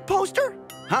wanted poster?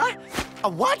 Huh? A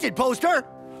wanted poster?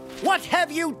 What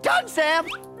have you done, Sam?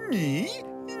 Me?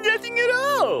 Nothing at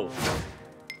all.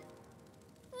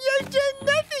 I've done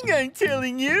nothing, I'm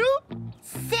telling you.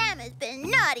 Sam has been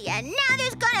naughty, and now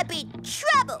there's gonna be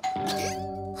trouble.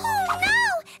 Oh,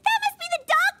 no! That must be the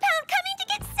dog pound coming to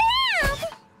get Sam!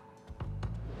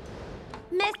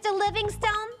 Mr.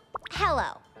 Livingstone,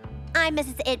 hello. I'm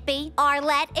Mrs. Itby, or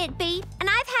Let It Be, and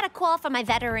I've had a call from my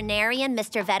veterinarian,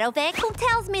 Mr. Vetovic, who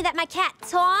tells me that my cat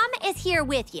Tom is here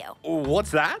with you.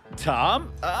 What's that?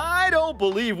 Tom? I don't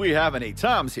believe we have any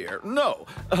Toms here. No.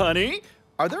 Honey,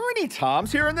 are there any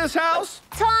Toms here in this house?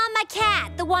 Tom, my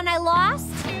cat, the one I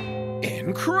lost?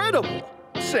 Incredible!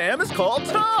 Sam is called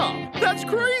Tom. That's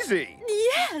crazy.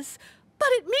 Yes, but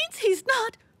it means he's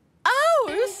not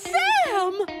our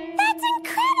Sam. That's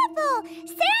incredible!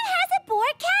 Sam has a boar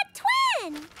cat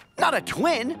twin! Not a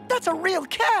twin, that's a real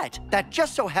cat that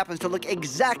just so happens to look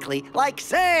exactly like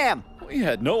Sam. We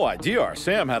had no idea our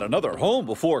Sam had another home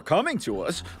before coming to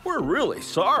us. We're really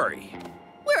sorry.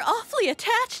 We're awfully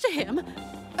attached to him.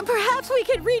 Perhaps we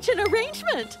could reach an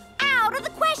arrangement. Out of the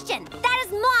question. That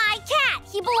is my cat.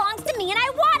 He belongs to me and I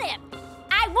want him.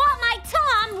 I want my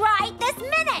Tom right this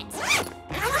minute.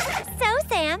 So,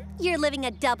 Sam, you're living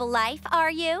a double life,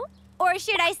 are you? Or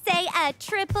should I say a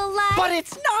triple life? But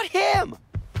it's not him.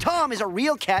 Tom is a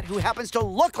real cat who happens to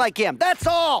look like him. That's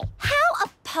all. How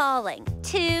appalling.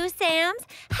 Two Sams?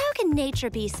 How can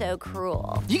nature be so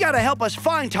cruel? You gotta help us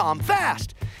find Tom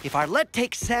fast. If Arlette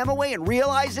takes Sam away and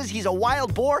realizes he's a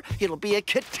wild boar, it'll be a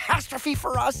catastrophe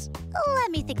for us. Let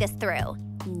me think this through.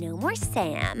 No more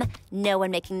Sam. No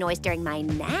one making noise during my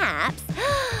naps.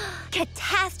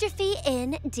 Catastrophe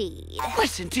indeed.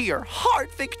 Listen to your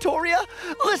heart, Victoria.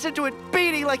 Listen to it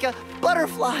beating like a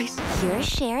butterfly's. Your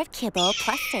share of kibble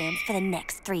plus Sam's for the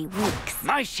next 3 weeks.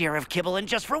 My share of kibble in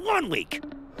just for 1 week.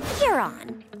 You're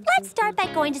on. Let's start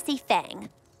by going to see Fang.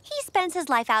 He spends his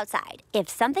life outside. If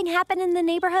something happened in the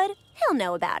neighborhood, he'll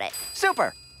know about it.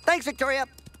 Super. Thanks, Victoria.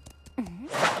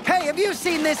 Hey, have you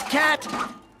seen this cat?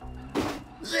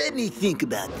 Let me think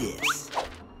about this.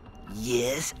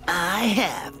 Yes, I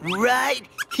have. Right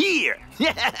here.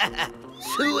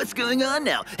 So what's going on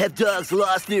now? Have dogs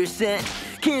lost their scent?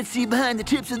 Can't see behind the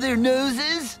tips of their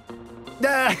noses?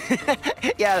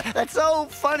 Yeah, that's so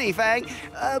funny, Fang.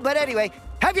 But anyway,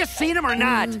 have you seen him or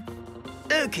not?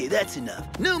 Okay, that's enough.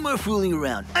 No more fooling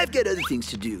around. I've got other things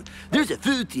to do. There's a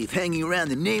food thief hanging around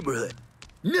the neighborhood.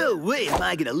 No way am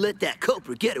I gonna let that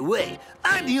culprit get away.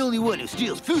 I'm the only one who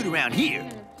steals food around here.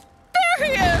 There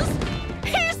he is!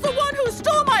 He's the one who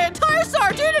stole my entire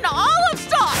sardine and olive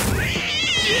stock!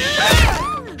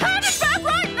 Hand it back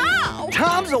right now!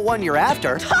 Tom's the one you're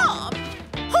after. Tom?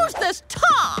 Who's this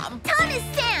Tom? Tom is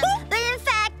Sam, but in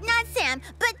fact, not Sam,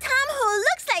 but Tom who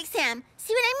looks like Sam.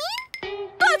 See what I mean?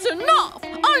 That's enough!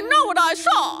 I know what I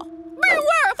saw!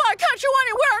 Beware if I catch you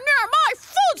anywhere near my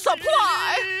food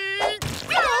supply!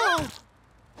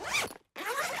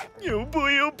 Oh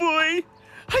boy.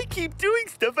 I keep doing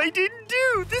stuff I didn't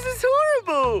do. This is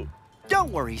horrible.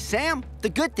 Don't worry, Sam. The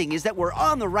good thing is that we're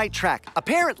on the right track.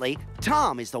 Apparently,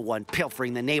 Tom is the one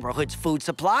pilfering the neighborhood's food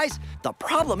supplies. The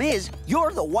problem is,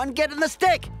 you're the one getting the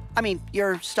stick. I mean,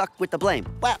 you're stuck with the blame.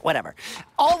 Well, whatever.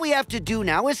 All we have to do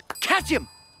now is catch him.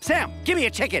 Sam, give me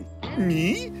a chicken.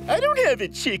 Me? I don't have a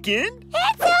chicken.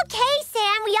 It's okay,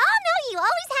 Sam. We all know you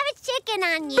always have a chicken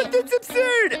on you. But that's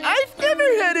absurd. I've never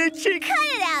had a chicken. Cut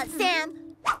it out, Sam.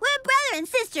 We're brother and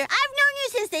sister. I've known you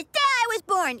since the day I was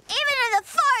born. Even in the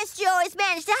forest, you always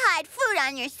managed to hide food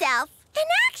on yourself. And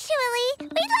actually,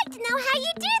 we'd like to know how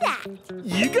you do that.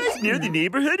 You guys know the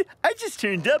neighborhood? I just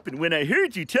turned up, and when I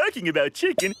heard you talking about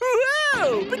chicken,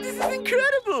 wow! But this is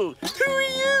incredible! Who are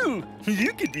you?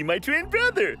 You could be my twin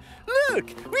brother.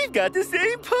 Look, we've got the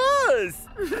same paws.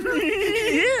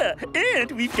 Yeah,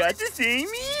 and we've got the same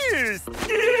ears.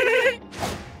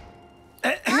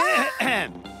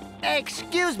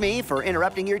 Excuse me for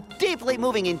interrupting your deeply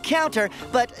moving encounter,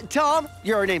 but Tom,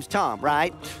 your name's Tom,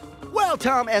 right? Well,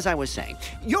 Tom, as I was saying,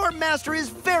 your master is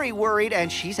very worried and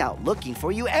she's out looking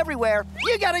for you everywhere.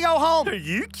 You gotta go home. Are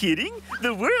you kidding?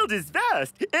 The world is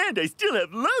vast, and I still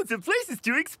have loads of places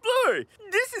to explore.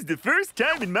 This is the first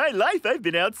time in my life I've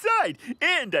been outside,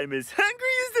 and I'm as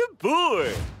hungry as a boar.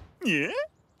 Yeah?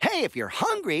 Hey, if you're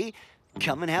hungry,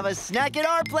 come and have a snack at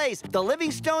our place. The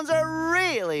Livingstones are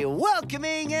really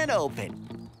welcoming and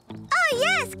open. Oh,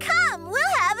 yes, come.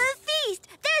 We'll have a feast.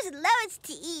 There's loads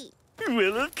to eat.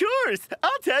 Well, of course.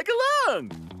 I'll tag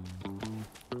along.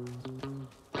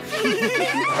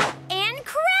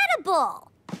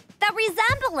 Incredible! The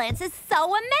resemblance is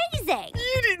so amazing.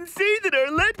 You didn't say that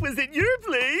Arlette was at your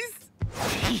place.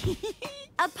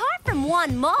 Apart from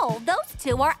one mole, those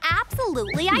two are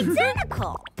absolutely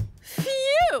identical.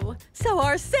 Phew! So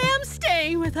our Sam's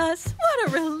staying with us. What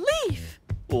a relief!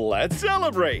 Let's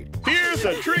celebrate. Here's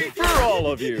a treat for all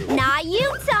of you. Not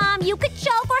you, Tom. You could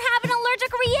choke or have an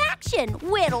allergic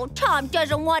reaction. Little Tom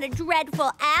doesn't want a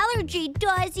dreadful allergy,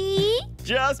 does he?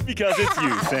 Just because it's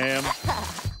you, Sam.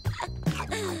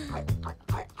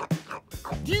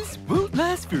 This won't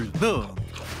last for long.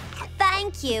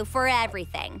 Thank Thank you for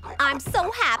everything. I'm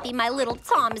so happy my little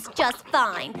Tom is just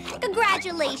fine.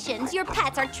 Congratulations, your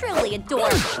pets are truly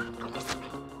adorable.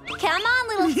 Come on,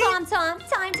 little Tom Tom,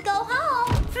 time to go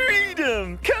home.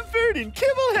 Freedom, comfort, and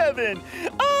kibble heaven.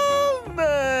 All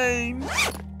mine.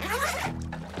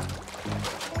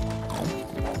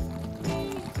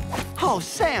 Oh,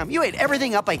 Sam, you ate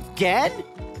everything up again?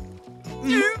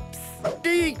 Oops.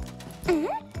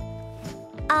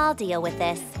 I'll deal with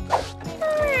this.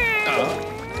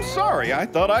 Sorry, I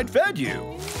thought I'd fed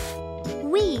you.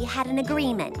 We had an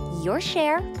agreement. Your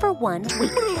share for 1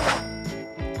 week.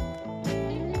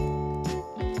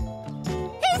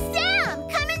 Hey, Sam,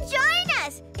 come and join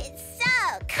us. It's so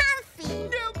comfy.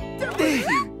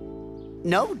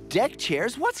 No deck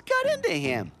chairs? What's got into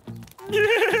him?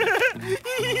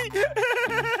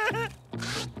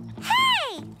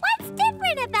 Hey, what's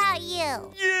different about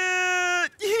you? Yeah.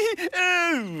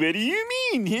 What do you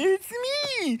mean? It's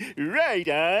me. Right,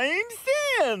 I'm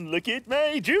Sam. Look at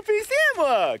my droopy Sam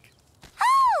walk.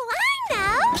 Oh, I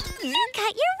know. You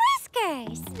cut your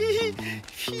whiskers.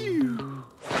 Phew.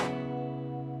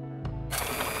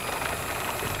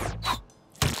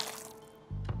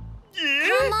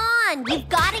 Come on, you've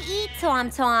got to eat, Tom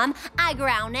Tom. I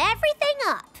ground everything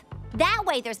up. That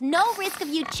way there's no risk of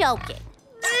you choking.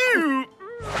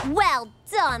 Well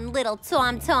done, little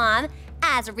Tom Tom.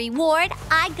 As a reward,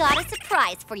 I got a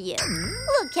surprise for you.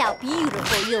 Look how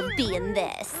beautiful you'll be in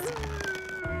this.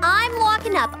 I'm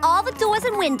locking up all the doors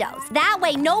and windows. That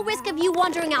way, no risk of you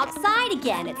wandering outside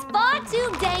again. It's far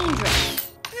too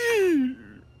dangerous.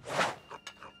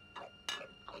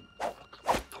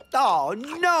 Oh,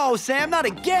 no, Sam, not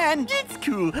again. It's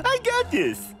cool. I got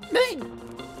this.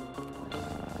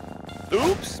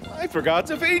 Oops, I forgot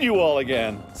to feed you all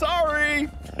again. Sorry.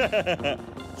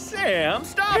 Sam,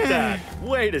 stop that.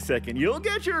 Wait a second, you'll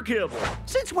get your kibble.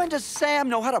 Since when does Sam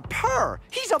know how to purr?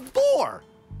 He's a boar.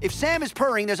 If Sam is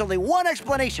purring, there's only one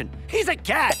explanation. He's a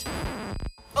cat.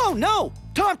 Oh, no.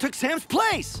 Tom took Sam's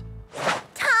place.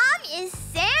 Tom is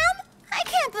Sam? I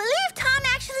can't believe Tom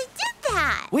actually did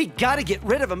that. We gotta get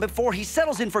rid of him before he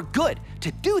settles in for good.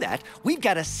 To do that, we've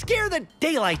gotta scare the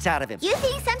daylights out of him. You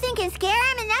think something can scare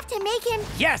him enough to make him...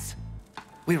 Yes.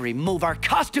 We remove our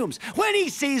costumes. When he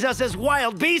sees us as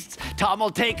wild beasts, Tom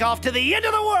will take off to the end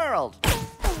of the world.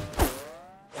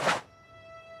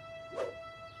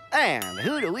 And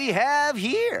who do we have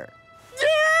here?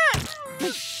 Great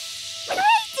to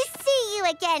see you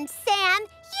again, Sam.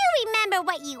 You remember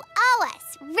what you owe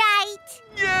us, right?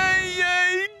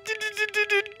 Yay,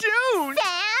 don't.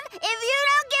 Sam, if you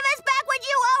don't give us back what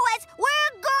you owe us,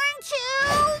 we're going to...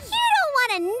 You don't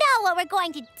want to know what we're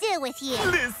going to do with you.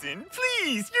 Listen,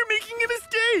 please, you're making a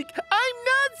mistake. I'm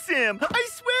not Sam. I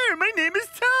swear, my name is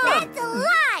Tom. That's a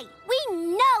lie. We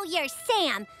know you're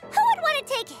Sam. Who would want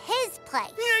to take his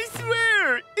place? I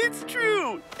swear, it's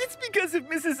true. It's because of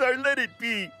Mrs.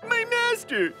 Let-It-Be, my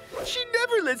master. She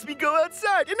never lets me go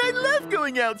outside, and I love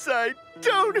going outside.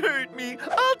 Don't hurt me.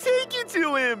 I'll take you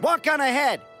to him. Walk on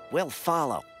ahead. We'll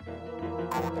follow.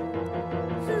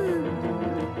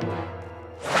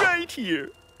 Right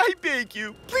here. I beg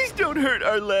you, please don't hurt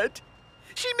Arlette.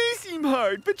 She may seem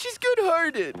hard, but she's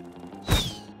good-hearted.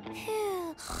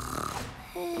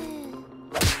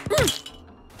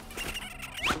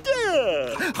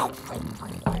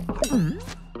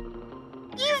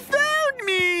 You found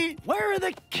me! Where are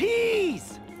the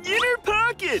keys? In her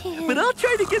pocket, but I'll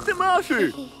try to get them off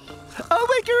her. I'll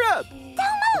wake her up.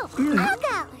 Don't move. I'll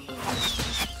go.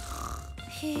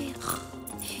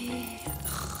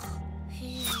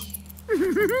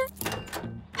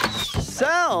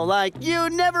 So, like, you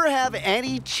never have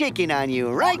any chicken on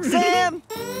you, right, Sam?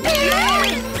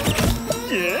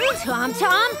 Yes? Tom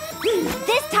Tom,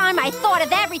 this time I thought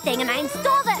of everything and I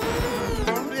installed it.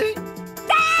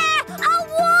 A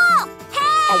wolf!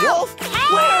 Help! A wolf?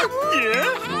 Help! Where?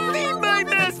 Yeah? Leave my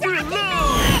master alone!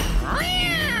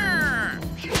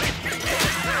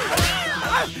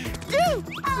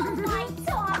 Oh, my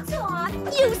Tom Tom!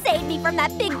 You saved me from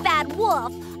that big bad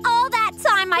wolf. All that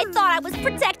time I thought I was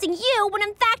protecting you, when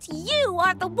in fact you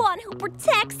are the one who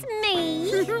protects me.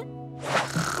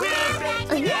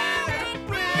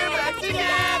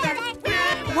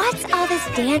 What's all this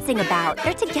dancing about?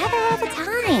 They're together all the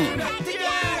time.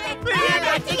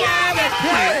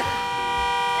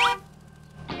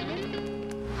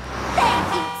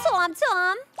 Thank you, Tom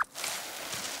Tom.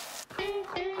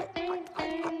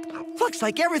 Looks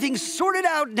like everything's sorted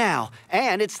out now.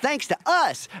 And it's thanks to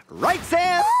us. Right,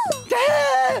 Sam?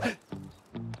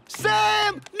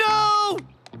 Sam! No!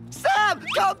 Sam,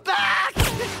 come back!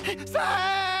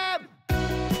 Sam!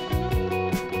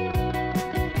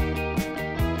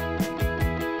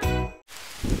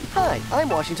 Hi, I'm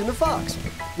Washington the Fox.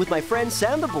 With my friend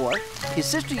Sam the boar, his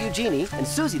sister Eugénie, and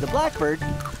Suzie the blackbird,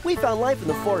 we found life in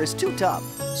the forest too tough.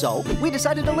 So we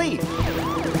decided to leave.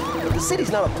 The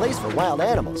city's not a place for wild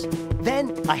animals.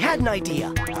 Then I had an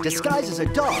idea. Disguised as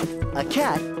a dog, a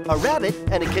cat, a rabbit,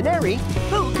 and a canary,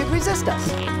 who could resist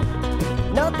us?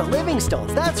 Not the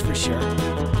Livingstones, that's for sure.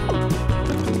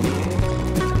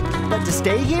 But to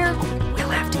stay here, we'll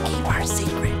have to keep our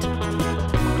secret.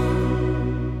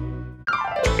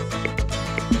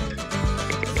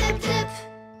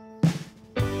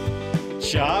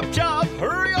 Chop, chop,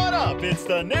 hurry on up. It's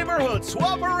the neighborhood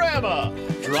Swaparama.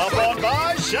 Drop on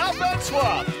by, shop and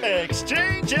swap.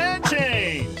 Exchange and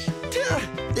change.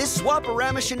 This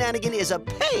Swaparama shenanigan is a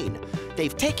pain.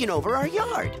 They've taken over our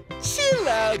yard. Chill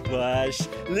out, Wash.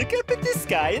 Look up at the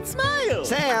sky and smile.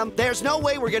 Sam, there's no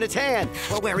way we're gonna tan.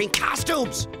 We're wearing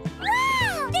costumes.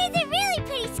 Wow! There's a really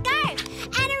pretty scarf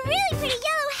and a really pretty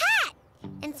yellow hat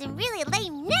and some really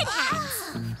lame knit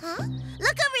hats. Huh?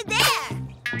 Look over there.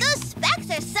 Those specs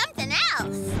are something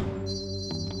else.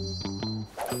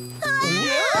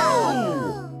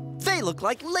 Whoa! They look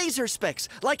like laser specks,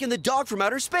 like in The Dog from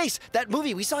Outer Space, that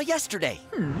movie we saw yesterday.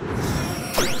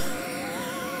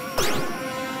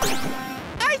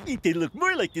 I think they look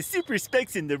more like the super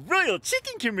specs in the Royal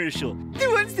Chicken commercial. The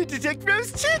ones that detect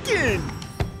roast chicken.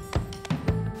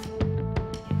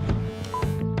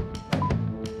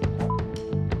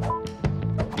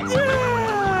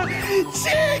 Yeah!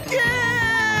 Chicken!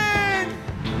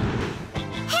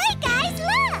 Hey guys,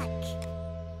 look!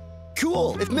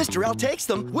 Cool. If Mr. L takes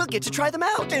them, we'll get to try them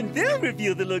out. And they'll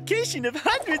reveal the location of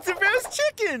hundreds of roast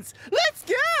chickens. Let's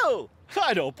go!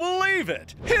 I don't believe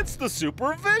it. It's the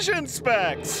supervision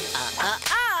specs.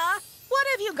 What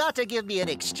have you got to give me in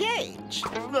exchange?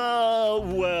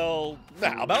 Well,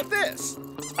 how about this?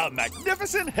 A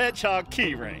magnificent hedgehog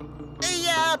keyring.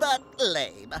 Yeah, but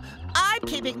lame. I'm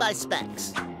keeping my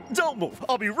specs. Don't move.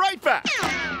 I'll be right back.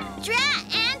 Drat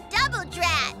and double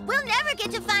drat. We'll never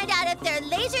get to find out if they're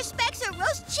laser specs or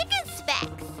roast chicken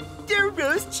specs. They're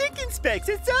roast chicken specs.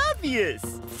 It's obvious.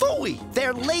 Phooey!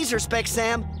 They're laser specs,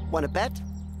 Sam. Want to bet?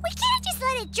 We can't just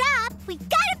let it drop. We've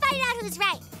got to find out who's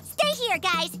right. Stay here,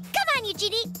 guys. Come on,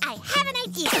 Eugénie. I have an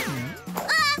idea.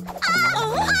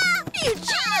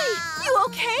 Eugénie! You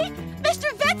okay? Mr.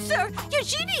 Vetzer,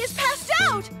 Eugénie is passed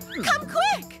out. Come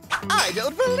quick. I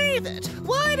don't believe it.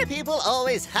 Why do people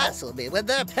always hassle me when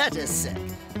their pet is sick?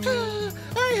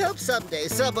 I hope someday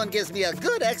someone gives me a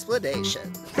good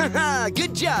explanation.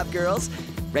 Good job, girls.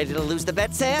 Ready to lose the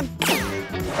bet, Sam?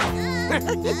 Me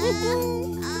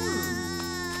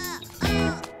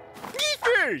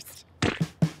first.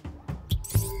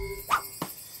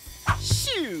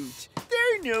 Shoot.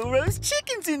 There are no roast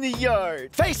chickens in the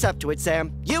yard. Face up to it,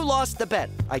 Sam. You lost the bet.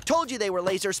 I told you they were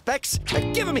laser specs. Now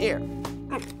give them here.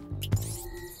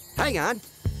 Hang on.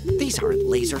 These aren't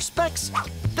laser specs.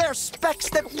 They're specs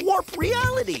that warp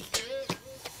reality.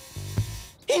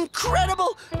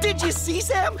 Incredible! Did you see,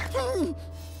 Sam?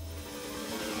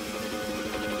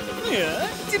 Yeah?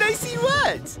 Did I see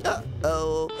what?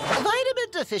 Uh-oh.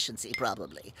 Vitamin deficiency,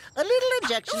 probably. A little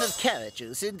injection of carrot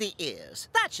juice in the ears.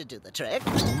 That should do the trick.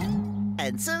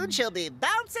 And soon she'll be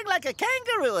bouncing like a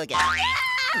kangaroo again.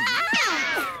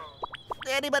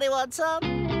 Anybody want some?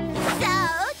 So,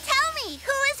 tell me,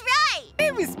 who is right?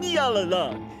 It was me all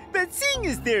along. But seeing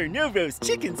as there are no roast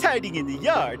chickens hiding in the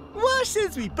yard, Wash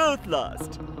says we both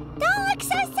lost. Don't look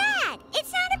so sad.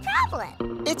 It's not a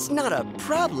problem. It's not a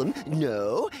problem,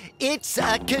 no. It's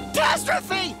a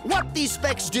catastrophe! What these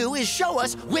specs do is show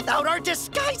us without our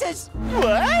disguises.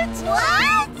 What?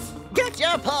 What? Get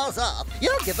your paws off.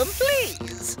 You'll give them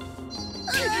fleas.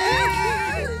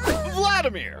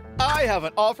 Vladimir, I have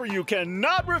an offer you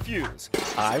cannot refuse.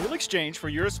 I will exchange for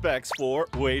your specs for,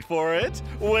 wait for it,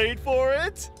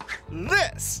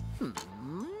 this.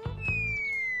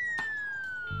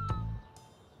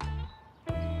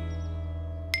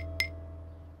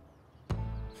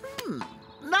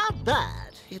 Not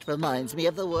bad. It reminds me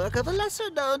of the work of a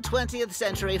lesser-known 20th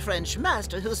century French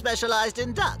master who specialized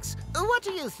in ducks. What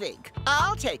do you think?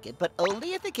 I'll take it, but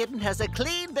only if the kitten has a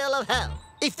clean bill of health.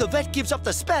 If the vet gives up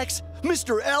the specs,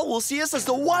 Mr. L will see us as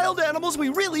the wild animals we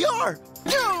really are.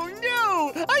 No,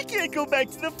 no! I can't go back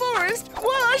to the forest!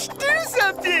 Wash, do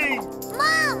something!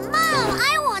 Mom,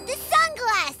 I want the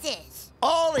sunglasses.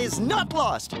 All is not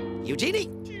lost. Eugénie,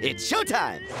 it's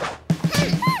showtime.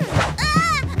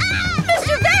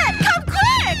 Mr. Vet, come quick!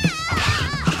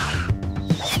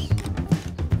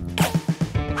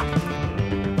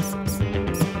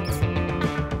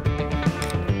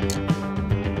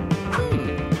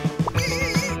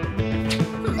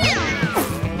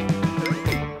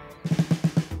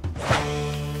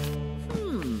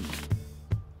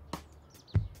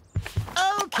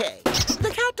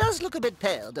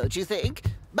 style, don't you think?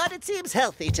 But it seems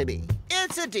healthy to me.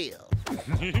 It's a deal.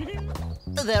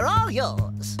 They're all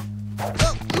yours.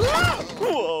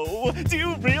 Whoa! Do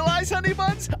you realize, honey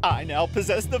buns? I now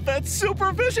possess the vet's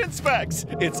supervision specs.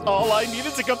 It's all I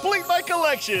needed to complete my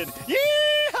collection.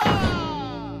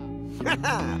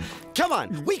 Yeehaw! Come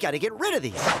on, we gotta get rid of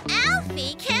these.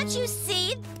 Alfie, can't you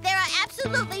see? There are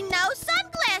absolutely no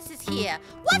sunglasses here.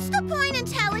 What's the point in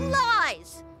telling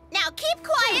lies? Now keep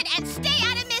quiet and stay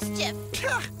out of mischief.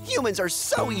 Humans are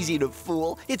so easy to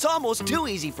fool. It's almost too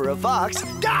easy for a fox.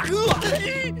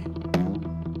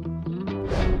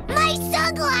 My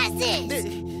sunglasses!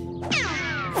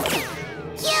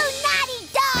 You naughty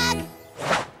dog!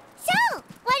 So,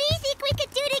 what do you think we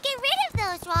could do to get rid of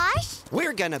those, Wash?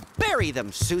 We're gonna bury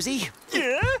them, Suzie.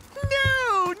 Yeah?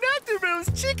 No, not the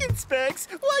roast chicken specks.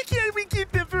 Why can't we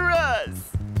keep them for us?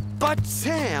 But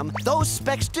Sam, those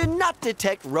specs do not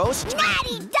detect roast.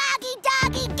 Naughty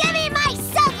doggy, give me my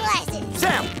sunglasses!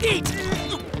 Sam, eat!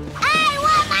 I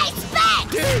want my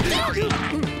specs!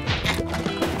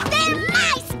 They're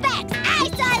my specs! I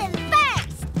saw them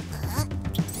first!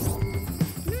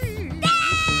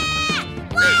 Ah!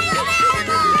 Wild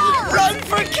animals! Run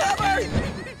for cover!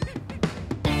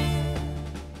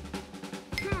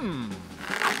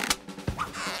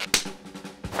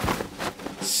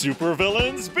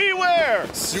 Supervillains, beware!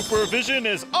 Supervision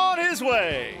is on his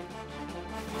way!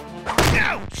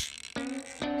 Ouch!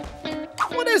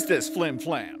 What is this, Flim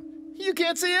Flam? You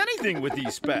can't see anything with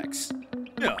these specs.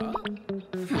 Stop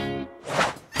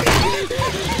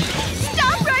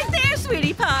right there,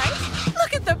 sweetie pie.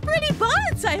 Look at the pretty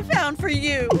bonnets I found for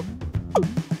you.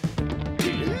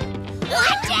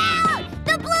 Watch out!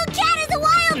 The blue cat is a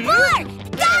wild boar!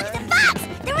 The dog's a fox!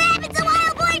 The rabbit's a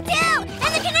wild boar too!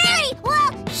 And the canary,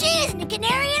 well, she isn't a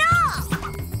canary at all!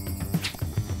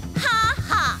 Ha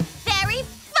ha! Very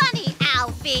funny,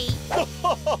 Alfie!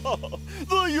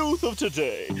 The youth of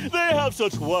today, they have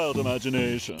such wild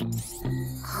imagination.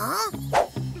 Huh?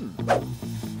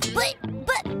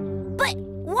 But,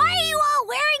 why are you all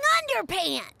wearing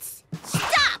underpants?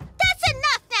 Stop! That's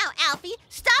enough now, Alfie!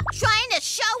 Stop trying to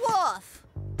show off!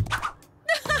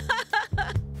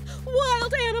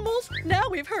 Wild animals, now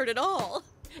we've heard it all.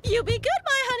 You be good,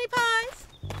 my honey pies.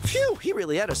 Phew, he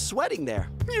really had us sweating there.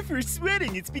 If we're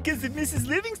sweating, it's because of Mrs.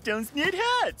 Livingstone's knit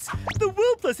hats. The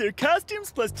wool plus her costumes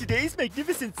plus today's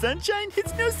magnificent sunshine,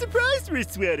 it's no surprise we're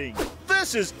sweating.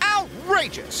 This is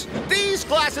outrageous! These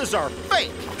glasses are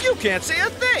fake! You can't see a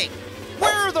thing!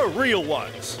 Where are the real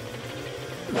ones?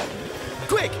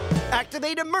 Quick,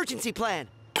 activate emergency plan.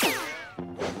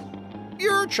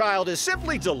 Your child is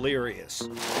simply delirious.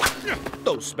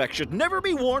 Those specs should never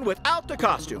be worn without the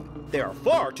costume. They are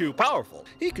far too powerful.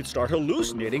 He could start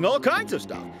hallucinating all kinds of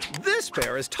stuff. This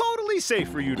pair is totally safe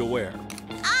for you to wear.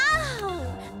 Oh,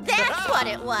 that's what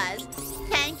it was.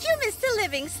 Thank you, Mr.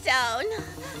 Livingstone.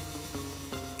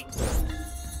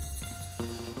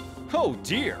 Oh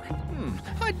dear.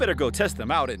 I'd better go test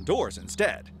them out indoors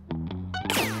instead.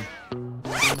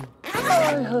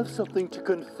 I have something to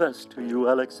confess to you,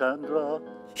 Alexandra.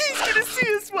 He's gonna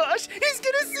see us, Wash! He's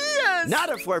gonna see us! Not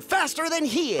if we're faster than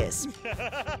he is.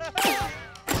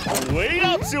 Wait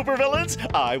up, supervillains!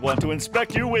 I want to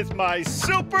inspect you with my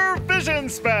supervision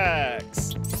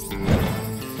specs!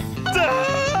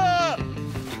 Da!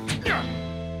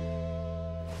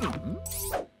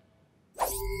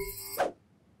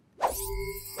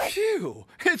 Phew,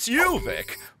 it's you,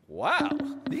 Vic. Wow,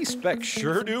 these specs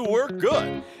sure do work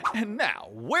good. And now,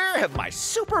 where have my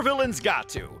supervillains got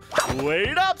to?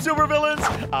 Wait up, supervillains!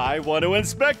 I want to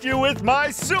inspect you with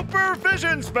my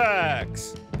supervision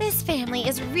specs! This family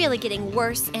is really getting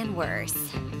worse and worse.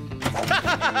 Ha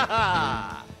ha ha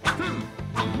ha!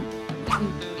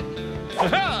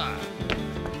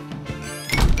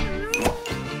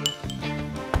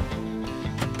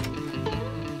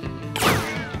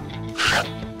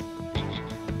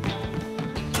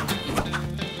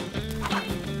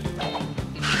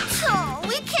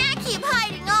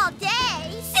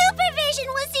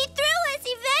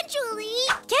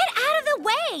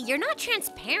 You're not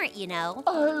transparent, you know.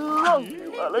 I love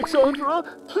you, Alexandra.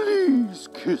 Please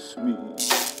kiss me.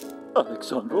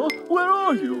 Alexandra, where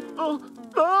are you? What?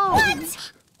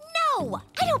 No,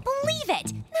 I don't believe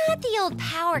it. Not the old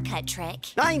power cut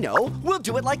trick. I know. We'll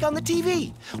do it like on the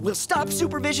TV. We'll stop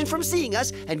supervision from seeing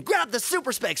us and grab the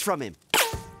super specs from him.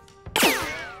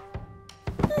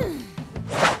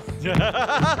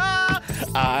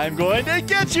 I'm going to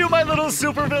get you, my little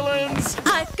supervillains!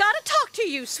 I've got to talk to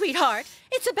you, sweetheart.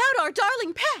 It's about our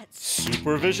darling pets.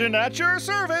 Supervision at your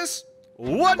service.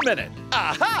 1 minute.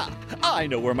 Aha! I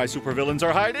know where my supervillains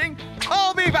are hiding.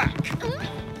 I'll be back.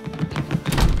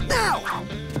 Now!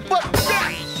 But...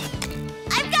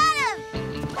 I've got him!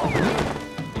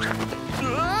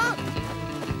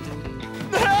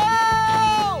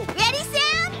 Help! Ready,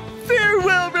 Sam?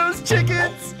 Farewell, roast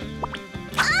chickens!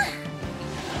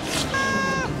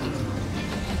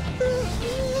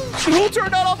 Who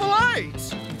turned out all the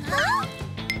lights? Huh?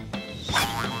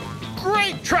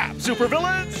 Great trap,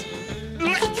 supervillains!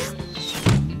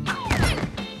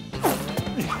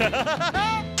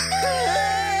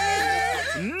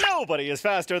 Nobody is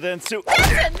faster than That's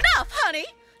enough, honey!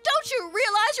 Don't you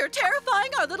realize you're terrifying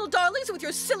our little darlings with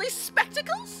your silly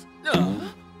spectacles?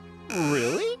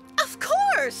 Really? Of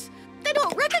course! They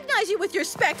don't recognize you with your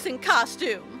specs and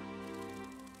costume.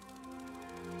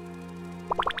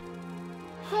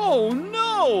 Oh,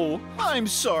 no! I'm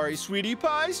sorry, sweetie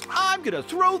pies. I'm gonna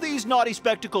throw these naughty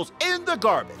spectacles in the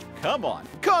garbage. Come on,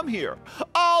 come here.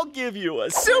 I'll give you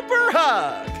a super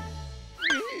hug.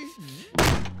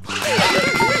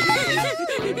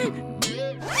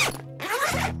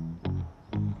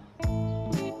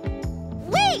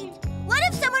 Wait! What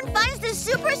if someone finds the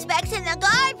super specs in the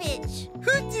garbage?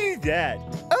 Who'd do that?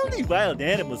 Only wild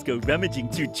animals go rummaging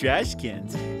through trash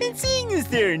cans. And seeing as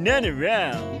there are none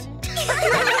around.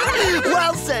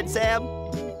 Well said, Sam.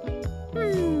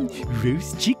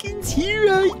 Roast chickens, here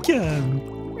I come.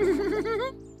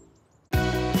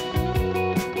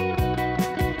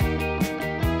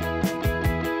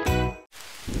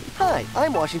 Hi,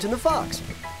 I'm Washington the Fox.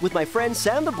 With my friend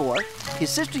Sam the Boar, his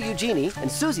sister Eugénie, and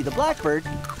Suzie the Blackbird,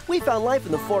 we found life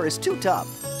in the forest too tough.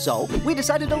 So we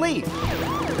decided to leave.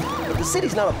 But the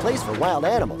city's not a place for wild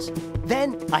animals.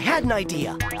 Then I had an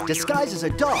idea. Disguised as a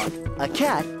dog, a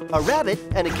cat, a rabbit,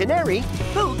 and a canary,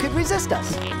 who could resist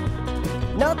us?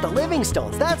 Not the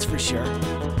Livingstones, that's for sure.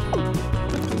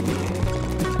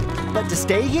 But to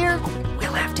stay here,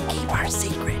 we'll have to keep our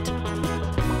secret.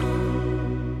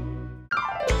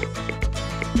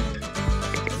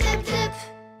 Zip, zip.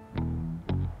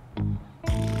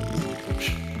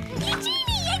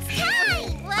 Eugénie, it's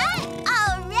time! What?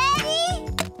 Already?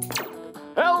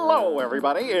 Hello,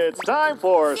 everybody. It's time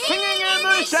for Singing in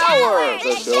the Shower,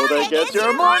 the show that gets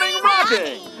your morning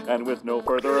rocking. And with no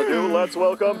further ado, let's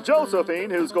welcome Josephine,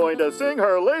 who's going to sing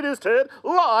her latest hit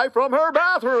live from her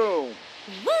bathroom.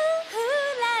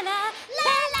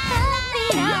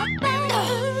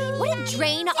 Wouldn't it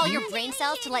drain all your brain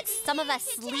cells to let some of us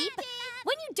sleep?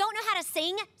 When you don't know how to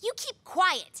sing, you keep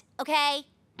quiet, okay?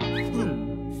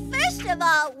 First of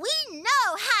all, we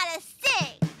know how to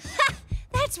sing.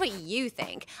 That's what you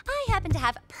think. I happen to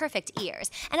have perfect ears,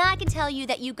 and I can tell you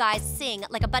that you guys sing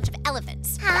like a bunch of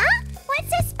elephants. Huh? What's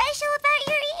so special about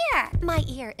your ear? My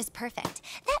ear is perfect.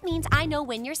 That means I know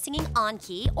when you're singing on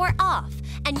key or off,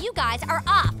 and you guys are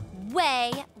off.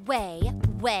 Way, way,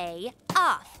 way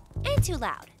off. And too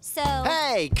loud, so...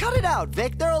 Hey, cut it out,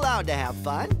 Vic. They're allowed to have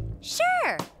fun.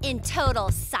 Sure, in total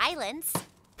silence.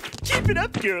 Keep it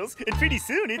up, girls, and pretty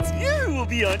soon it's you who will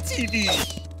be on TV.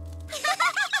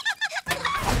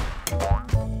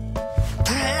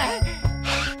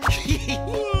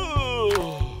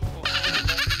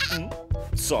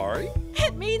 Sorry?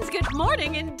 It means good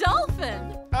morning in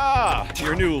Dolphin. Ah,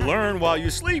 your new learn while you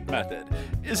sleep method.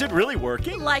 Is it really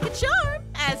working? Like a charm,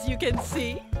 as you can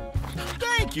see.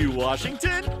 Thank you,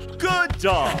 Washington. Good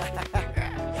dog.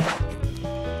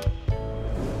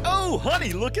 Oh,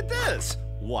 honey, look at this.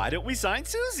 Why don't we sign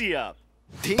Suzie up?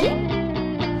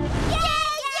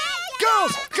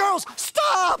 Girls,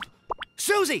 stop!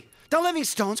 Suzie, the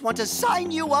Livingstones want to sign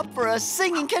you up for a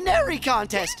singing canary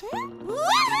contest. Woohoo!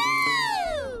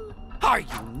 Are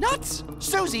you nuts?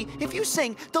 Suzie, if you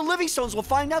sing, the Livingstones will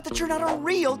find out that you're not a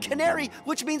real canary,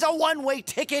 which means a one-way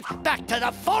ticket back to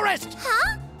the forest.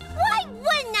 Huh? Why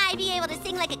wouldn't I be able to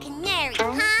sing like a canary,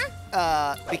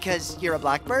 huh? Because you're a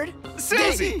blackbird?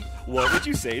 Suzie, what would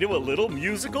you say to a little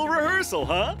musical rehearsal,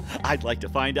 huh? I'd like to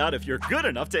find out if you're good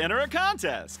enough to enter a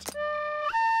contest.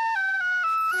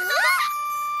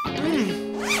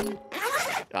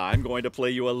 I'm going to play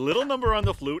you a little number on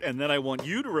the flute, and then I want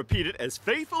you to repeat it as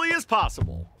faithfully as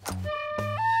possible.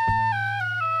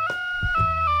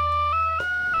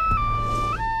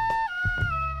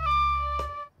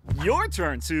 Your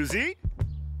turn, Suzie.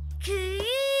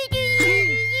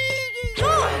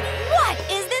 What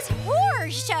is this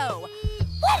horror show?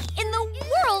 What in the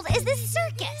world is this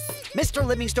circus? Mr.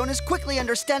 Livingstone is quickly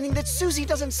understanding that Suzie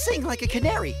doesn't sing like a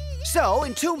canary. So,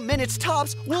 in 2 minutes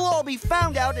tops, we'll all be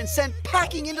found out and sent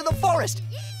packing into the forest.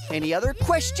 Any other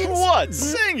questions? What?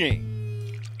 Singing?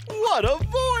 What a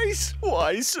voice!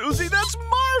 Why, Suzie, that's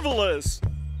marvelous!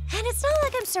 And it's not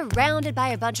like I'm surrounded by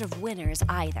a bunch of winners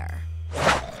either.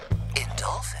 In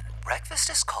Dolphin, breakfast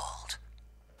is called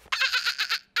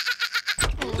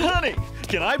Honey,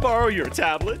 can I borrow your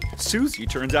tablet? Suzie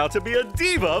turns out to be a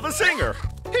diva of a singer.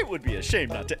 It would be a shame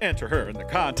not to enter her in the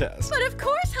contest. But of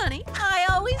course, honey. I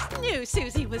always knew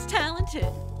Suzie was talented.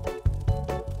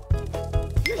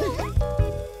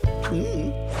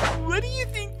 What do you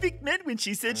think Vic meant when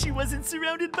she said she wasn't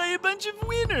surrounded by a bunch of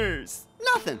winners?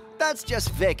 Nothing. That's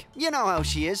just Vic. You know how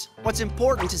she is. What's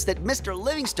important is that Mr.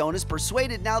 Livingstone is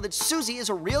persuaded now that Suzie is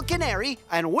a real canary,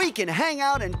 and we can hang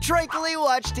out and tranquilly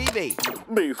watch TV.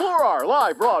 Before our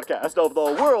live broadcast of the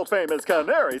world-famous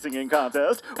canary singing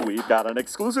contest, we've got an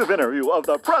exclusive interview of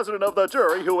the president of the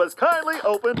jury who has kindly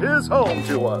opened his home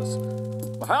to us.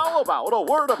 How about a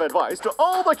word of advice to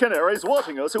all the canaries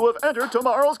watching us who have entered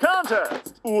tomorrow's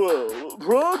contest? Well,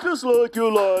 practice like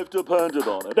your life depended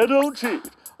on it, and don't cheat.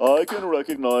 I can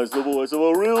recognize the voice of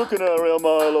a real canary a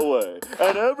mile away,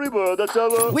 and every bird that's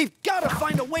ever... We've got to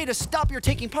find a way to stop your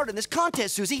taking part in this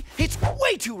contest, Suzie. It's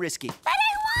way too risky. But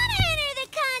I want to enter the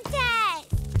contest!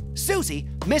 Suzie,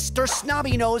 Mr.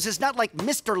 Snobby Nose is not like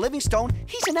Mr. Livingstone.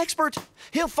 He's an expert.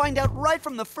 He'll find out right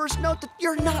from the first note that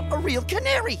you're not a real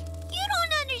canary. You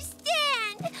don't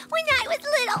understand. When I was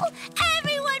little,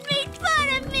 everyone made fun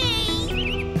of me.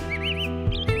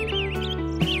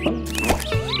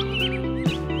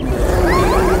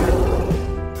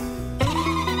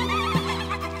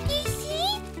 You see,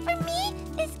 for me,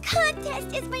 this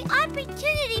contest is my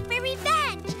opportunity for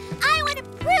revenge. I want to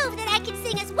prove that I can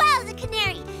sing as well as a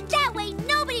canary. That way,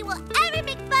 nobody will ever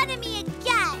make fun of me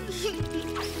again.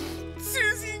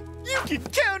 Suzie, you can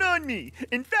count on me.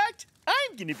 In fact,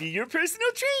 I'm gonna be your personal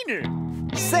trainer.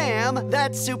 Sam,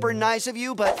 that's super nice of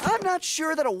you, but I'm not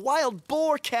sure that a wild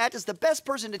boar cat is the best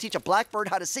person to teach a blackbird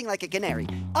how to sing like a canary.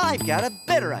 I've got a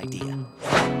better idea.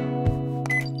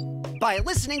 By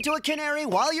listening to a canary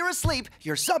while you're asleep,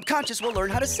 your subconscious will learn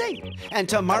how to sing. And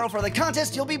tomorrow for the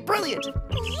contest, you'll be brilliant.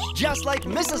 Just like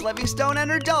Mrs. Livingstone and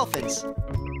her dolphins.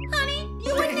 Honey,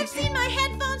 you wouldn't have seen my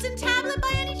headphones and tablet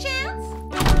by any chance?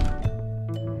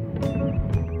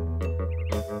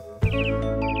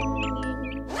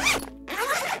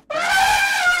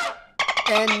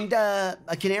 And, a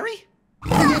canary?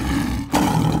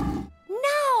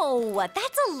 No,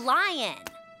 that's a lion.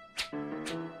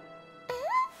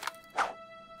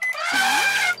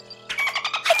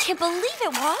 I can't believe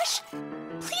it, Wash.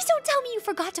 Please don't tell me you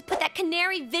forgot to put that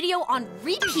canary video on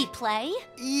repeat play.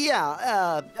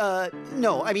 Yeah,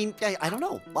 no, I mean, I don't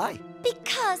know. Why?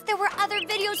 Because there were other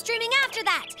videos streaming after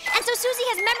that. And so Suzie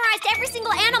has memorized every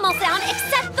single animal sound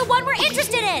except the one we're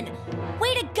interested in.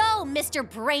 Way to go, Mr.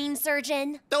 Brain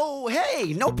Surgeon. Oh,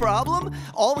 hey, no problem.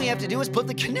 All we have to do is put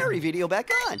the canary video back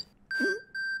on.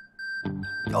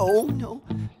 Oh, no.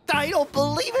 I don't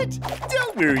believe it.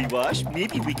 Don't worry, Wash.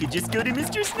 Maybe we could just go to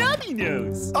Mr. Snobby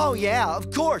Nose. Oh, yeah,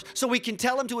 of course. So we can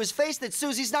tell him to his face that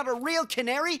Suzie's not a real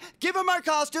canary, give him our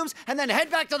costumes, and then head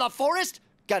back to the forest?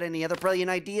 Got any other brilliant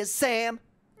ideas, Sam?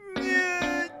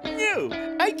 No.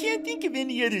 I can't think of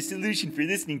any other solution for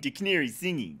listening to canary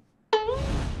singing.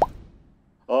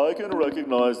 I can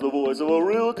recognize the voice of a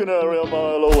real canary a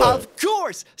mile away. Of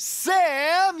course!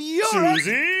 Sam, you're...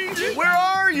 Suzie, where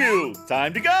are you?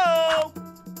 Time to go!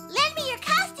 Lend me your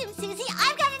costume, Suzie.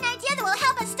 I've got an idea that will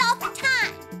help us stall for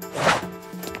time.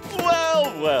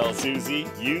 Well, Suzie,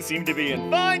 you seem to be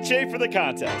in fine shape for the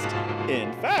contest.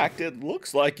 In fact, it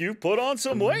looks like you put on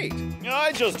some weight.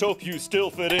 I just hope you still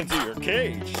fit into your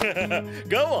cage.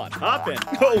 Go on, hop in.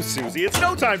 Oh, Suzie, it's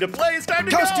no time to play. It's time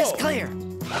to go. Coast is clear.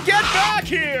 Get back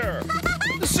here!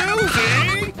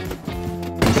 Suzie!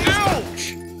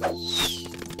 Ouch!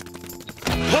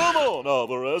 Come on,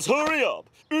 Alvarez, hurry up.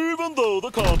 Even though the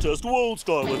contest won't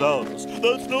start without us,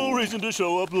 that's no reason to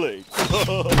show up late.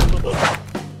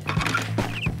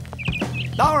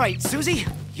 All right, Suzie,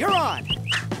 you're on.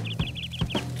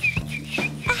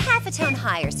 A half a tone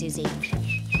higher, Suzie.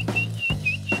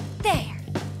 There.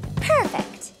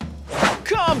 Perfect.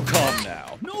 Come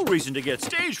now. No reason to get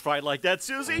stage fright like that,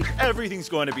 Suzie. Everything's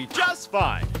going to be just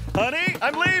fine. Honey,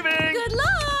 I'm leaving. Good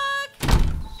luck!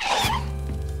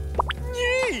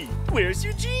 Yay! Where's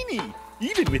Eugénie?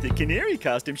 Even with a canary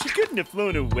costume, she couldn't have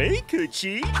flown away, could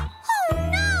she? Oh,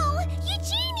 no!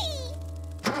 Eugénie!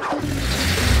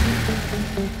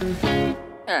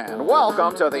 And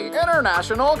welcome to the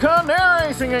International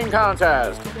Canary Singing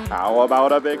Contest. How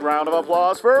about a big round of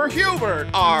applause for Hubert,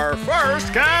 our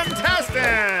first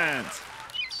contestant?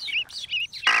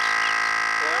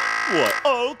 What?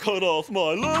 I'll cut off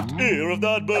my left ear if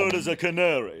that bird is a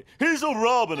canary. He's a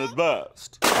robin at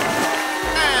best.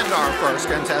 And our first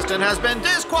contestant has been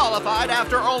disqualified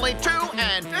after only 2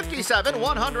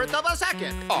 57/100ths of a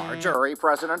second. Our jury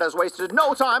president has wasted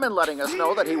no time in letting us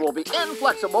know that he will be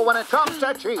inflexible when it comes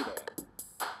to cheating.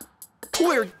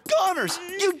 We're goners!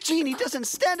 Eugénie doesn't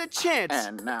stand a chance!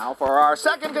 And now for our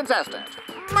second contestant,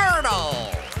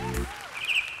 Myrtle!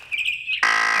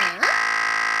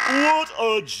 What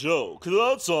a joke.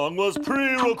 That song was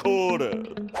pre-recorded.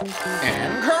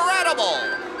 Incredible!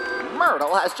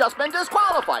 Myrtle has just been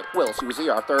disqualified. Will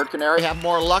Suzie, our third canary, have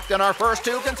more luck than our first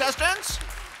two contestants?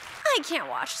 I can't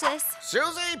watch this.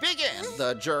 Suzie, begin.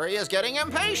 The jury is getting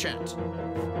impatient.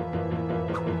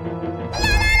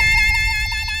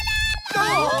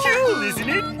 Cool, isn't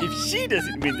it? If she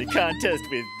doesn't win the contest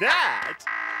with that.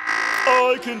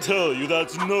 I can tell you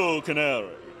that's no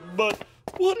canary. But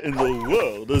what in the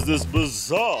world is this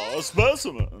bizarre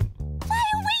specimen? Fly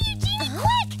away, Eugénie,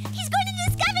 quick! He's going to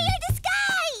discover your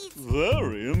disguise!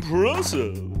 Very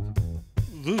impressive.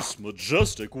 This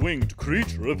majestic winged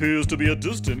creature appears to be a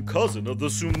distant cousin of the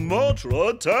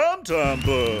Sumatra tam-tam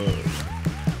bird.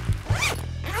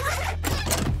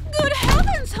 Good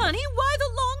heavens, honey! Why the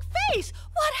long face?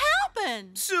 What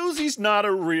happened? Susie's not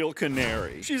a real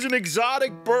canary. She's an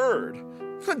exotic bird.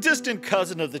 A distant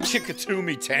cousin of the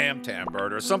Chickatoomy tam-tam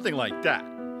bird or something like that.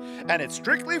 And it's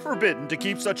strictly forbidden to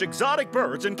keep such exotic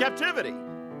birds in captivity.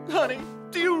 Honey,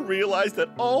 do you realize that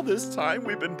all this time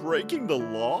we've been breaking the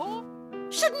law?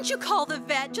 Shouldn't you call the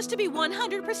vet just to be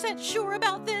 100% sure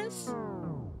about this?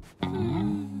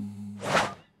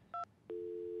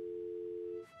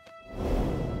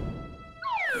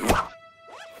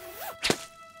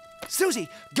 Suzie,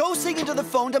 go sing into the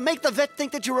phone to make the vet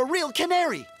think that you're a real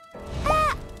canary.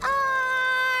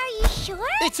 Are you sure?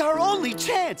 It's our only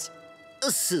chance.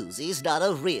 Susie's not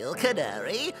a real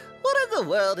canary. What in the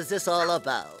world is this all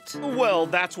about? Well,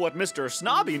 that's what Mr.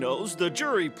 Snobby knows, the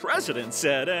jury president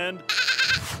said, and...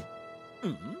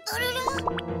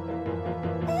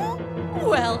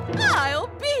 Well, I'll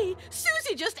be.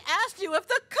 Suzie just asked you if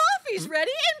the coffee's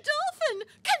ready in Dolphin.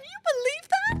 Can you believe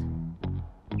that?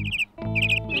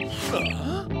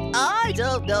 I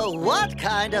don't know what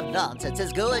kind of nonsense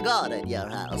is going on in your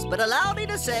house, but allow me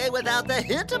to say without the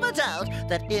hint of a doubt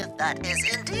that if that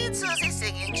is indeed Suzie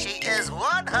singing, she is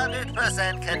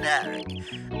 100% canary.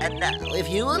 And now, if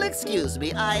you will excuse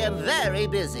me, I am very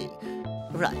busy.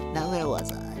 Right, now where was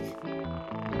I?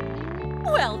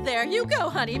 Well, there you go,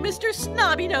 honey. Mr.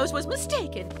 Snobby Nose was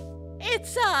mistaken.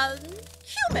 It's,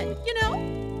 human, you know?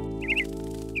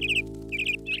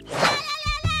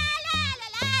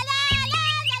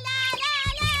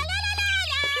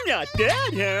 Not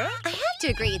bad, huh? I have to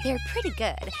agree, they're pretty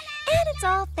good. And it's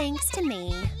all thanks to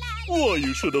me. Why,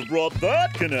 you should have brought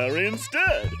that canary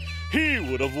instead. He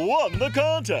would have won the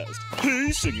contest.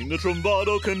 He's singing the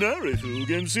Trombado Canary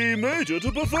Fugue in C major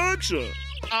to perfection.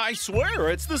 I swear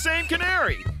it's the same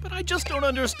canary, but I just don't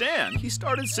understand. He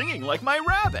started singing like my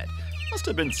rabbit. Must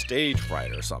have been stage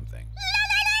fright or something.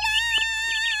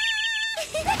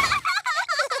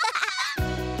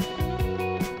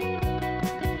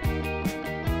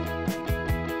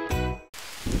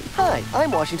 Hi,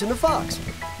 I'm Washington the Fox.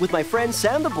 With my friend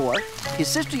Sam the Boar, his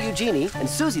sister Eugénie, and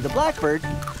Suzie the Blackbird,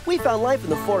 we found life in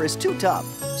the forest too tough,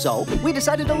 so we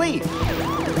decided to leave.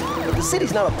 The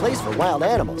city's not a place for wild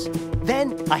animals.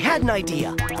 Then I had an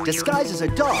idea. Disguised as a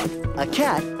dog, a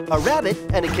cat, a rabbit,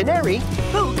 and a canary,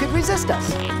 who could resist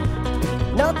us?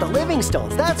 Not the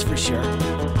Livingstones, that's for sure.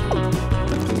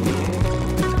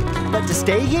 But to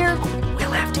stay here,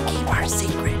 we'll have to keep our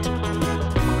secret.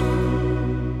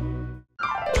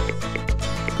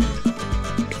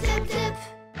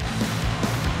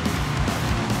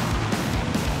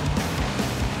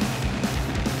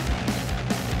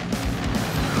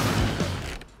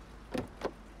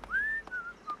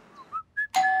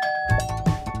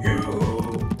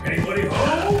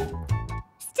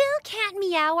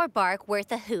 Meow or bark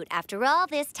worth a hoot after all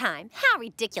this time. How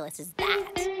ridiculous is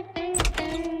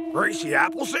that? Greasy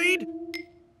Appleseed?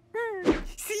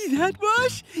 See that,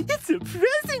 Wash? It's a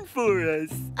present for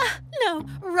us. No,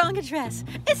 wrong address.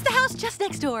 It's the house just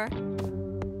next door.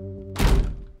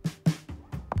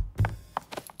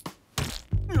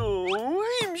 Oh,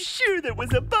 I'm sure there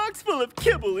was a box full of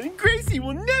kibble, and Gracie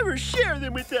will never share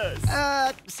them with us.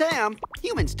 Sam,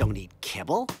 humans don't eat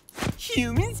kibble.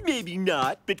 Humans maybe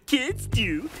not, but kids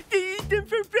do. They eat them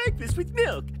for breakfast with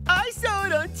milk. I saw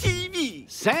it on TV.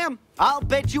 Sam, I'll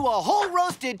bet you a whole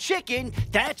roasted chicken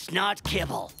that's not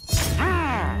kibble. Catch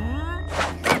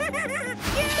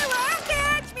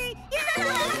me!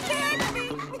 Catch me!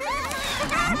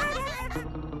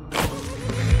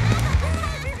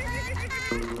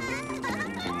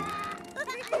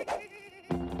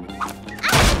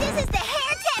 This is the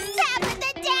hair test tablet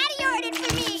that Daddy ordered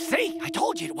for me. See, I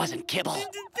told you it wasn't kibble. To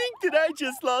think that I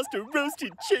just lost a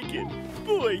roasted chicken.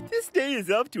 Boy, this day is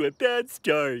off to a bad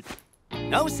start.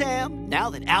 No, Sam. Now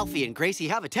that Alfie and Gracie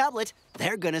have a tablet,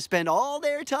 they're gonna spend all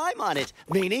their time on it,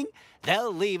 meaning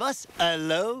they'll leave us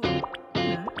alone.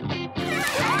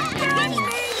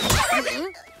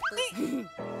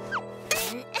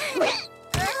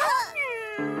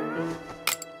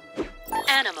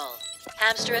 Animal,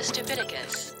 Hamsterus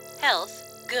stupidicus.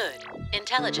 Health, good.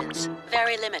 Intelligence,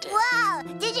 very limited. Whoa!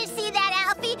 Did you see that,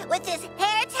 Alfie? With this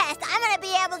hair test, I'm gonna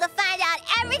be able to find out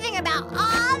everything about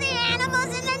all the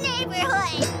animals in the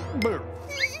neighborhood.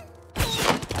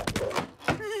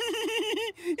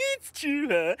 It's true,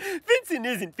 huh? Vincent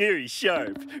isn't very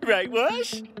sharp. Right,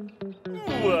 Wash?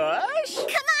 Wash?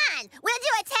 Come on! We'll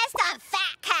do a test on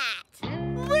Fat Cat.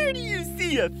 Where do you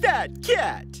see a fat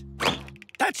cat?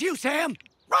 That's you, Sam!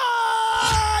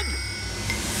 Run!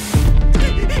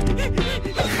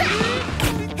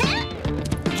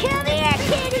 Come here,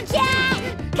 kitty cat!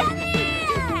 Come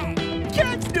here!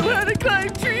 Cats know how to climb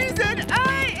trees, and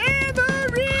I am a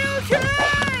real cat!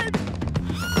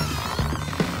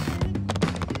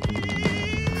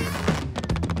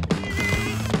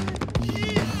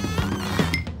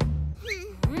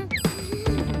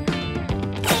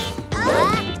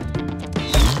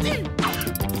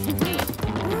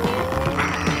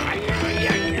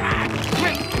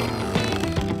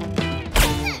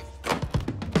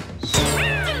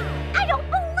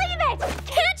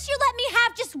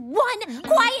 One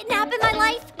quiet nap in my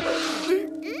life?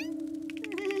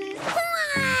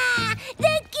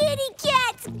 The kitty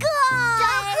cat's gone!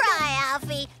 Don't cry,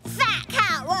 Alfie. Fat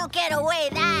Cat won't get away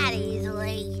that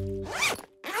easily.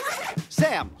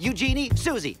 Sam, Eugénie,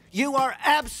 Suzie, you are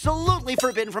absolutely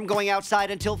forbidden from going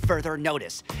outside until further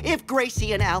notice. If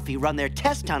Gracie and Alfie run their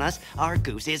test on us, our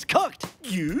goose is cooked.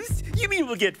 Goose? You mean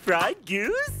we'll get fried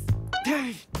goose?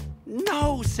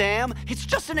 No, Sam. It's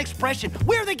just an expression.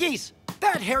 We're the geese.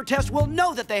 That hair test will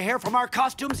know that the hair from our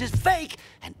costumes is fake,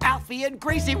 and Alfie and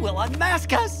Gracie will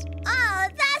unmask us. Oh,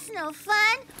 that's no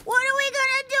fun. What are we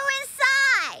gonna do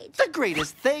inside? The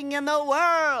greatest thing in the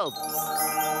world.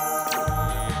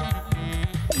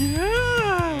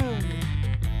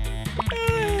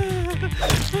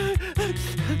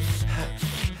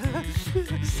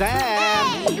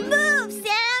 Sam! Hey, move,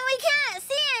 Sam! We can't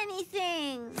see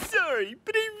anything! Sorry,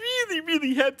 but I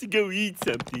really have to go eat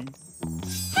something.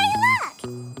 Hey, look!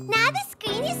 Now the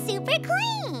screen is super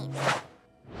clean!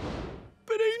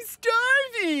 But I'm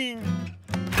starving!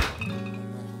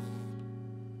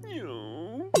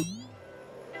 No.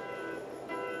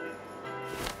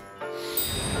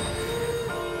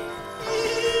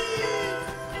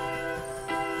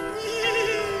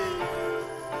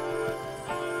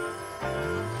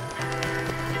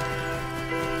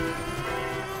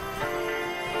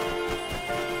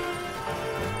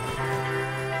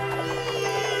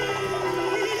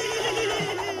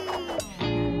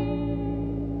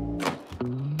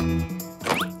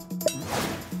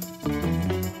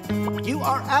 You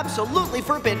are absolutely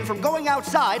forbidden from going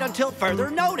outside until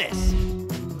further notice.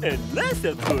 Unless,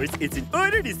 of course, it's in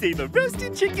order to save a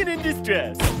roasted chicken in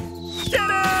distress.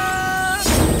 Ta-da!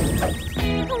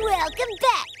 Welcome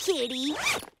back, kitty.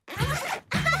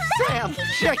 Sam,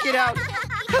 check it out.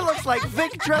 It looks like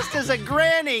Vic dressed as a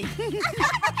granny.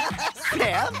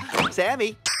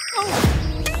 Sammy.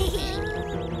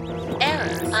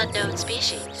 Error, unknown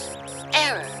species.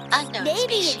 Error, unknown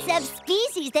Maybe species. it's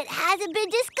subspecies that hasn't been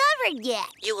discovered yet.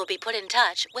 You will be put in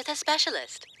touch with a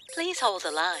specialist. Please hold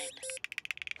the line.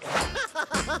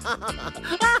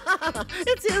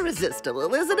 It's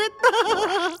irresistible, isn't it? Can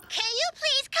you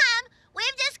please come?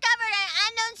 We've discovered an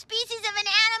unknown species of an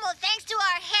animal thanks to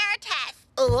our hair test.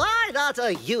 Why not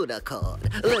a unicorn?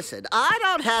 Listen, I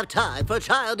don't have time for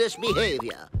childish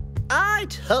behavior. I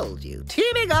told you,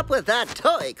 teaming up with that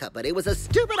toy company was a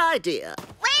stupid idea.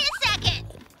 Wait a second.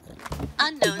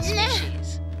 Unknown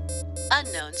species.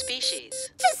 Unknown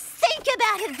species. Just think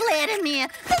about it, Vladimir.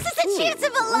 This is a chance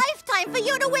of a lifetime for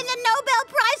you to win the Nobel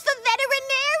Prize for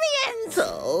veterinarians.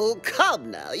 So,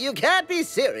 come now, you can't be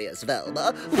serious,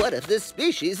 Velma. What if this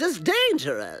species is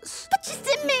dangerous? But just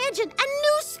imagine a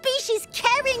new species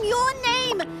carrying your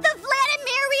name, the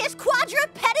Vladimirius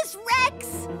quadrupedus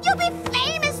rex. You'll be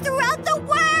famous throughout the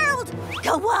world.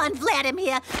 Go on,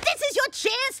 Vladimir. This is your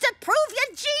chance to prove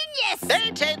your genius.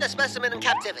 Maintain the specimen in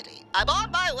captivity. I'm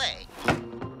on my way.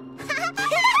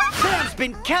 Sam's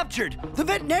been captured. The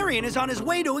veterinarian is on his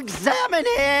way to examine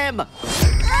him.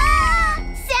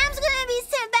 Sam's gonna be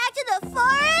sent back to the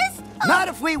forest? Not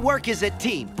if we work as a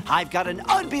team. I've got an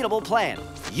unbeatable plan.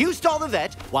 You stall the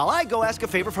vet while I go ask a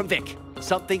favor from Vic.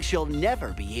 Something she'll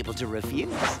never be able to refuse.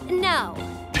 No.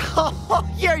 Oh,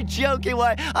 you're joking.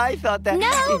 Why? I thought that...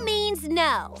 No means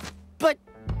no. But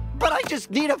But I just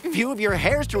need a few of your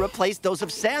hairs to replace those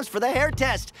of Sam's for the hair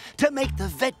test, to make the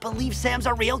vet believe Sam's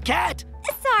a real cat.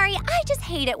 Sorry, I just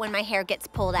hate it when my hair gets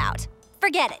pulled out.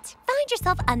 Forget it. Find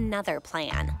yourself another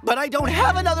plan. But I don't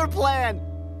have another plan.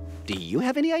 Do you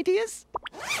have any ideas?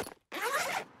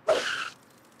 Quick,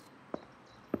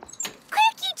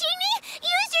 Eugénie!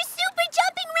 Use your super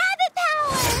jumping rabbit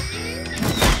power!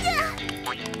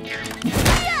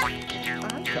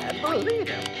 I can't believe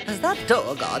it. Has that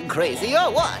door gone crazy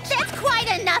or what? That's quite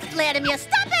enough, Vladimir.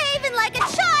 Stop behaving like a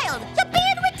child. You're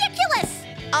being ridiculous.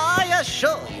 I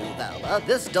assure you, Velma,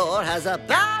 this door has a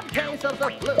bad case of the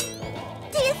flu.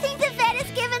 Do you think the vet has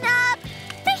given up?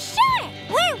 For sure.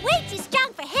 We're way too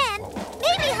strong for him.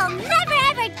 Maybe he'll never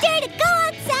ever dare to go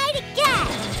outside again.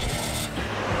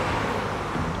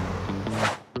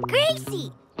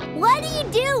 Gracie, what do you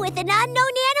do with an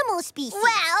unknown animal species?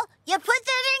 Well, you put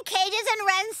them in cages and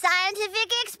run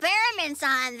scientific experiments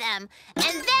on them.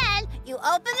 And then you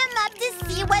open them up to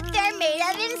see what they're made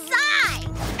of inside.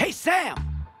 Hey, Sam!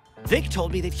 Vic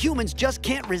told me that humans just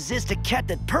can't resist a cat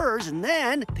that purrs, and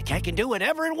then the cat can do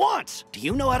whatever it wants. Do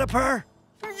you know how to purr?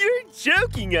 You're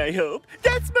joking, I hope.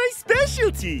 That's my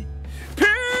specialty.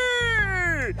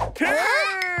 Purr!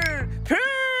 Purr!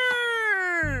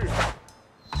 Purr!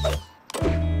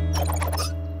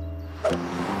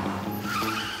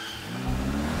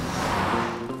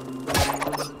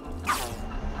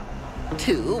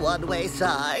 2 one-way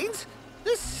signs?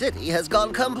 This city has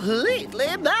gone completely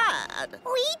mad.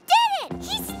 We did it!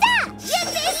 He stopped!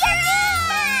 Yippee!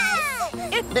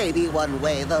 It may be one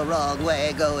way the wrong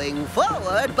way going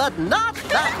forward, but not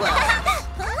that way.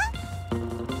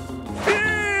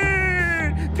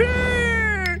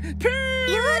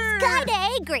 He looks kinda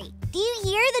angry. Do you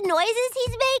hear the noises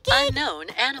he's making? Unknown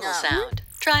animal sound.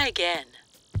 Try again.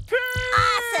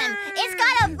 Awesome! It's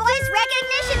got a voice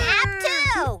recognition app,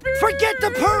 too! Forget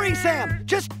the purring, Sam!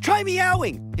 Just try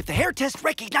meowing. If the hair test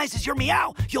recognizes your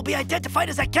meow, you'll be identified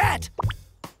as a cat.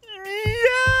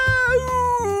 Meow!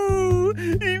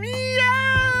 Meow!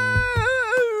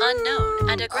 Unknown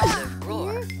and aggressive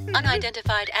roar.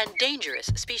 Unidentified and dangerous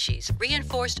species.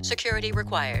 Reinforced security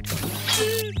required.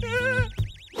 Victoria!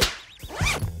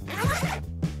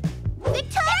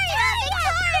 Victoria!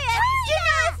 Do you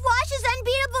know if Wash's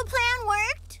unbeatable plan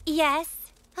worked? Yes.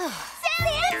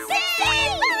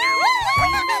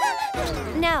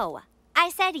 No. I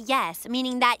said yes,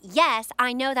 meaning that yes,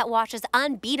 I know that Wash's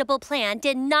unbeatable plan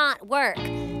did not work.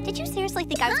 Did you seriously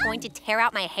think I was going to tear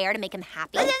out my hair to make him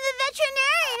happy? But then the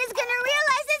veterinarian is going to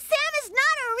realize that Sam is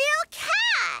not a real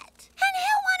cat. And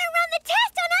he'll want to run the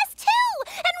test on us, too.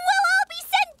 And we'll all be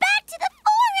sent back to the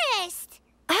forest.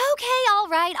 Okay, all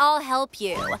right, I'll help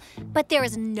you. But there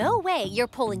is no way you're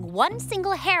pulling one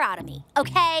single hair out of me,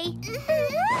 okay?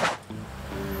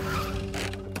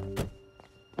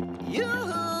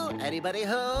 Yoo-hoo! Anybody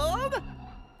home?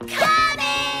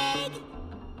 Coming!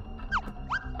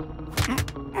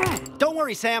 Don't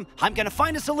worry, Sam. I'm gonna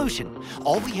find a solution.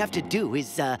 All we have to do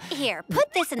is, Here,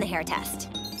 put this in the hair test.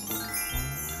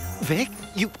 Vic,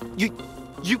 you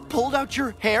pulled out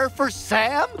your hair for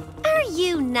Sam? Are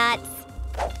you nuts?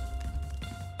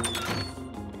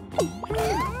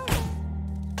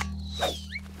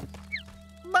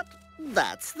 But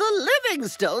that's the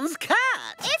Livingstone's cat.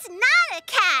 It's not a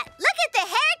cat. Look at the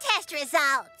hair test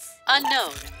results.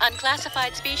 Unknown,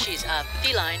 unclassified species of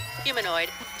feline, humanoid,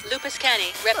 lupus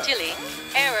cani, reptili,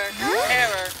 error.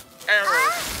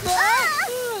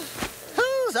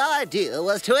 Whose idea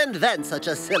was to invent such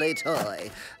a silly toy?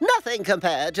 Nothing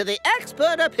compared to the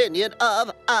expert opinion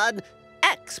of an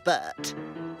expert.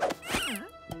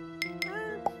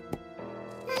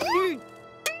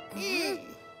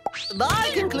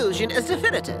 My conclusion is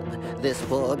definitive. This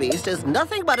poor beast is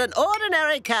nothing but an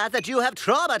ordinary cat that you have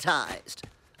traumatized.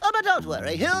 Oh, but don't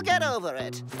worry, he'll get over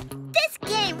it. This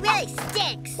game really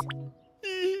stinks.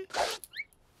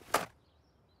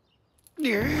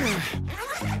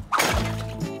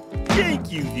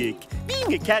 Thank you, Vic.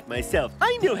 Being a cat myself,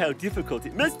 I know how difficult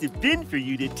it must have been for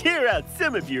you to tear out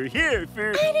some of your hair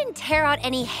for... I didn't tear out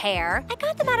any hair. I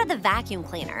got them out of the vacuum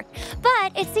cleaner.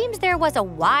 But it seems there was a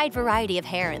wide variety of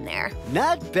hair in there.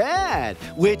 Not bad.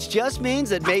 Which just means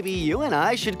that maybe you and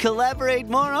I should collaborate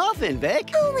more often,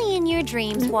 Vic. Only in your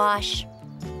dreams, Wash.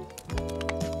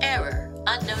 Error.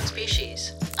 Unknown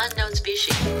species. Unknown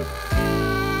species.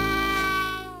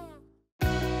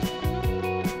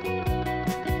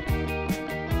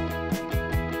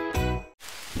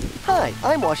 Hi,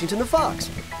 I'm Washington the Fox.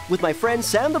 With my friend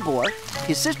Sam the Boar,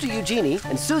 his sister Eugénie,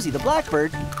 and Suzie the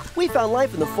Blackbird, we found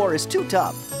life in the forest too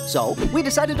tough. So we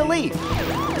decided to leave.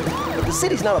 but the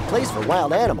city's not a place for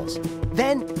wild animals.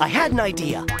 Then I had an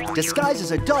idea. Disguised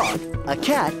as a dog, a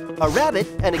cat, a rabbit,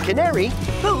 and a canary,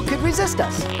 who could resist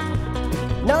us?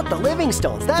 Not the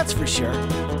Livingstones, that's for sure.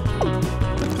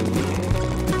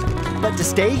 But to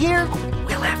stay here,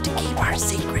 we'll have to keep our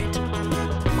secret.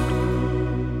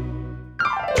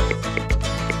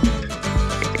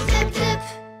 Zip, zip.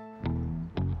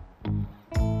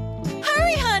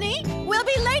 Hurry, honey! We'll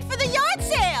be late for the yard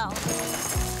sale!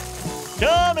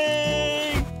 Coming!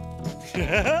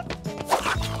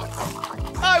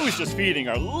 I was just feeding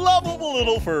our lovable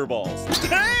little fur balls.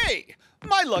 Hey!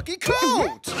 My lucky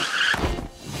coat!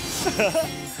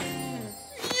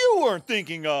 You weren't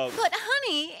thinking of... But,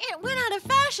 honey, it went out of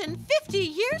fashion 50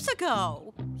 years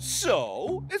ago.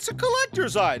 So, it's a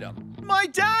collector's item. My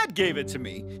dad gave it to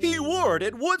me. He wore it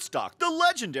at Woodstock, the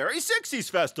legendary 60s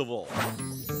festival.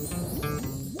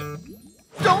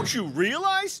 Don't you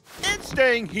realize? It's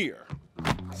staying here.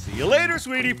 See you later,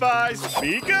 sweetie pies.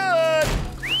 Be good.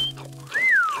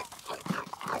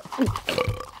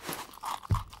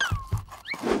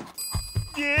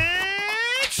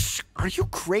 Shh! Are you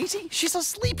crazy? She's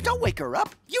asleep. Don't wake her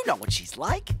up. You know what she's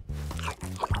like.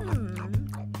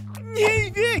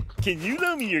 Hey, Vic, can you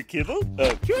loan me your kibble?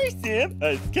 Of course, Sam.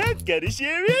 Us cats gotta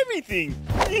share everything.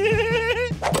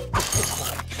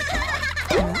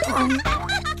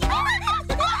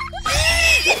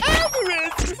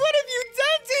 Alvarez, what have you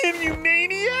done to him, you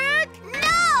maniac?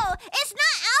 No, it's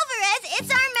not Alvarez. It's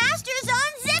our master's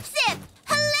own Zip Zip.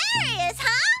 Hilarious,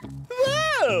 huh?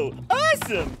 Whoa,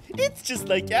 awesome. It's just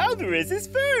like Alvarez's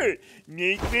fur.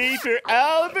 Make way for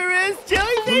Alvarez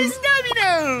Jellyfish Snubby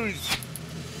Nose.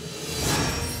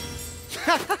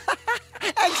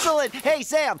 Excellent! Hey,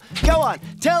 Sam, go on.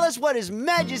 Tell us what His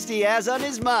Majesty has on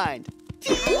his mind.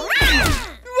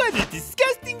 What a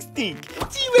disgusting stink.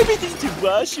 Do you ever think to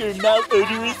wash your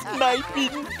malodorous,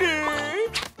 mite-ridden fur?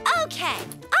 Okay,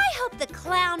 I hope the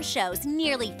clown show's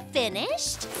nearly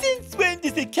finished. Since when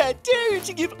does a cat dare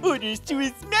to give orders to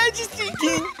His Majesty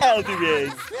King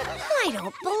Alvarez? I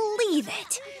don't believe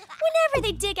it. Whenever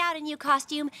they dig out a new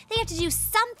costume, they have to do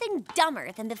something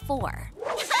dumber than before.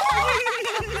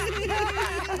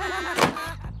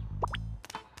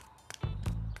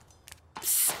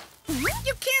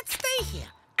 You can't stay here.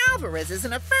 Alvarez is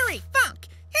in a furry funk.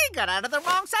 He got out of the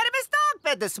wrong side of his dog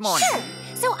bed this morning. Sure.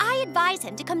 So I advise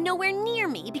him to come nowhere near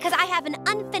me because I have an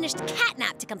unfinished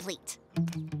catnap to complete.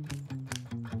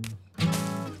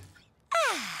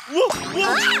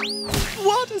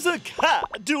 What is a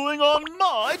cat doing on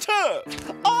my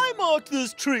turf? I marked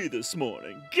this tree this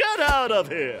morning. Get out of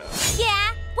here.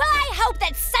 Yeah? Well, I hope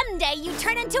that someday you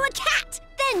turn into a cat.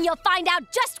 Then you'll find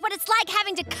out just what it's like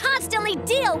having to constantly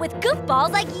deal with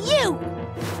goofballs like you.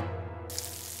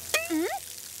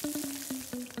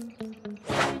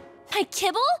 My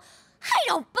kibble? I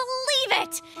don't believe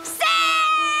it!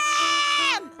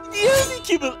 Sam! The only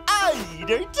kibble I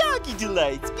eat are doggy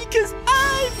delights because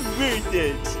I'm worth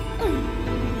it.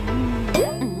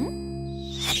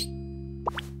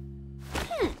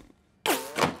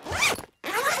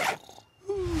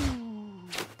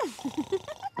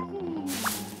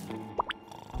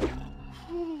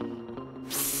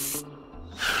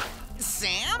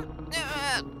 Sam?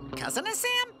 Cousin of Sam?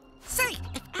 Say,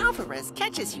 if Alvarez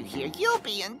catches you here, you'll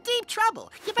be in deep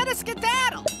trouble. You better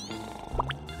skedaddle.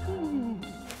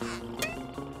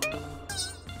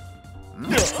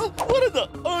 What in the...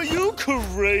 Are you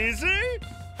crazy?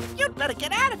 You'd better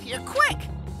get out of here quick.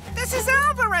 This is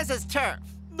Alvarez's turf.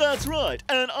 That's right,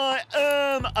 and I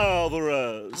am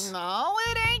Alvarez. No,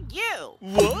 it ain't you.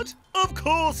 What? Of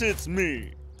course it's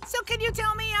me. So can you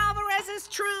tell me Alvarez's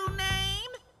true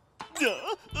name?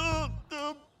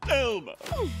 Elmer.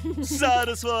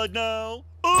 Satisfied now?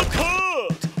 Of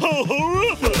course! How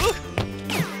horrific!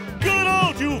 Get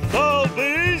out, you foul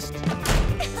beast!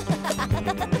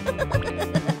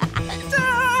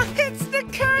 It's the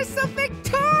curse of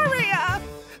Victoria!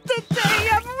 The day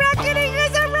of reckoning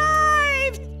has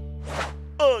arrived!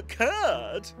 A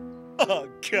cat? A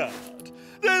cat?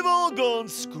 They've all gone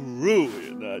screwy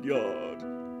in that yard.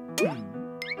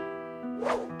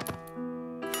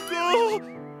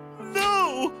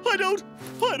 No!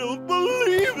 I don't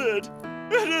believe it!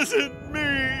 It isn't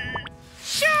me!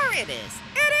 Sure it is!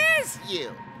 It is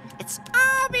you! It's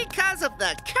all because of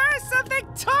the curse of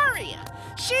Victoria!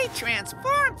 She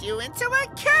transformed you into a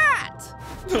cat!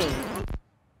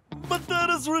 But that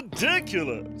is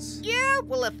ridiculous! Yeah,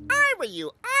 well, if I were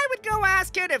you, I would go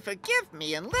ask her to forgive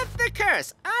me and lift the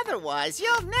curse. Otherwise,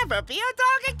 you'll never be a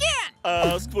dog again!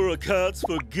 Ask for a cat's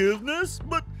forgiveness?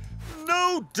 But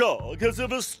no dog has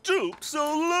ever stooped so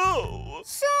low!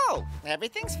 So,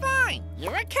 everything's fine.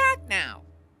 You're a cat now.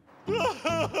 Alvarez!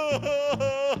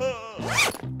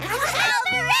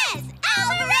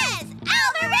 Alvarez!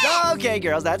 Alvarez! Okay,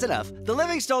 girls, that's enough. The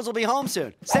Livingstones will be home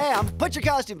soon. Sam, put your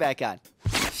costume back on.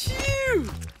 Phew!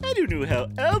 I don't know how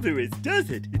Alvarez does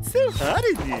it. It's so hot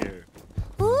in here.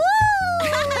 Ooh!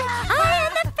 I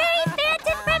am the fairy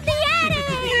phantom from the attic!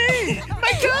 Hey,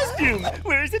 my costume!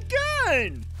 Where's it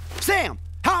gone? Sam,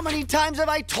 how many times have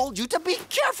I told you to be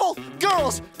careful?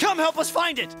 Girls, come help us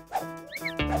find it.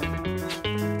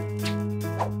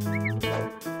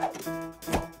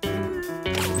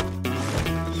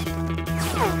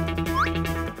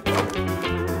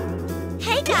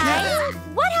 Hey, guys.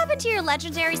 What happened to your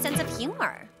legendary sense of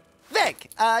humor?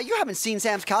 Vic, you haven't seen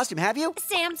Sam's costume, have you?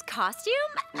 Sam's costume?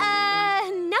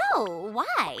 No.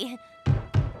 Why?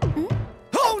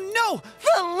 Oh, no!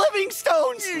 The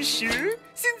Livingstones! You sure?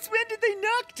 Since when did they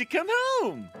knock to come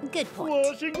home? Good point.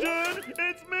 Washington,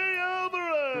 it's me,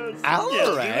 Alvarez.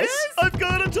 Alvarez? I've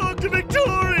got to talk to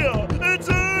Victoria. It's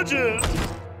urgent.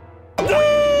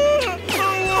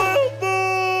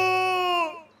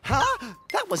 Huh?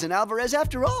 That wasn't Alvarez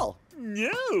after all.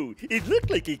 No, it looked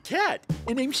like a cat,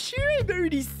 and I'm sure I've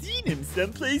already seen him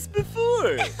someplace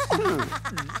before.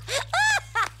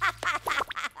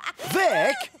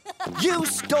 Vic, you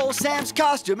stole Sam's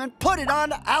costume and put it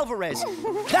on Alvarez.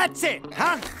 That's it,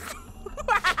 huh?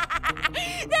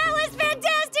 That was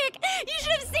fantastic! You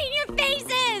should have seen your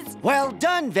faces! Well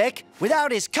done, Vic.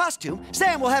 Without his costume,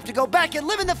 Sam will have to go back and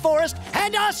live in the forest,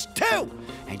 and us too.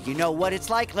 And you know what it's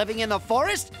like living in the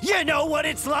forest? You know what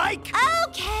it's like?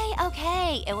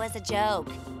 Okay. It was a joke.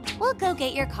 We'll go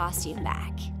get your costume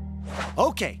back.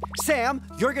 Okay, Sam,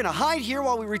 you're gonna hide here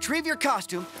while we retrieve your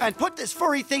costume and put this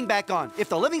furry thing back on. If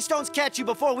the Livingstones catch you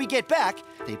before we get back,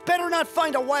 they better not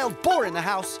find a wild boar in the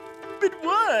house. But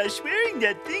Wash, wearing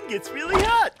that thing gets really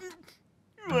hot.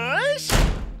 Wash?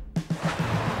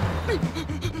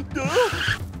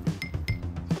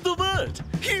 The vet!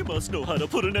 He must know how to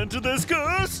put an end to this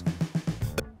curse!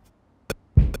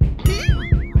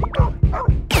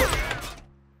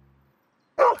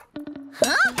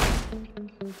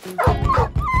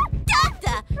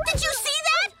 Doctor, did you see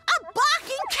that? A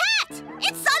barking cat!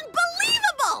 It's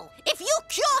unbelievable! If you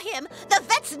cure him, the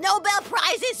vet's Nobel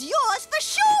Prize is yours for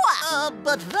sure!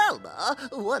 But Velma,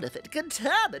 what if it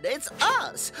contaminates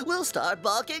us? We'll start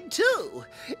barking too.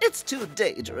 It's too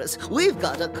dangerous. We've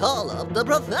got to call up the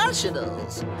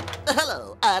professionals.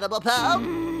 Hello, Animal Pal.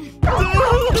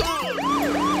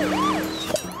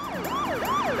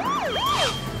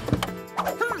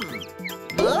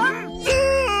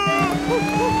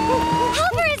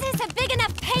 Alvarez has a big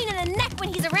enough pain in the neck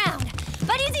when he's around,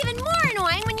 but he's even more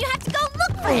annoying when you have to go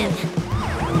look for him.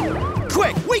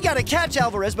 Quick, we gotta catch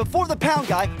Alvarez before the pound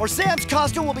guy, or Sam's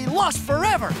costume will be lost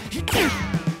forever.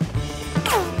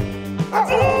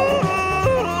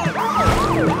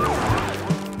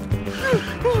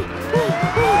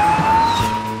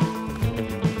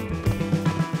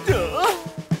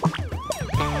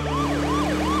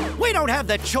 We don't have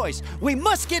the choice. We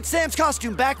must get Sam's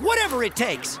costume back, whatever it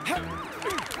takes.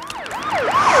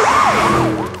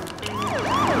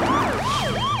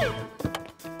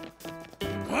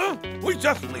 Huh? We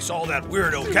definitely saw that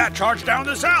weirdo cat charge down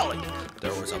this alley.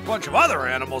 There was a bunch of other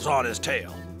animals on his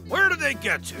tail. Where did they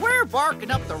get to? We're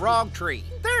barking up the wrong tree.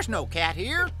 There's no cat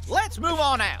here. Let's move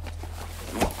on out.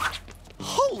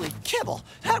 Holy kibble,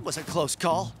 that was a close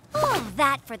call. All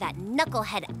that for that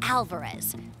knucklehead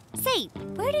Alvarez. Say,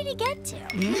 where did he get to?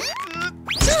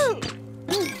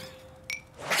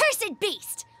 Cursed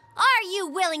beast! Are you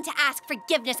willing to ask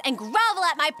forgiveness and grovel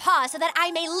at my paw so that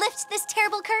I may lift this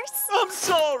terrible curse? I'm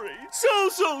sorry.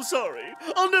 So sorry.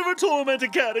 I'll never torment a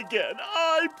cat again.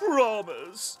 I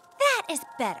promise. That is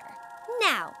better.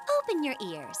 Now, open your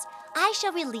ears. I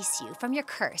shall release you from your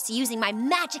curse using my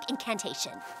magic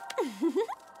incantation.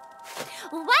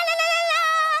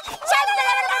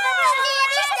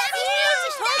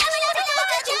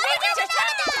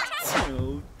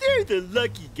 Oh, they're the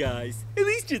lucky guys. At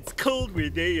least it's cold where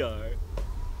they are.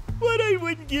 What I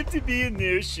wouldn't give to be in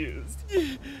their shoes.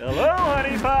 Hello,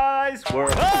 honey pies.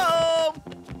 We're home.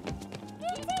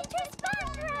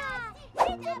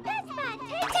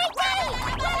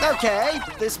 Okay,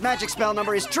 this magic spell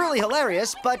number is truly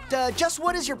hilarious, but just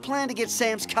what is your plan to get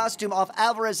Sam's costume off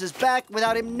Alvarez's back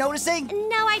without him noticing?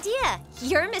 No idea.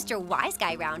 You're Mr. Wise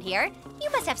Guy around here. You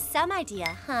must have some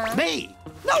idea, huh? Me?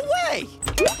 No way!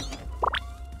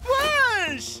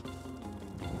 Wash!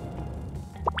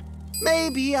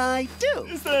 Maybe I do.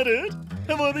 Is that it?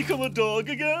 Have I become a dog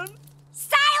again?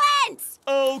 Silence!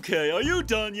 Okay, are you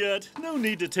done yet? No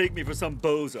need to take me for some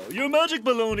bozo. Your magic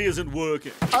baloney isn't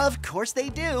working. Of course they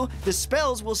do. The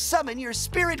spells will summon your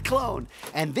spirit clone.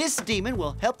 And this demon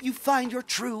will help you find your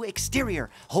true exterior.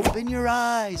 Open your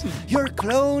eyes. Your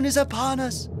clone is upon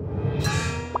us.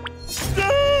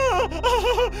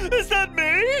 Is that me?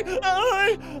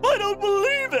 I don't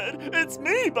believe it. It's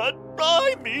me, but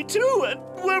I'm me too, and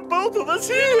we're both of us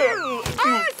here.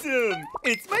 Awesome!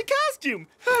 It's my costume.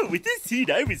 Oh, with this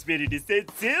heat, I was ready to set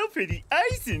sail for the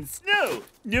ice and snow.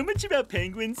 Know much about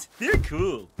penguins? They're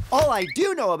cool. All I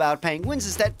do know about penguins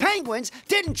is that penguins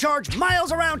didn't charge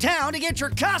miles around town to get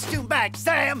your costume back,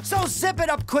 Sam. So zip it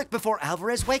up quick before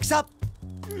Alvarez wakes up.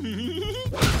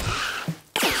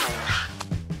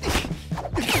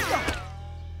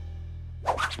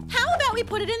 How about we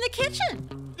put it in the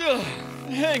kitchen? Ugh,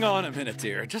 hang on a minute,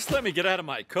 dear. Just let me get out of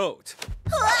my coat.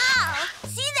 Wow!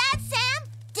 See that, Sam?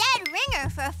 Dead ringer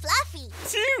for Fluffy.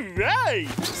 Too right!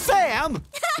 Sam!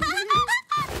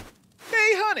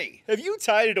 Hey, honey, have you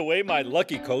tidied away my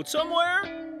lucky coat somewhere?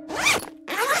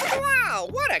 Wow,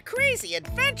 what a crazy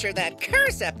adventure that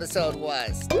curse episode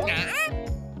was. Huh?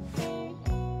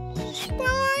 Well,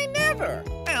 I never.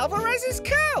 Alvarez's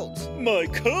coat. My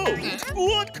coat?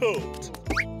 What coat?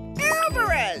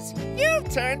 Alvarez, you've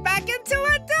turned back into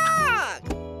a dog.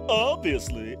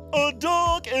 Obviously, a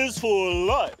dog is for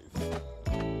life.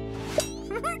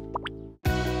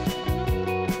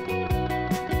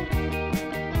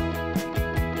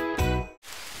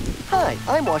 Hi,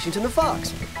 I'm Washington the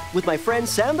Fox. With my friend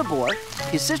Sam the boar,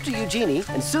 his sister Eugénie,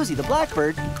 and Suzie the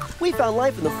blackbird, we found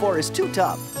life in the forest too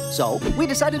tough. So we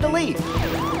decided to leave.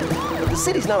 The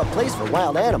city's not a place for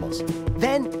wild animals.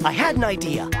 Then I had an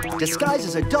idea. Disguised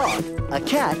as a dog, a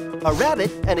cat, a rabbit,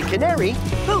 and a canary,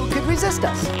 who could resist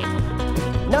us?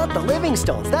 Not the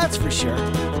Livingstones, that's for sure.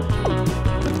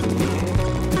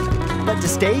 But to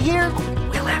stay here,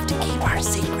 we'll have to keep our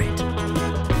secret.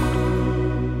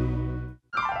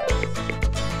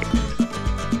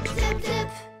 Zip, zip.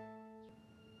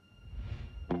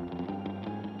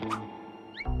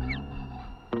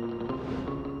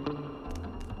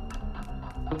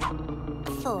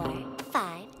 4,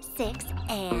 5, 6,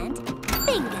 and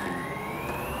bingo!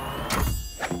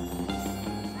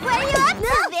 What are you up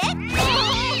to, Vic?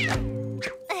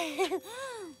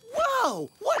 Whoa!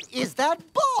 What is that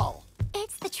ball?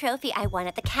 It's the trophy I won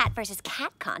at the Cat vs.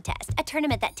 Cat contest, a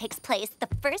tournament that takes place the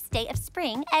first day of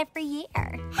spring every year.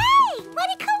 Hey, what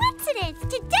a coincidence!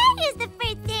 Today is the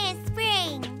first day of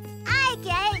spring. I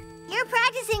get it. You're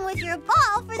practicing with your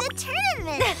ball for the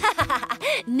tournament.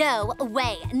 No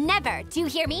way, never. Do you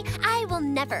hear me? I will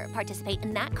never participate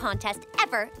in that contest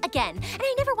ever again. And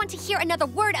I never want to hear another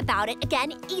word about it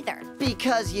again either.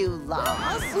 Because you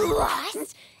lost?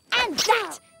 Lost? And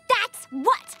that's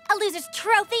what? A loser's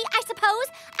trophy, I suppose?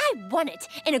 I won it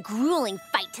in a grueling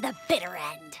fight to the bitter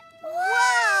end.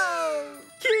 Whoa!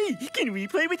 Hey, can we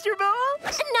play with your ball?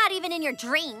 Not even in your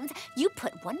dreams. You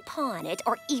put one paw on it,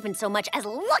 or even so much as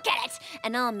look at it,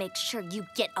 and I'll make sure you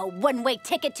get a one-way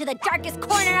ticket to the darkest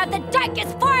corner of the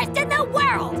darkest forest in the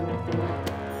world!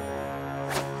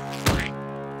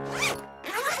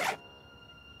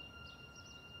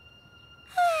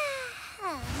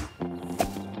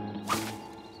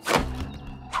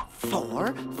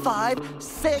 Four, 5,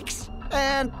 6,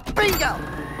 and bingo!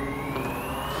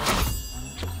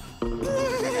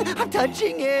 I'm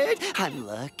touching it. I'm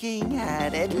looking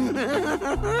at it. Can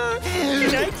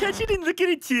I touch it and look at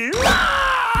it too?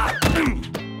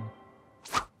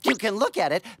 You can look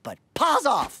at it, but paws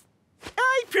off.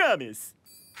 I promise.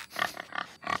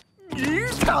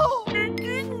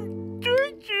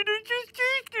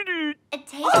 It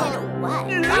tastes like what?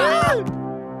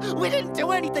 We didn't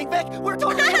do anything, Vic. We're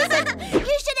totally innocent.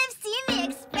 You should have seen the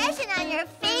expression on your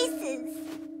faces.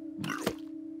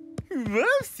 Whoa,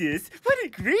 sis, what a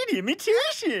great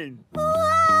imitation!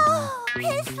 Whoa!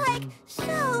 It's like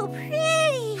so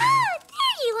pretty. Oh,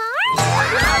 there you are.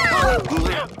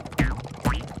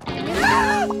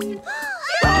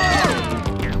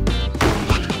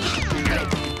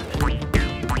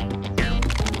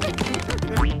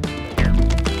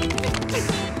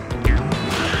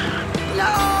 No!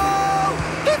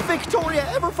 If Victoria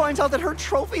ever finds out that her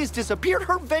trophy has disappeared,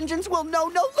 her vengeance will know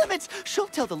no limits. She'll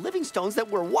tell the Livingstones that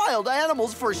we're wild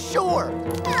animals for sure.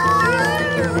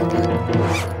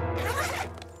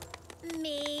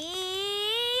 Meow.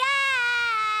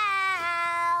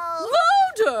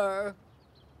 Louder!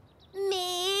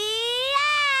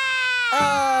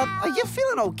 Are you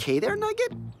feeling okay there,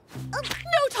 Nugget?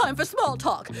 No time for small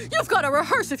talk. You've got to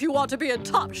rehearse if you want to be in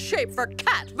top shape for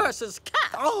cat versus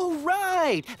cat. Oh,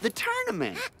 right. The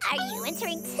tournament. Are you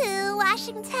entering too,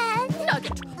 Washington?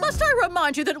 Nugget, must I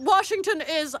remind you that Washington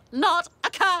is not a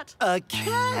cat? A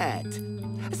cat?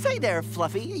 Say there,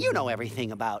 Fluffy. You know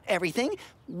everything about everything.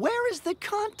 Where is the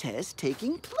contest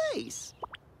taking place?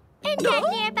 In that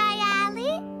nearby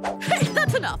alley? Hey,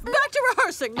 that's enough. Back to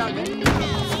rehearsing, Nugget.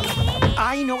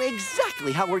 I know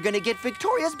exactly how we're gonna get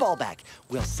Victoria's ball back.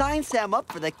 We'll sign Sam up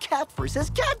for the cat versus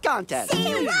cat contest.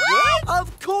 What?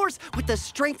 Of course, with the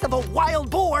strength of a wild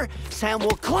boar, Sam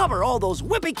will clobber all those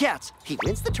whippy cats. He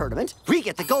wins the tournament, we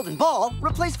get the golden ball,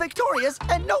 replace Victoria's,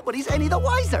 and nobody's any the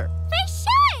wiser. For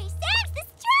sure! Sam's the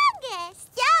strongest!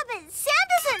 Yeah, but Sam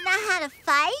doesn't know how to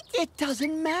fight. It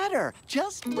doesn't matter.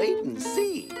 Just wait and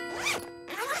see.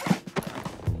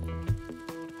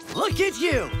 Look at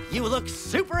you! You look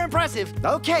super impressive.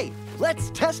 Okay, let's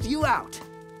test you out.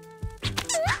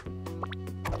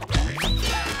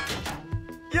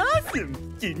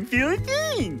 Awesome! Didn't feel a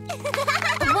thing.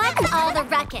 What's all the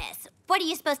ruckus? What are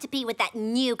you supposed to be with that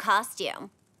new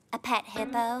costume? A pet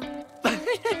hippo?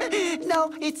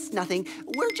 No, it's nothing.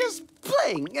 We're just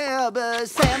playing.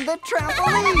 Sam the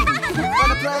trampoline.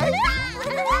 Wanna play?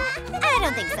 I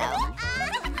don't think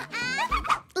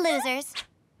so. Losers.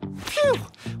 Phew!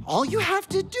 All you have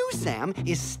to do, Sam,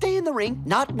 is stay in the ring,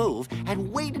 not move,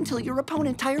 and wait until your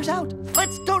opponent tires out.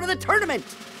 Let's go to the tournament!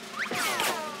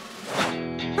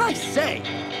 I say,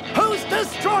 who's the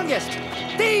strongest?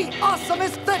 The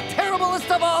awesomest, the terriblest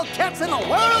of all cats in the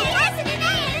world?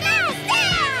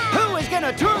 Who is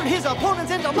gonna turn his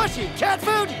opponents into mushy cat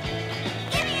food?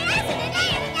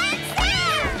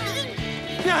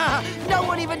 No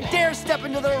one even dares step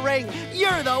into the ring.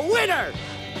 You're the winner!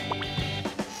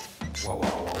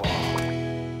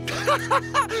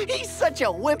 He's such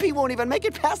a wimp, he won't even make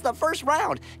it past the first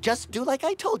round. Just do like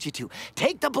I told you to.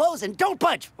 Take the blows and don't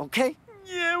budge, okay?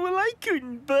 Yeah, well, I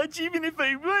couldn't budge even if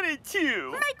I wanted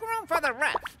to. Make room for the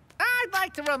ref. I'd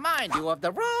like to remind you of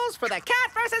the rules for the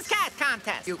cat versus cat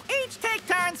contest. You each take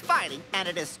turns fighting, and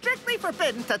it is strictly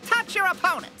forbidden to touch your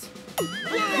opponent.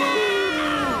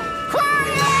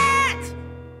 Quiet!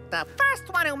 The first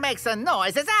one who makes a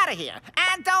noise is out of here.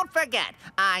 And don't forget,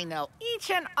 I know each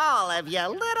and all of your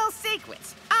little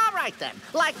secrets. All right then,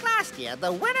 like last year,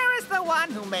 the winner is the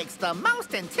one who makes the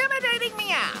most intimidating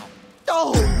meow.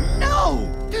 Oh, no!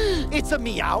 It's a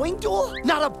meowing duel,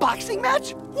 not a boxing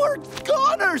match? We're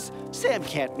goners! Sam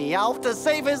can't meow to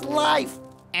save his life.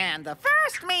 And the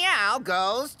first meow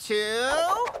goes to...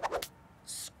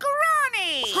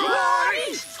 Scrawny!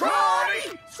 Scrawny! Scrawny!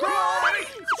 Scrawny!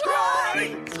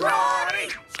 Scrawny! Scrawny!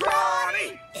 Scrawny!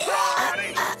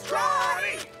 Scrawny!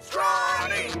 Scrawny!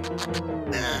 Scrawny!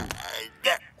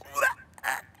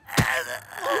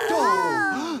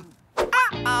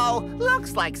 Uh-oh!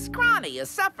 Looks like Scrawny is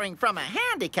suffering from a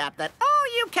handicap that all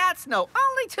you cats know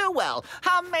only too well.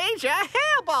 A major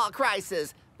hairball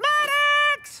crisis.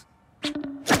 Medics!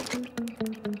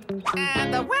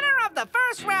 And the winner of the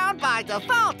first round by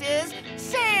default is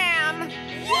Sam! The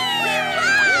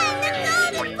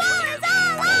golden ball is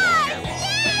all ours!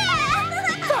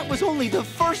 Yeah! That was only the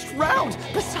first round.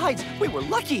 Besides, we were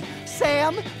lucky.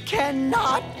 Sam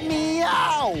cannot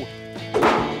meow.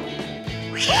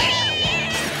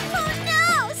 Oh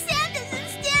no! Sam doesn't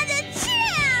stand a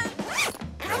chance!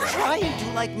 Try and do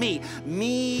like me.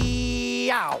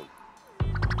 Meow.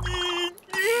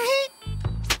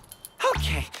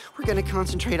 Okay, we're gonna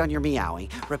concentrate on your meowing.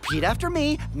 Repeat after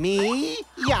me.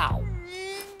 Meow.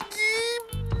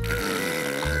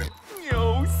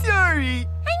 Oh, sorry.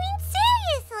 I mean,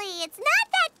 seriously, it's not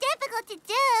that difficult to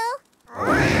do.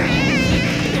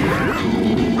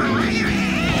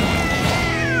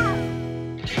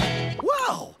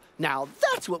 Whoa! Now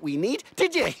that's what we need.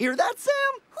 Did you hear that,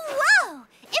 Sam? Whoa!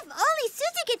 If only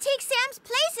Suzie could take Sam's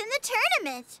place in the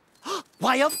tournament.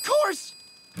 Why, of course!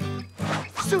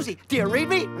 Suzie, do you read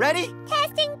me? Ready?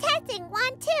 Testing, testing.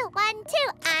 1, 2, 1,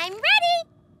 2. I'm ready.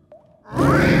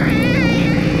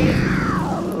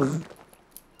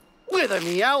 With a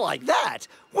meow like that,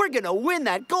 we're gonna win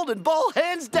that golden ball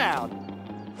hands down.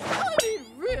 I mean,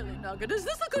 really, Nugget, is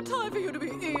this a good time for you to be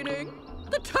eating?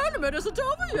 The tournament isn't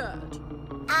over yet.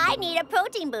 I need a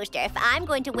protein booster if I'm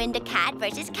going to win the cat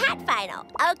versus cat final.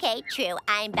 Okay, true,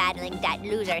 I'm battling that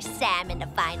loser Sam in the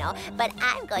final, but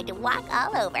I'm going to walk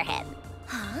all over him.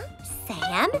 Huh?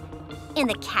 Sam? In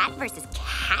the cat versus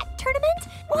cat tournament?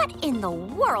 What in the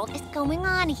world is going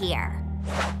on here?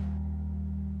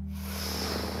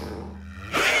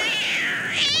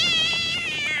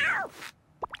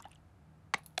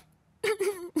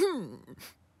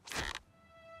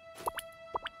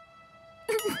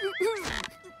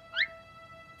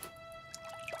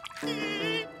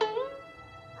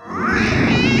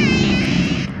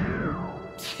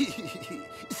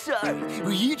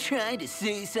 you trying to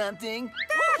say something?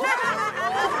 It's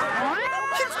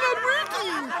not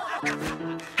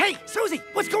working! Hey, Suzie,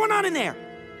 what's going on in there?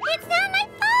 It's not my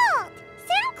fault!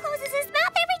 Sam closes his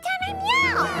mouth every time I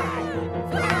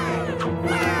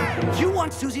meow! You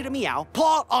want Suzie to meow,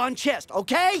 paw on chest,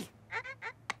 okay?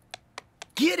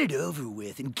 Get it over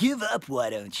with and give up, why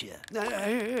don't you?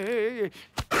 And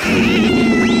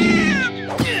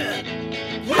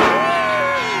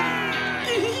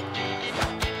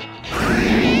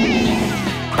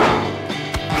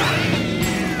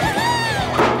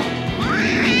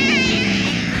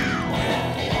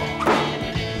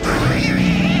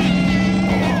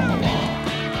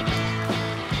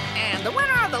the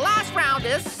winner of the last round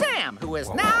is Sam, who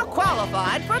is now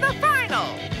qualified for the final.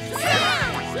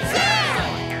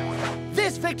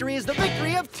 This victory is the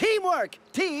victory of teamwork.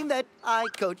 Team that I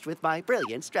coached with my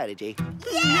brilliant strategy.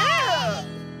 Yeah!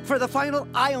 For the final,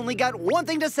 I only got one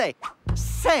thing to say.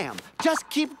 Sam, just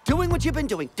keep doing what you've been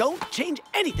doing. Don't change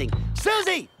anything.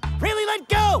 Suzie, really let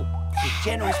go. Be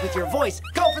generous with your voice.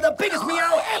 Go for the biggest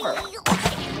meow ever. The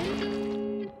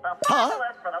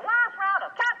finalists for the last round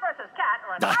of cat versus cat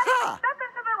are invited to step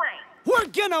into the ring. We're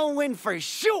gonna win for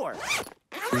sure.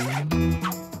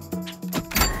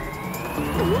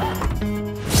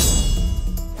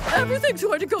 Everything's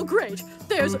going to go great.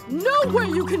 There's no way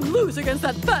you can lose against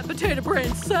that fat potato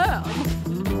brain Sam.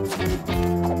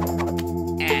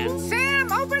 And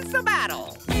Sam opens the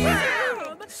battle.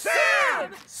 Sam!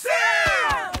 Sam!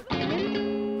 Sam!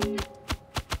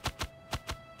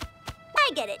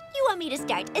 I get it. You want me to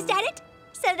start. Is that it?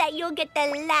 So that you'll get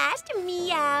the last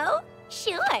meow?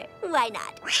 Sure, why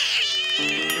not?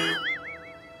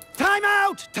 Time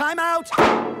out! Time out!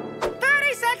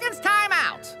 30 seconds time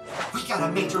out. We got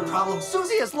a major problem.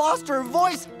 Suzie has lost her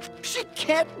voice. She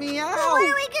can't meow. What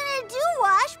are we gonna do,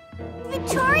 Wash?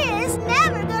 Victoria is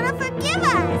never gonna forgive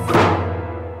us.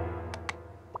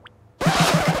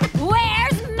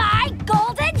 Where's my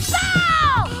golden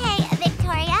ball? Hey,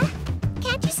 Victoria.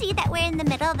 Can't you see that we're in the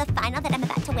middle of the final that I'm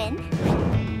about to win?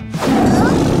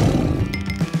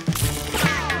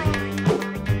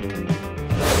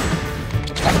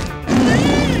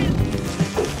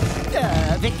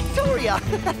 Victoria,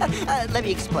 let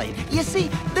me explain. You see,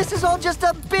 this is all just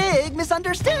a big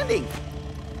misunderstanding.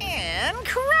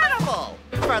 Incredible!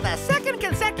 For the second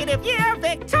consecutive year,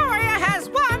 Victoria has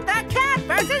won the Cat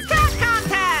versus Cat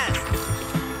contest!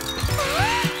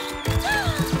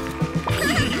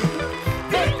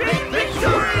 Big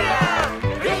Victoria!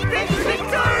 Big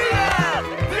Victoria!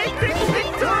 Big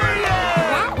Victoria!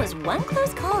 That was one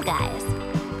close call, guys.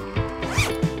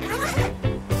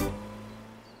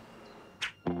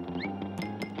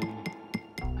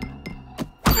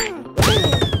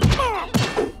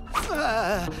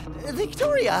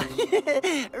 Victoria,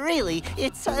 really,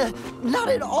 it's not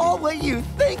at all what you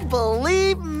think,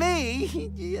 believe me.